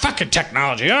and going like, fucking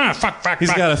technology. Fuck.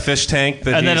 He's got a fish tank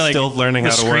that he's still learning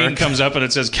how to work. The screen comes up, and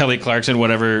it says Kelly Clarkson,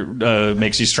 whatever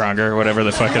makes you stronger, whatever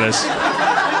the fuck it is.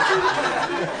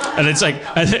 And it's like,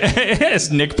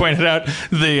 as Nick pointed out,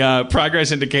 the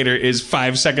progress indicator is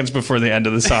 5 seconds before the end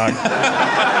of the song.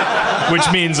 Which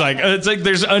means it's like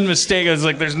there's unmistakable. It's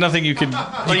like there's nothing you could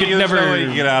never no way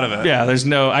you get out of it. Yeah, there's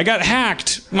no. I got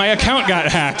hacked. My account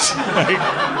got hacked.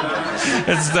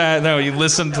 It's that. No, you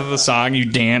listened to the song, you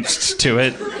danced to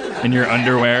it in your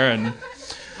underwear, and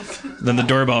then the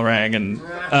doorbell rang. And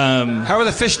how are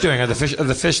the fish doing? Are the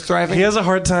fish thriving? He has a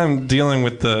hard time dealing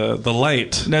with the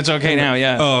light. That's okay now.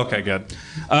 Yeah. Oh, okay, good.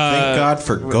 Thank God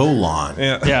for Golan.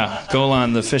 Yeah,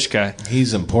 Golan, the fish guy.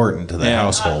 He's important to the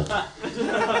household.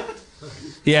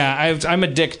 Yeah, I'm a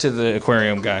dick to the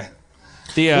aquarium guy.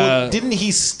 Didn't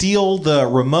he steal the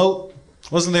remote?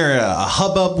 Wasn't there a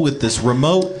hubbub with this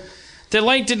remote? The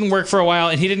light didn't work for a while,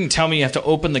 and he didn't tell me you have to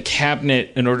open the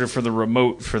cabinet in order for the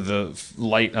remote for the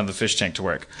light on the fish tank to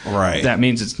work. Right. That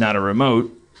means it's not a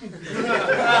remote.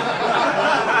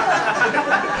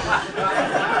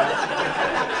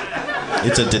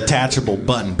 It's a detachable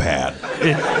button pad.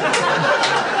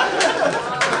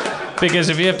 Because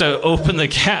if you have to open the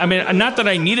I mean, not that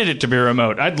I needed it to be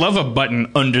remote. I'd love a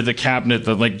button under the cabinet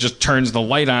that like just turns the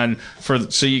light on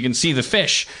so you can see the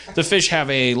fish. The fish have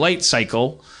a light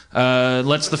cycle,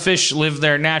 lets the fish live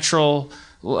their natural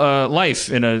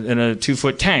life in a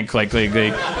 2-foot tank. Like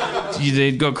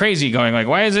they'd go crazy, going like,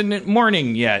 "Why isn't it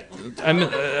morning yet?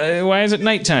 Why is it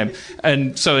nighttime?"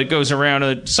 And so it goes around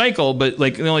a cycle. But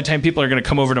like the only time people are going to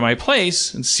come over to my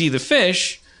place and see the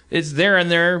fish is there in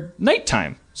their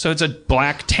nighttime. So it's a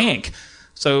black tank.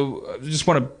 So I just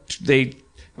want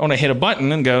to hit a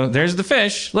button and go, "There's the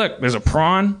fish. Look, there's a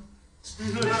prawn."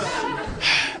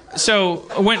 So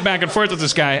I went back and forth with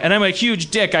this guy, and I'm a huge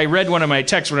dick. I read one of my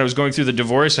texts when I was going through the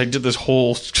divorce. I did this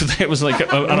whole, it was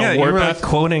like on a you were warpath. like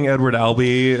quoting Edward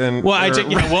Albee, and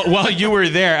while you were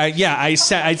there, I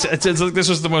said, this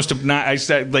was the most I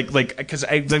said because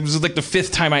it was like the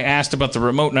 5th time I asked about the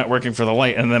remote not working for the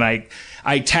light, and then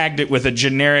I tagged it with a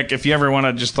generic. If you ever want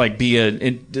to just like be a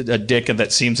dick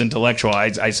that seems intellectual,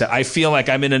 I said I feel like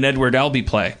I'm in an Edward Albee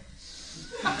play.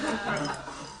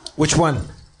 Which one?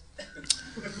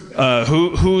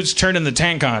 Who's turning the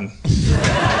tank on?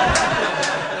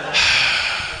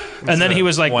 And then he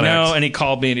was like, "No," and he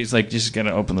called me and he's like, "Just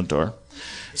gonna open the door."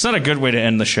 It's not a good way to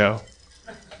end the show.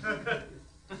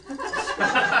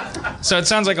 So it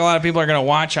sounds like a lot of people are gonna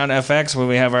watch on FX when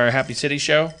we have our Happy City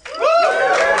show.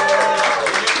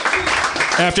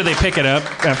 After they pick it up,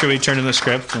 after we turn in the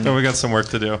script. So we got some work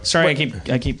to do. Sorry,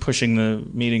 I keep pushing the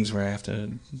meetings where I have to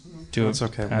do That's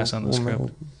okay. pass on the script.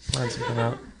 We'll plan something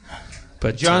out.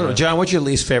 But John, what's your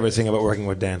least favorite thing about working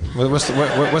with Dan? What's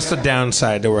the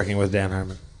downside to working with Dan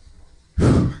Harmon?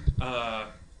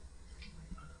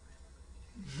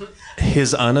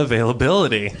 His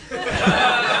unavailability.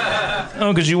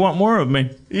 Oh, because you want more of me.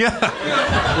 Yeah.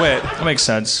 Wait. That makes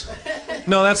sense.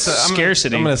 No, that's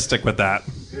scarcity. I'm going to stick with that.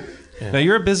 Yeah. Now,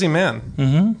 you're a busy man.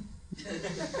 Mm-hmm.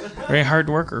 Very hard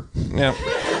worker. Yeah.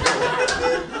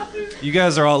 You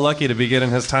guys are all lucky to be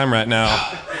getting his time right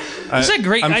now. Is that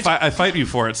great? I fight you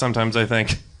for it sometimes, I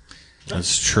think.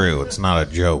 That's true. It's not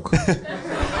a joke.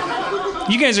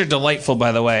 You guys are delightful,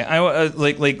 by the way. I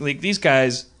like these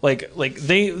guys. Like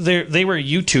they were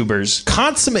YouTubers.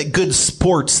 Consummate good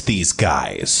sports. These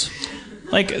guys.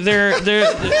 Like they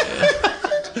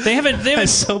haven't. I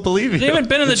so believe you. They haven't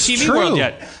been in the TV true. world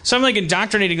yet. So I'm like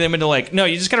indoctrinating them into like, no,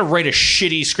 you just got to write a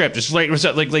shitty script. It's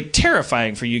like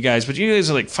terrifying for you guys, but you guys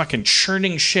are like fucking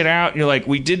churning shit out. And you're like,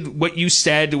 we did what you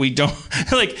said. We don't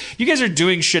like. You guys are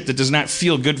doing shit that does not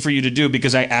feel good for you to do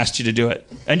because I asked you to do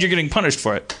it, and you're getting punished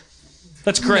for it.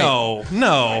 That's great. No.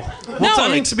 Well,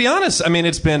 I mean, to be honest, I mean,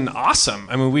 it's been awesome.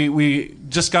 I mean, we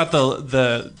just got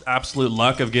the absolute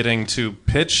luck of getting to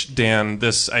pitch Dan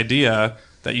this idea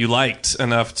that you liked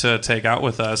enough to take out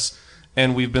with us,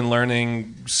 and we've been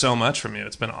learning so much from you.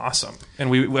 It's been awesome. And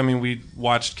we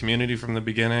watched Community from the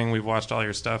beginning. We've watched all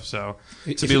your stuff, so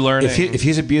to be learning. If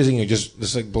he's abusing you,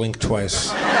 just like blink twice.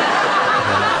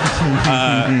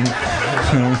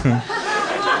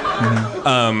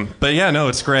 But yeah, no,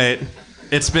 it's great.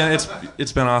 It's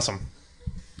been awesome.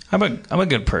 I'm a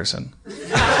good person.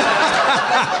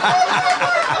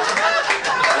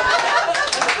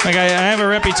 Like I have a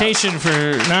reputation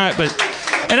for not,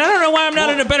 and I don't know why I'm not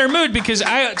in a better mood because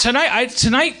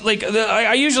tonight like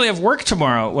I usually have work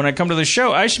tomorrow when I come to the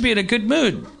show. I should be in a good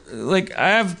mood. Like I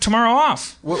have tomorrow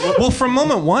off. Well, from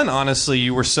moment one, honestly,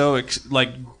 you were so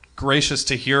gracious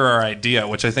to hear our idea,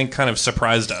 which I think kind of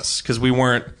surprised us because we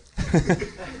weren't.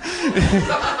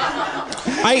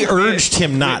 I urged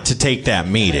him not to take that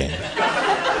meeting.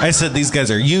 I said, these guys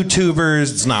are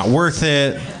YouTubers. It's not worth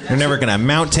it. They're never going to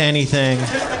amount to anything.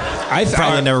 I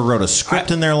probably never wrote a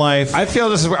script in their life. I feel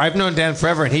this is where I've known Dan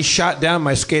forever, and he shot down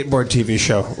my skateboard TV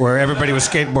show where everybody was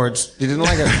skateboards. He didn't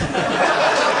like it.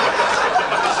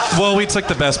 Well, we took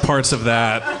the best parts of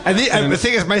that. The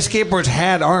thing is, my skateboards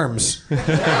had arms. You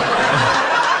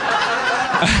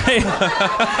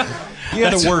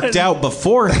had it worked out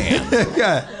beforehand.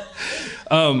 Yeah.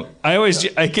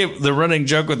 I keep the running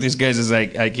joke with these guys is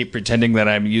I keep pretending that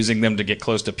I'm using them to get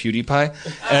close to PewDiePie,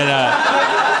 and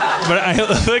but I have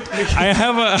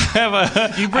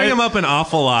a you bring him up an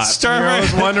awful lot. I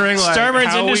was wondering like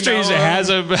Starburns Industries has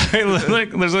a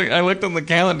I looked on the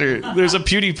calendar. There's a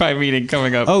PewDiePie meeting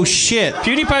coming up. Oh shit!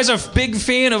 PewDiePie's a big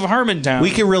fan of Harmontown.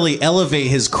 We can really elevate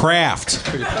his craft.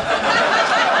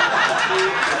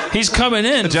 He's coming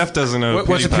in. Jeff doesn't know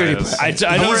what's a PewDiePie is.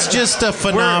 He's just a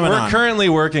phenomenon. We're currently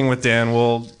working with Dan.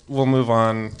 We'll move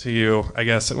on to you, I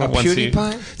guess. Once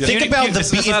PewDiePie? Think about if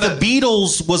the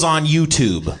Beatles was on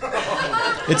YouTube.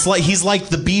 It's like he's like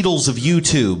the Beatles of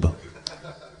YouTube.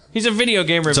 He's a video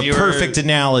game reviewer. It's a perfect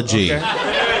analogy. Okay.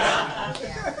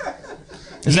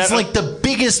 He's like the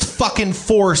biggest fucking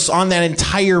force on that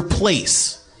entire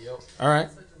place. All right.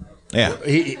 Yeah.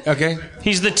 Okay.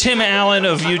 He's the Tim Allen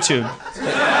of YouTube.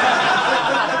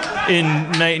 In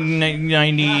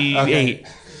 98.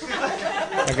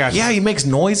 I got Yeah, you. he makes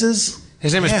noises.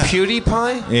 His name is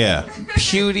PewDiePie? Yeah.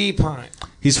 PewDiePie.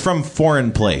 He's from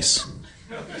Foreign Place.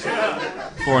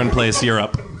 Foreign Place,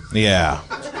 Europe. Yeah.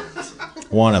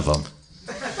 One of them.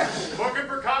 Looking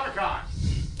for Comic-Con.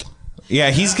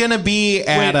 Yeah, he's going to be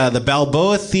at the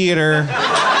Balboa Theater.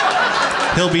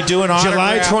 He'll be doing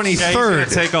July autographs.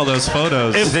 23rd. Take all those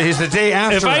photos. He's the day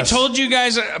after If I us. told you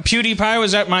guys PewDiePie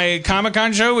was at my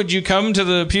Comic-Con show, would you come to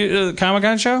the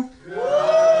Comic-Con show?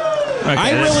 Okay.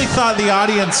 I really thought the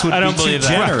audience would I don't be too believe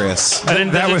that. generous.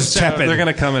 That was tepid. They're going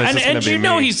to come and it's just going And to be you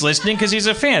know me. he's listening because he's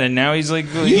a fan, and now he's like,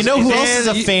 You know who else is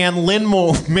a fan?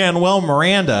 Lin-Manuel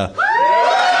Miranda.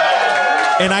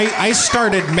 And I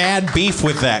started mad beef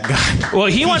with that guy. Well,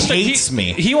 he hates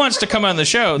me. He wants to come on the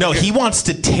show. No, he wants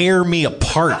to tear me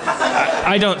apart.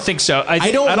 I don't think so.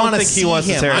 I don't want to think he see wants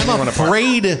to him. tear I'm anyone apart.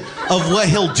 afraid of what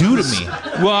he'll do to me,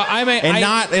 Well,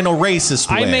 not in a racist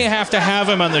way. I may have to have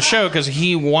him on the show because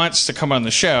he wants to come on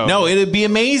the show. No, it'd be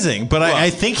amazing, but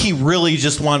I think he really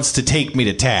just wants to take me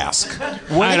to task.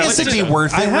 I guess it'd be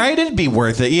worth it, right? It'd be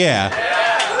worth it, yeah.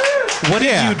 What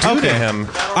did you do to him?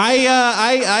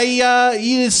 I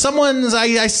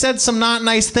said some not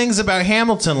nice things about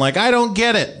Hamilton, like, I don't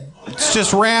get it. It's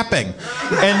just rapping.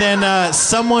 And then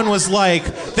someone was like,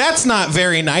 that's not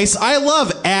very nice. I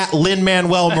love at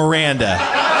Lin-Manuel Miranda.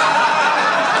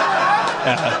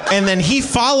 And then he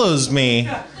follows me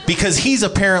because he's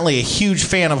apparently a huge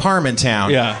fan of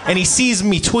Harmontown. Yeah. And he sees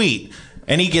me tweet.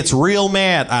 And he gets real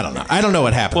mad. I don't know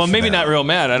what happened. Well, maybe not real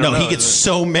mad. I don't know. No, he gets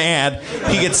so mad.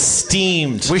 He gets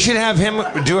steamed. We should have him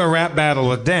do a rap battle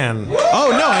with Dan.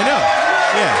 Oh, no, I know.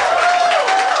 Yeah.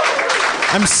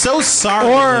 I'm so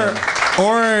sorry.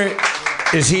 Or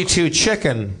is he too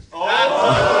chicken? To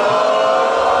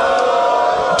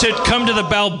come to the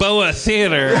Balboa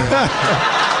Theater.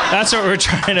 That's what we're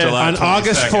trying to. On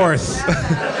August 4th.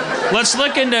 Let's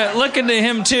look into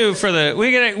him too for the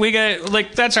we got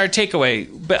like that's our takeaway.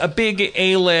 A big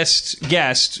A-list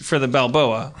guest for the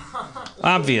Balboa.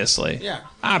 Obviously. Yeah.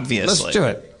 Obviously. Let's do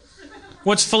it.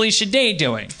 What's Felicia Day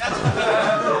doing?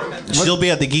 She'll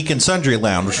be at the Geek and Sundry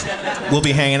Lounge. We'll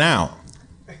be hanging out.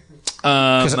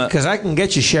 Because I can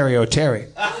get you Sherry O'Terry.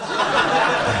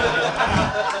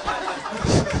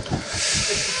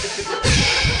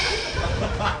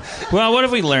 Well, what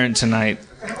have we learned tonight?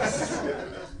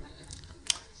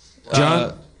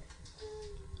 John,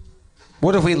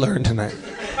 what have we learned tonight?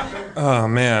 Oh,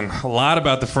 man. A lot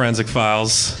about the forensic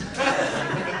files.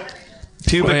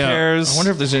 Pubic hairs. I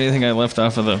wonder if there's anything I left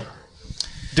off of the...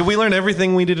 Did we learn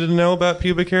everything we needed to know about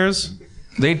pubic hairs?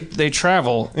 They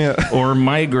travel or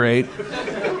migrate.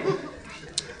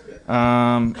 Okay.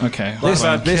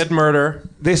 About kid murder.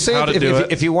 They say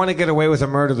if you want to get away with a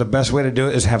murder, the best way to do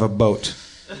it is have a boat.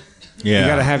 Yeah. You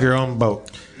got to have your own boat.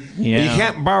 Yeah. You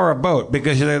can't borrow a boat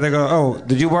because they go, oh,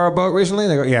 did you borrow a boat recently?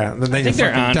 They go, yeah. Then I think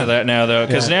they're onto that now, though,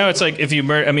 because Yeah. now it's like if you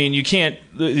murder, I mean, you can't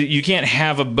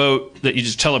have a boat that you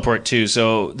just teleport to.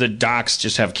 So the docks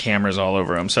just have cameras all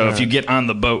over them. So if you get on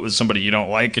the boat with somebody you don't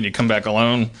like and you come back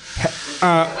alone,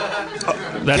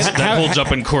 that holds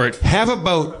up in court. Have a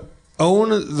boat. Own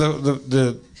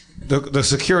the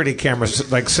security camera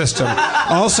system.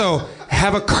 Also,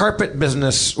 have a carpet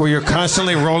business where you're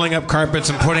constantly rolling up carpets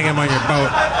and putting them on your boat.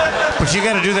 But you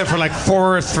got to do that for like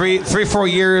 4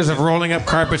 years of rolling up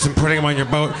carpets and putting them on your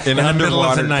boat in the middle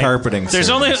of the night. Carpeting. There's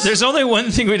only one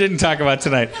thing we didn't talk about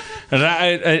tonight. And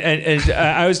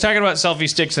I was talking about selfie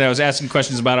sticks and I was asking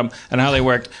questions about them and how they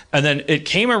worked. And then it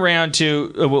came around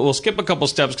to we'll skip a couple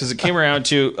steps because it came around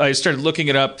to I started looking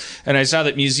it up and I saw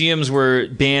that museums were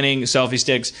banning selfie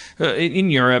sticks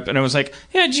in Europe. And I was like,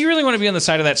 yeah, do you really want to be on the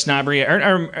side of that snobbery?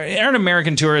 Aren't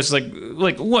American tourists like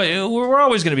what? We're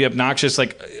always going to be obnoxious.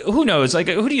 Like who knows? Like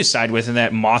who do you side with in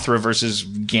that Mothra versus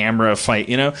Gamera fight?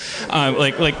 You know,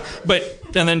 but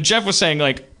and then Jeff was saying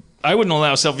like I wouldn't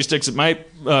allow selfie sticks at my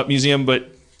museum, and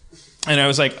I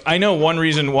was like, I know one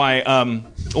reason why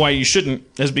you shouldn't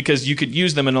is because you could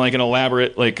use them in like an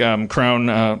elaborate like crown.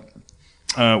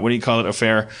 What do you call it?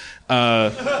 Affair.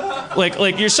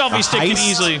 Like your selfie stick could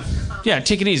easily. Yeah,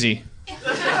 take it easy.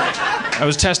 I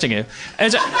was testing it.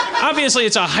 Obviously,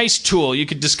 it's a heist tool. You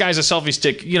could disguise a selfie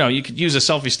stick. You know, you could use a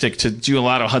selfie stick to do a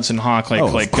lot of Hudson Hawk,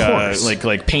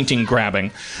 like painting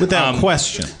grabbing. Without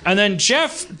question. And then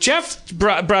Jeff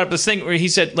brought up this thing where he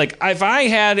said, like, if I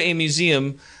had a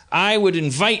museum, I would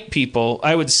invite people.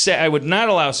 I would say I would not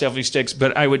allow selfie sticks,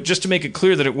 but I would, just to make it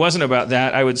clear that it wasn't about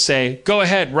that, I would say, go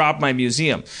ahead, rob my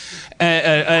museum.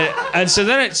 And so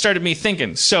then it started me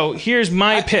thinking. So here's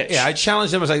my pitch. I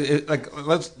challenged him. I was like,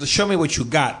 let's show me what you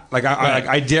got. Like,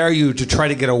 I dare you to try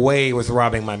to get away with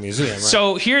robbing my museum. Right?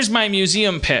 So here's my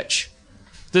museum pitch.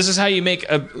 This is how you make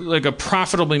a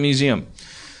profitable museum.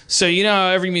 So you know how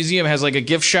every museum has like a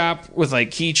gift shop with like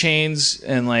keychains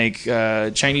and like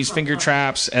Chinese finger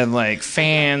traps and like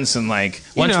fans and like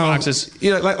lunch boxes.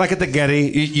 You know, like at the Getty,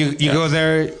 you go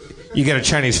there, you get a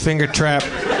Chinese finger trap.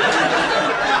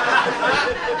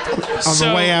 On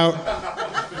the way out.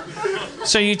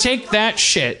 So you take that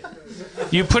shit,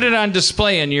 you put it on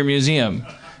display in your museum.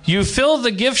 You fill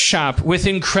the gift shop with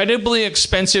incredibly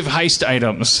expensive heist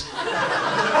items.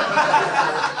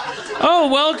 Oh,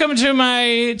 welcome to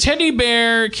my teddy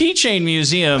bear keychain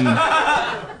museum.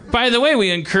 By the way, we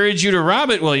encourage you to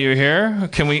rob it while you're here.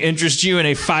 Can we interest you in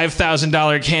a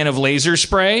 $5,000 can of laser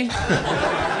spray?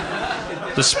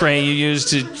 The spray you use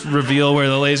to reveal where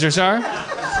the lasers are?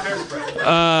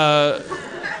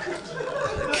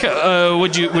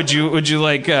 Would you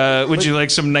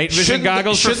like some night vision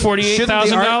goggles for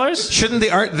 $48,000? Shouldn't the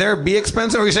art there be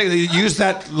expensive? Or are you saying you use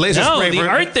that laser spray? No, the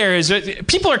art there is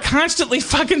people are constantly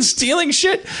fucking stealing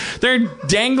shit. They're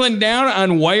dangling down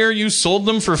on wire you sold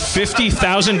them for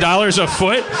 $50,000 a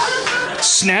foot,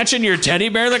 snatching your teddy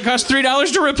bear that cost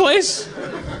 $3 to replace.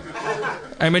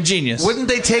 I'm a genius. Wouldn't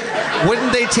they take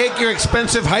your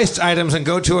expensive heist items and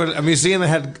go to a museum that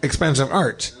had expensive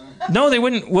art? No, they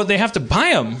wouldn't. Well, they have to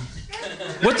buy them.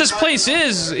 What this place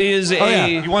is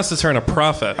he wants to turn a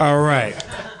profit. All right.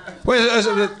 Wait,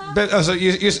 so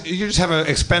you just have an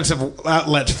expensive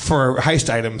outlet for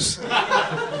heist items.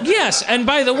 Yes, and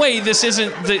by the way, this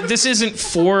isn't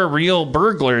for real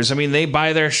burglars. I mean, they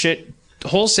buy their shit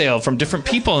wholesale from different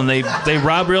people, and they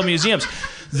rob real museums.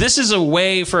 This is a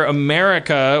way for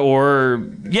America, for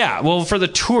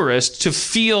the tourist to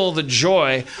feel the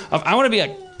joy of, I want to be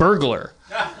a burglar.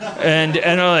 And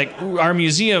like our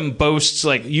museum boasts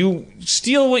like, you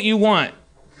steal what you want,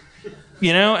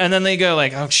 and then they go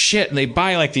like, oh shit, and they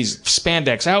buy like these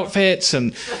spandex outfits,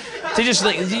 and they just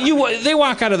like they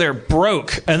walk out of there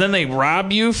broke, and then they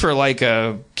rob you for like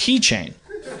a keychain.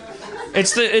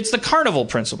 It's the carnival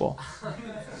principle.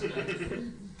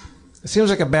 It seems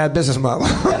like a bad business model. All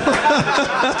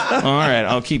right,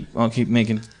 I'll keep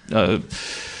making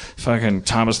fucking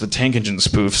Thomas the Tank Engine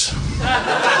spoofs.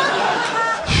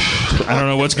 I don't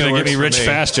know what's going to get me rich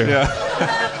faster. Yeah.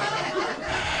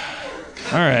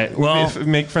 All right. Well,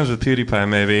 make friends with PewDiePie,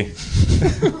 maybe.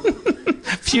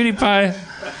 PewDiePie.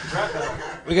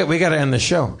 We got to end the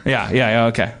show. Yeah.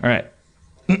 Okay. All right.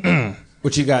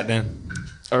 What you got, Dan?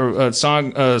 A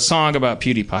song about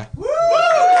PewDiePie.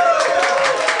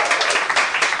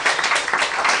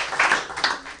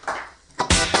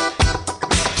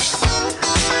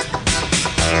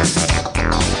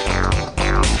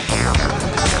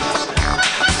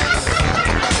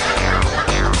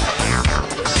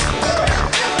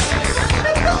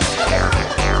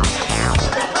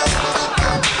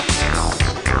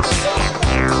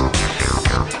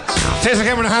 Thanks for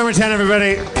coming to Harmontown,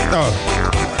 everybody.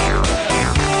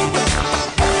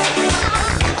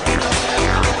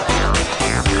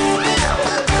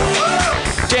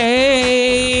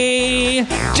 Day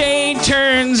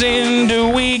turns into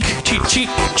week. Cheat, cheat,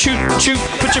 shoot.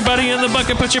 Put your body in the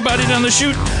bucket. Put your body down the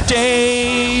chute.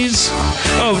 Days.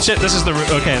 Oh shit! This is the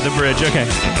bridge. Okay.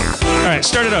 All right,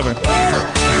 start it over. All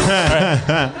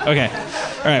right. Okay.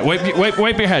 All right.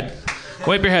 Wipe your head.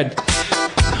 Wipe your head.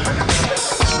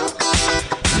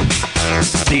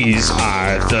 These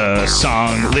are the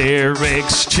song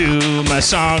lyrics to my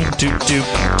song. Doop doop,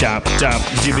 chop chop,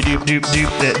 doop doop doop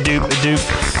doop doop doop.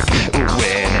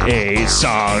 When a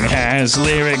song has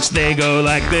lyrics, they go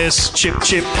like this: chip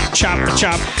chip, chop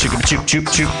chop, chicka choop choop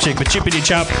choop, chicka chippity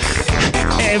chop.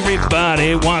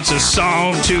 Everybody wants a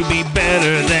song to be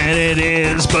better than it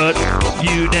is, but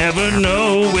you never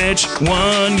know which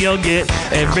one you'll get.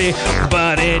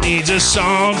 Everybody needs a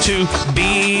song to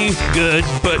be good,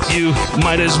 but you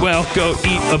might as well go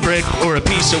eat a brick or a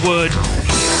piece of wood.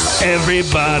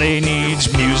 Everybody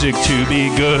needs music to be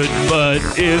good, but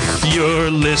if you're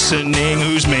listening,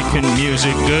 who's making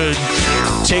music good?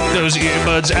 Take those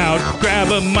earbuds out,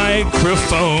 grab a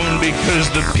microphone, because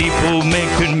the people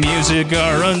making music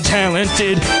are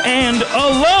untalented and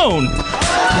alone.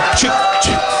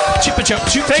 Thank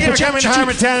you for coming to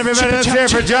Harmontown, everybody. Let's hear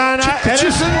for John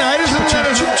Edison.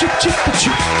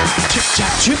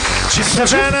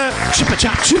 Savannah,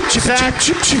 Zach,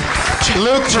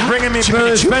 Luke for bringing me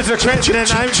booze, Spencer Clinton, and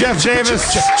I'm Jeff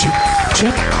Davis.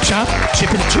 Your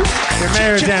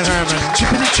mayor, Dan Harmon.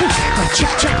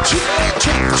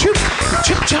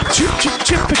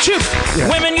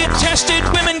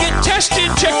 Women get tested,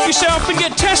 check yourself and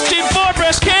get tested for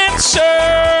breast cancer.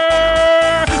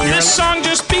 This song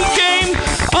just became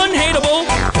unhateable.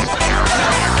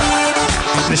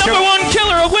 Number one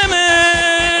killer of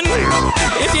women.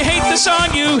 If you hate the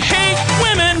song, you hate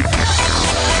women.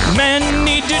 Men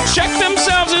need to check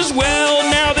themselves as well.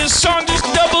 Now this song just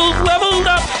leveled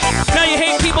up. Now you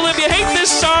hate people if you hate this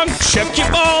song. Check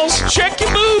your balls, check your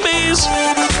boobies.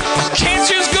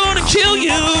 Cancer's gonna kill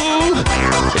you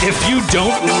if you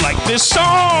don't like this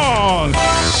song.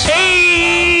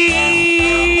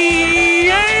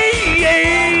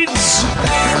 AIDS.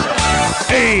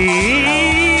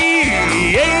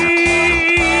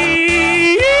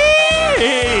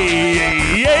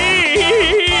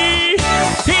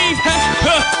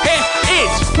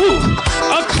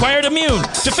 Acquired immune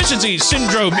deficiency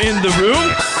syndrome in the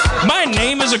room. My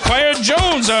name is Acquired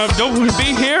Jones. Don't want to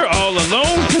be here all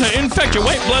alone. Gonna infect your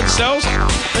white blood cells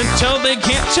until they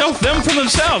can't tell them from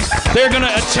themselves. They're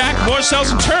gonna attack more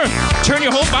cells in turn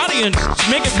your whole body and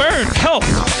make it burn. Health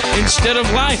instead of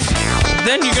life.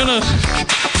 Then you're gonna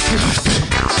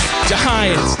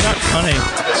die. It's not funny.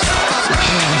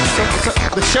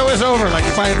 The show is over like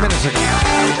 5 minutes ago.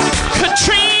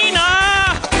 Katrina!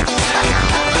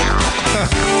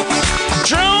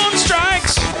 Drone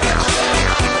strikes!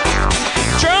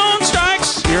 Drone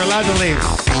strikes! You're allowed to leave.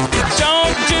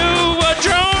 Don't do a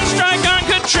drone strike on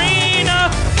Katrina!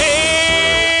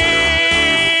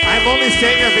 Hey! I'm only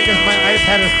staying here because my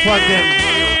iPad is plugged in.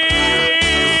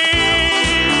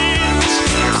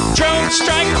 Drone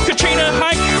strike, Katrina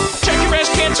hike. Check your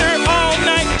breast cancer all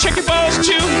night. Check your balls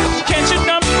too. Cancer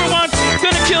number 1.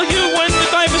 Gonna kill you when the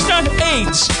life is done.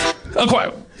 AIDS.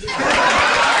 Acquired.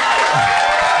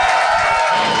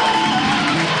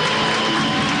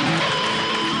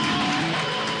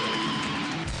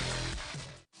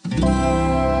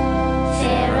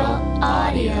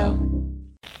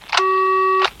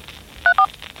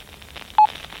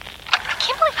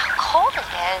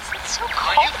 It's so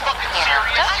cold in here.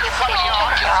 Don't you think you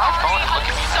can get off the phone and look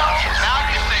at me now? Now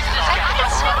you think so. I think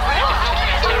it's so rude.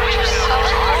 You're so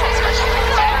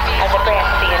as a branch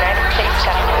of the United States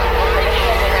government.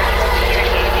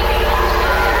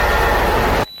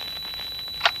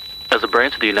 As a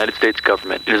branch of the United States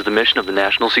government, it is the mission of the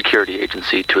National Security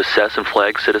Agency to assess and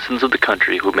flag citizens of the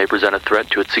country who may present a threat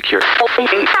to its security.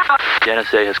 The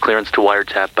NSA has clearance to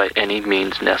wiretap by any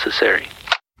means necessary.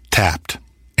 Tapped.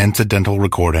 Incidental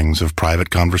recordings of private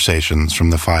conversations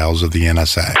from the files of the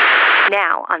NSA.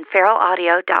 Now on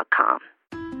feralaudio.com.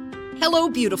 Hello,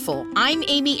 beautiful. I'm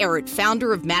Amy Errett,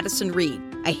 founder of Madison Reed,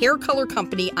 a hair color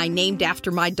company I named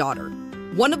after my daughter.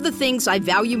 One of the things I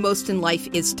value most in life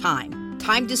is time.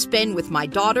 Time to spend with my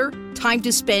daughter, time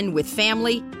to spend with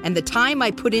family, and the time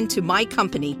I put into my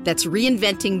company that's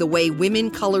reinventing the way women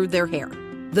color their hair.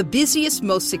 The busiest,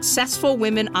 most successful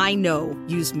women I know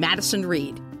use Madison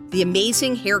Reed, the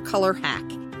amazing hair color hack.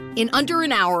 In under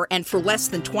an hour and for less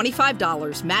than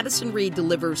 $25, Madison Reed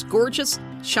delivers gorgeous,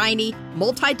 shiny,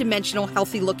 multi-dimensional,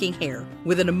 healthy-looking hair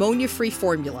with an ammonia-free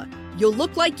formula. You'll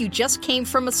look like you just came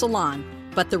from a salon,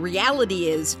 but the reality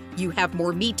is you have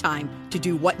more me time to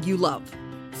do what you love.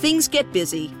 Things get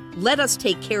busy. Let us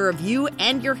take care of you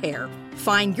and your hair.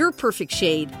 Find your perfect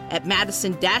shade at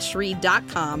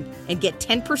madison-reed.com and get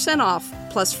 10% off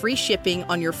plus free shipping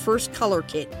on your first color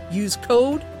kit. Use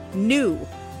code NEW.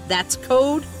 That's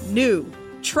code NEW.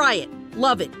 Try it.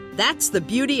 Love it. That's the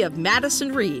beauty of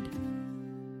Madison Reed.